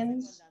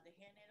campaigns.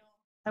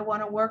 I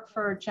want to work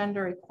for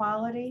gender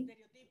equality.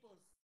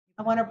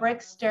 I want to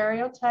break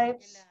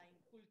stereotypes,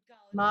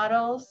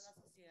 models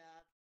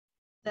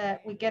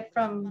that we get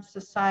from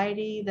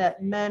society,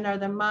 that men are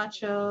the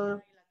macho,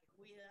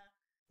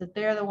 that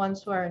they're the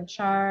ones who are in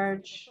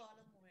charge.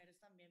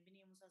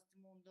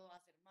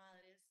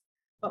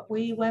 But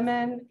we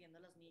women,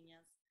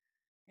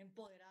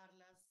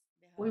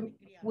 we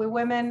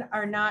women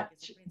are not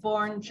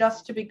born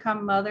just to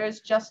become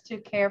mothers, just to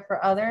care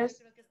for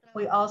others.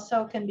 We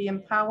also can be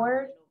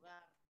empowered.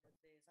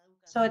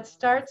 So it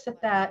starts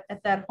at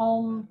that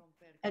home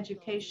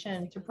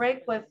education, to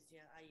break with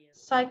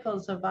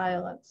cycles of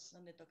violence.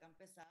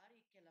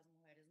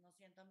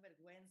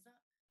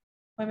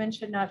 Women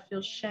should not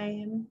feel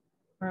shame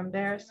or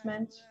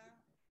embarrassment.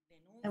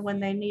 And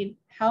when they need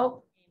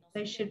help,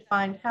 they should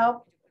find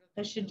help.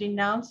 They should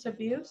denounce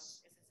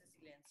abuse,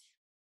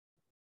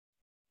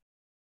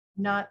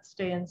 not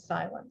stay in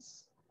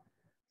silence.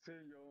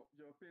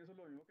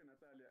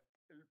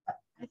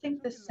 I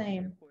think the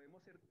same.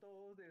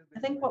 I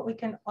think what we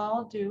can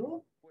all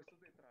do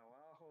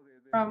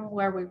from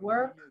where we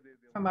work,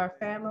 from our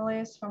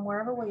families, from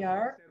wherever we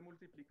are,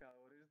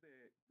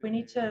 we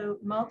need to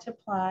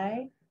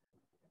multiply.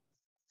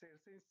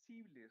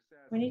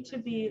 We need to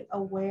be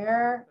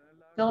aware,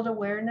 build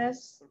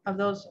awareness of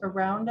those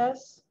around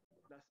us.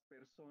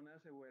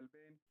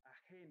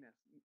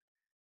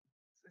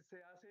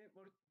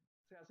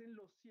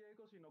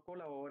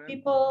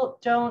 People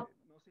don't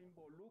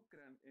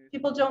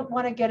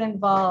want to get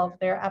involved.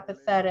 They're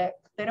apathetic.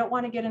 They don't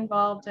want to get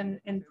involved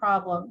in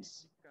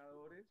problems.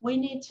 We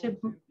need to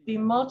be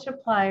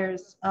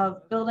multipliers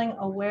of building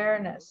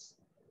awareness,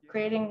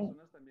 creating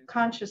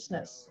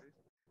consciousness.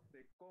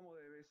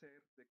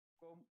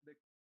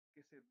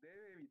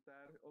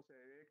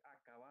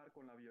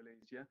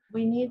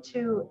 We need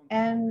to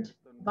end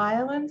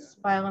violence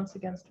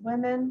against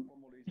women.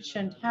 It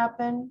shouldn't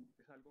happen.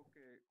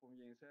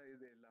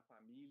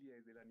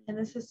 And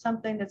this is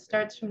something that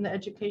starts from the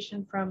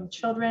education from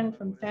children,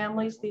 from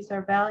families. These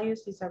are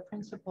values, these are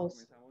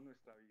principles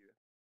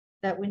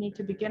that we need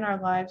to begin our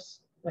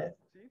lives with.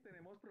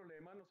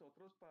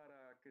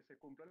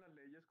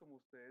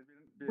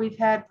 We've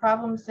had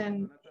problems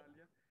in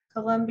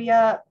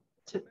Colombia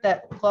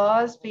that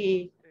laws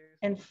be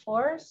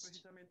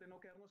enforced,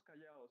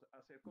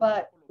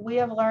 but we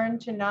have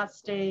learned to not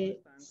stay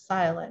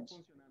silent.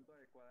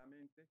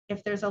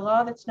 If there's a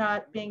law that's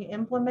not being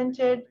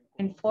implemented,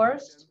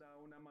 enforced,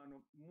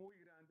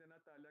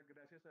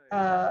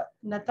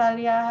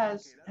 Natalia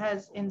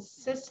has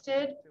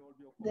insisted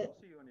that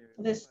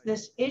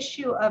this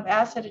issue of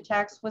acid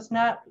attacks was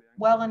not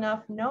well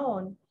enough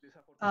known.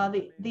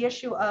 The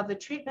issue of the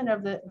treatment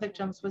of the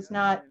victims was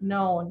not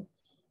known,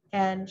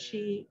 and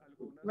she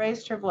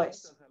raised her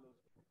voice.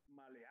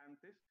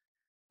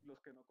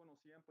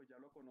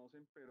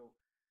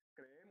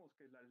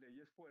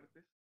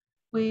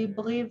 We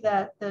believe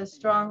that the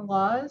strong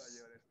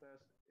laws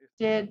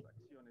did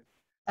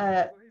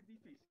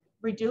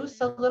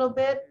reduce a little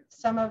bit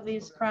some of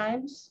these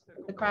crimes,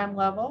 the crime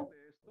level.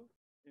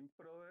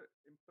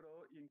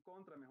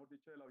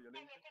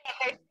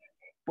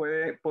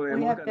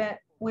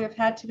 we have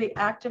had to be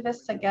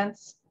activists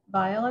against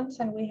violence,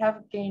 and we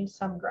have gained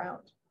some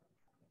ground.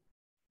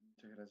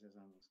 Muchas gracias a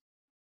ambos.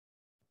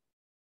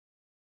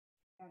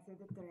 Gracias,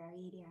 doctora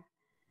Gaviria.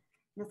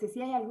 No sé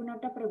si hay alguna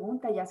otra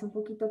pregunta, ya es un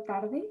poquito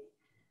tarde,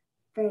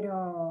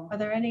 pero... Are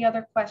there any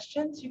other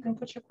questions? You can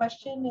put your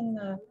question in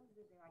the...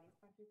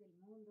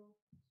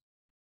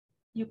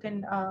 You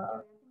can...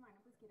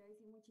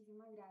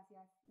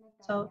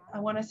 So I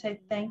want to say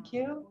thank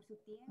you,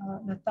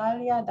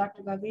 Natalia,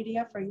 Dr.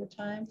 Gaviria, for your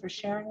time, for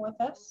sharing with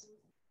us,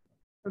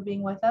 for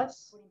being with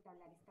us,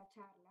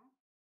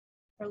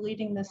 for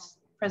leading this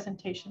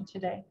presentation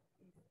today.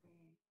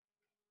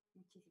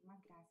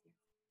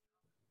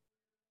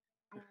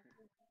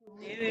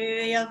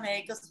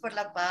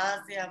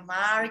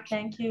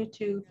 Thank you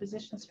to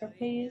Physicians for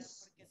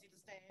Peace.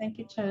 Thank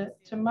you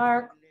to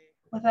Mark.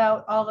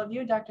 Without all of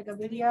you, Dr.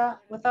 Gaviria,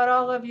 without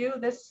all of you,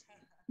 this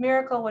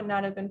miracle would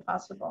not have been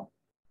possible.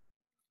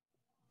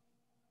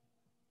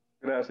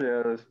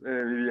 Gracias,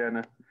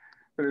 Viviana.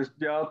 Pero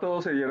ya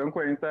todos se dieron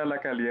cuenta de la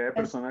calidad de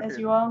persona as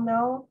you all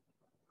know,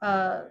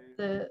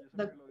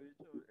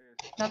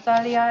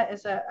 Natalia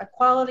is a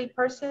quality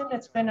person.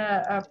 It's been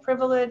a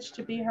privilege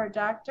to be her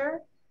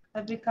doctor.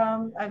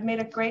 I've made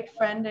a great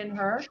friend in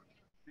her.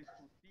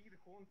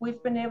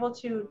 We've been able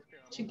to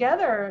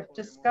together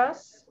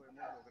discuss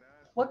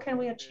what can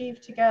we achieve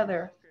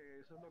together.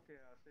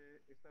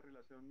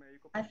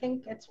 I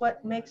think it's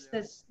what makes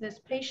this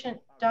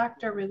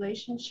patient-doctor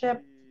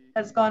relationship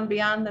has gone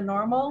beyond the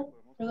normal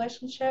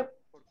relationship,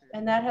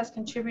 and that has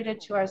contributed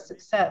to our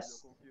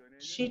success.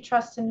 She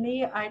trusts in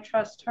me, I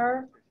trust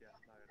her,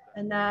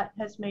 and that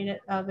has made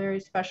it a very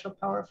special,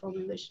 powerful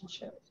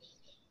relationship.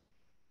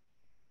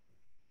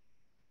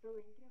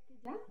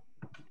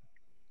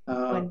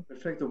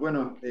 Perfecto.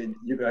 Bueno,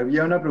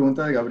 había una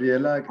pregunta de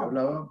Gabriela que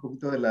hablaba un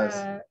poquito de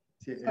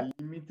el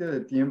límite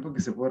de tiempo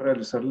que se puede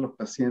realizar los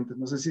pacientes.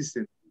 No sé si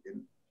se...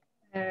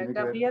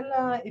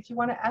 Gabriela, if you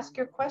want to ask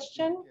your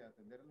question.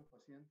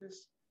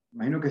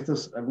 Imagino que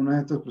algunos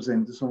de estos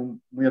procedimientos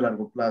son muy a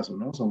largo plazo,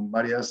 ¿no? Son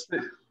varias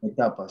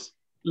etapas.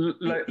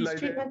 These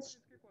treatments.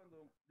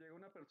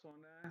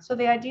 So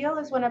the ideal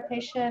is when a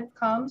patient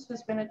comes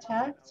who's been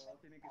attacked,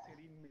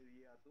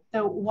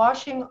 the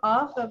washing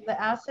off of the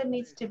acid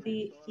needs to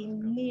be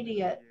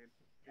immediate.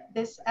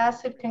 This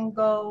acid can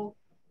go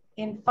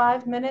in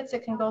 5 minutes,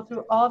 it can go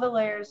through all the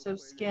layers of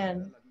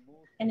skin,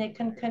 and it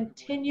can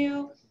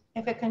continue.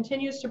 If it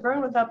continues to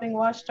burn without being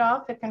washed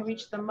off, it can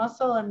reach the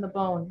muscle and the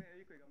bone.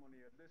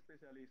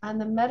 On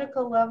the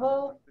medical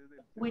level,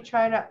 we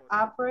try to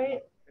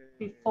operate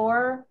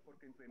before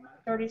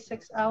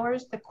 36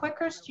 hours. The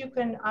quickest you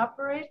can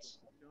operate,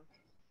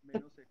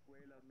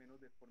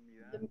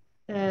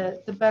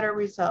 the better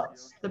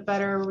results, the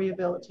better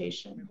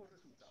rehabilitation.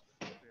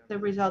 The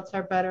results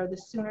are better the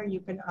sooner you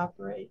can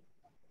operate.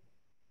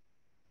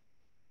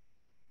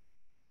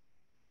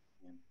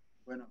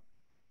 Bueno,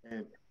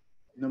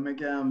 no me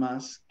queda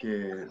más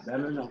que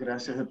darles las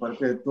gracias de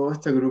parte de todo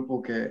este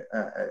grupo que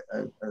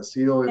ha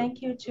sido.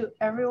 Thank you to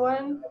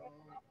everyone,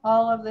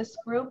 all of this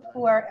group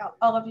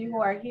all of you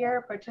who are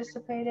here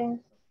participating,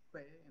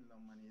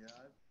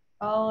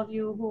 all of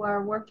you who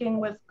are working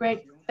with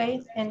great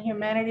faith in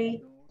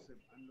humanity,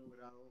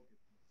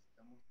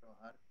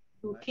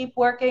 who keep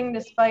working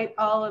despite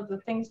all of the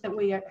things that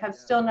we have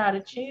still not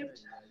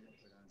achieved.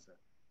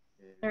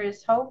 There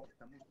is hope.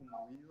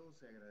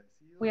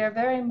 We are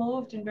very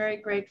moved and very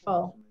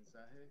grateful.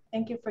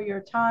 Thank you for your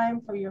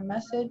time, for your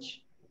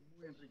message.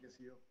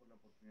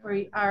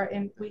 We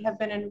have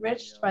been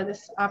enriched by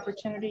this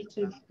opportunity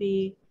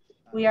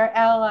we are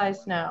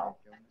allies now.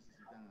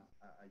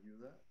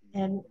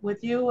 And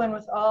with you and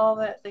with all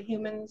the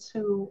humans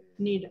who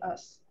need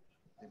us.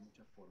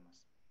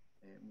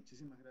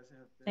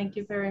 Thank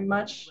you very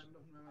much.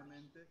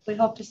 We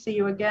hope to see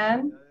you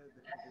again.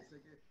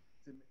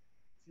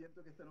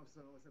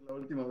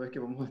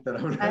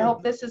 I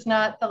hope this is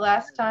not the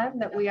last time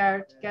that we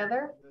are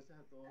together.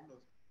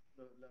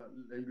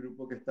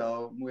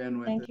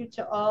 Thank you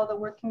to all the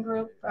working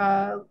group,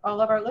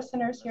 all of our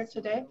listeners here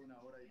today.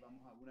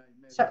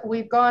 So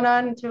we've gone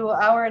on to an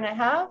hour and a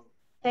half.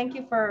 Thank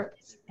you for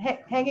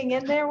hanging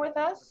in there with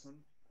us.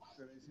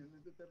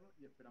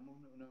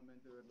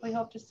 We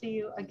hope to see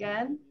you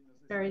again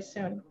very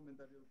soon.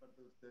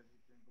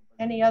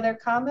 Any other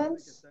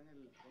comments?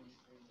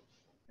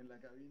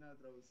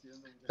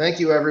 Thank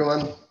you,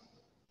 everyone.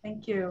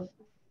 Thank you.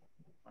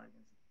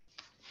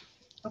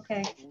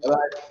 Okay.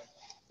 Bye-bye.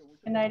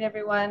 Good night,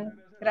 everyone.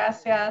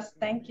 Gracias.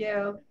 Thank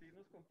you.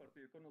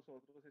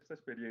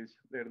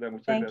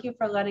 Thank you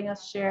for letting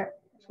us share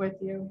with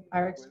you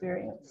our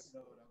experience.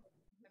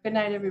 Good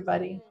night,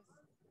 everybody.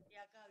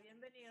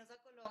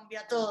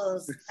 Colombia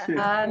todos.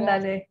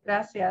 Ándale.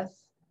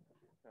 Gracias.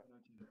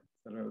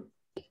 Hasta luego.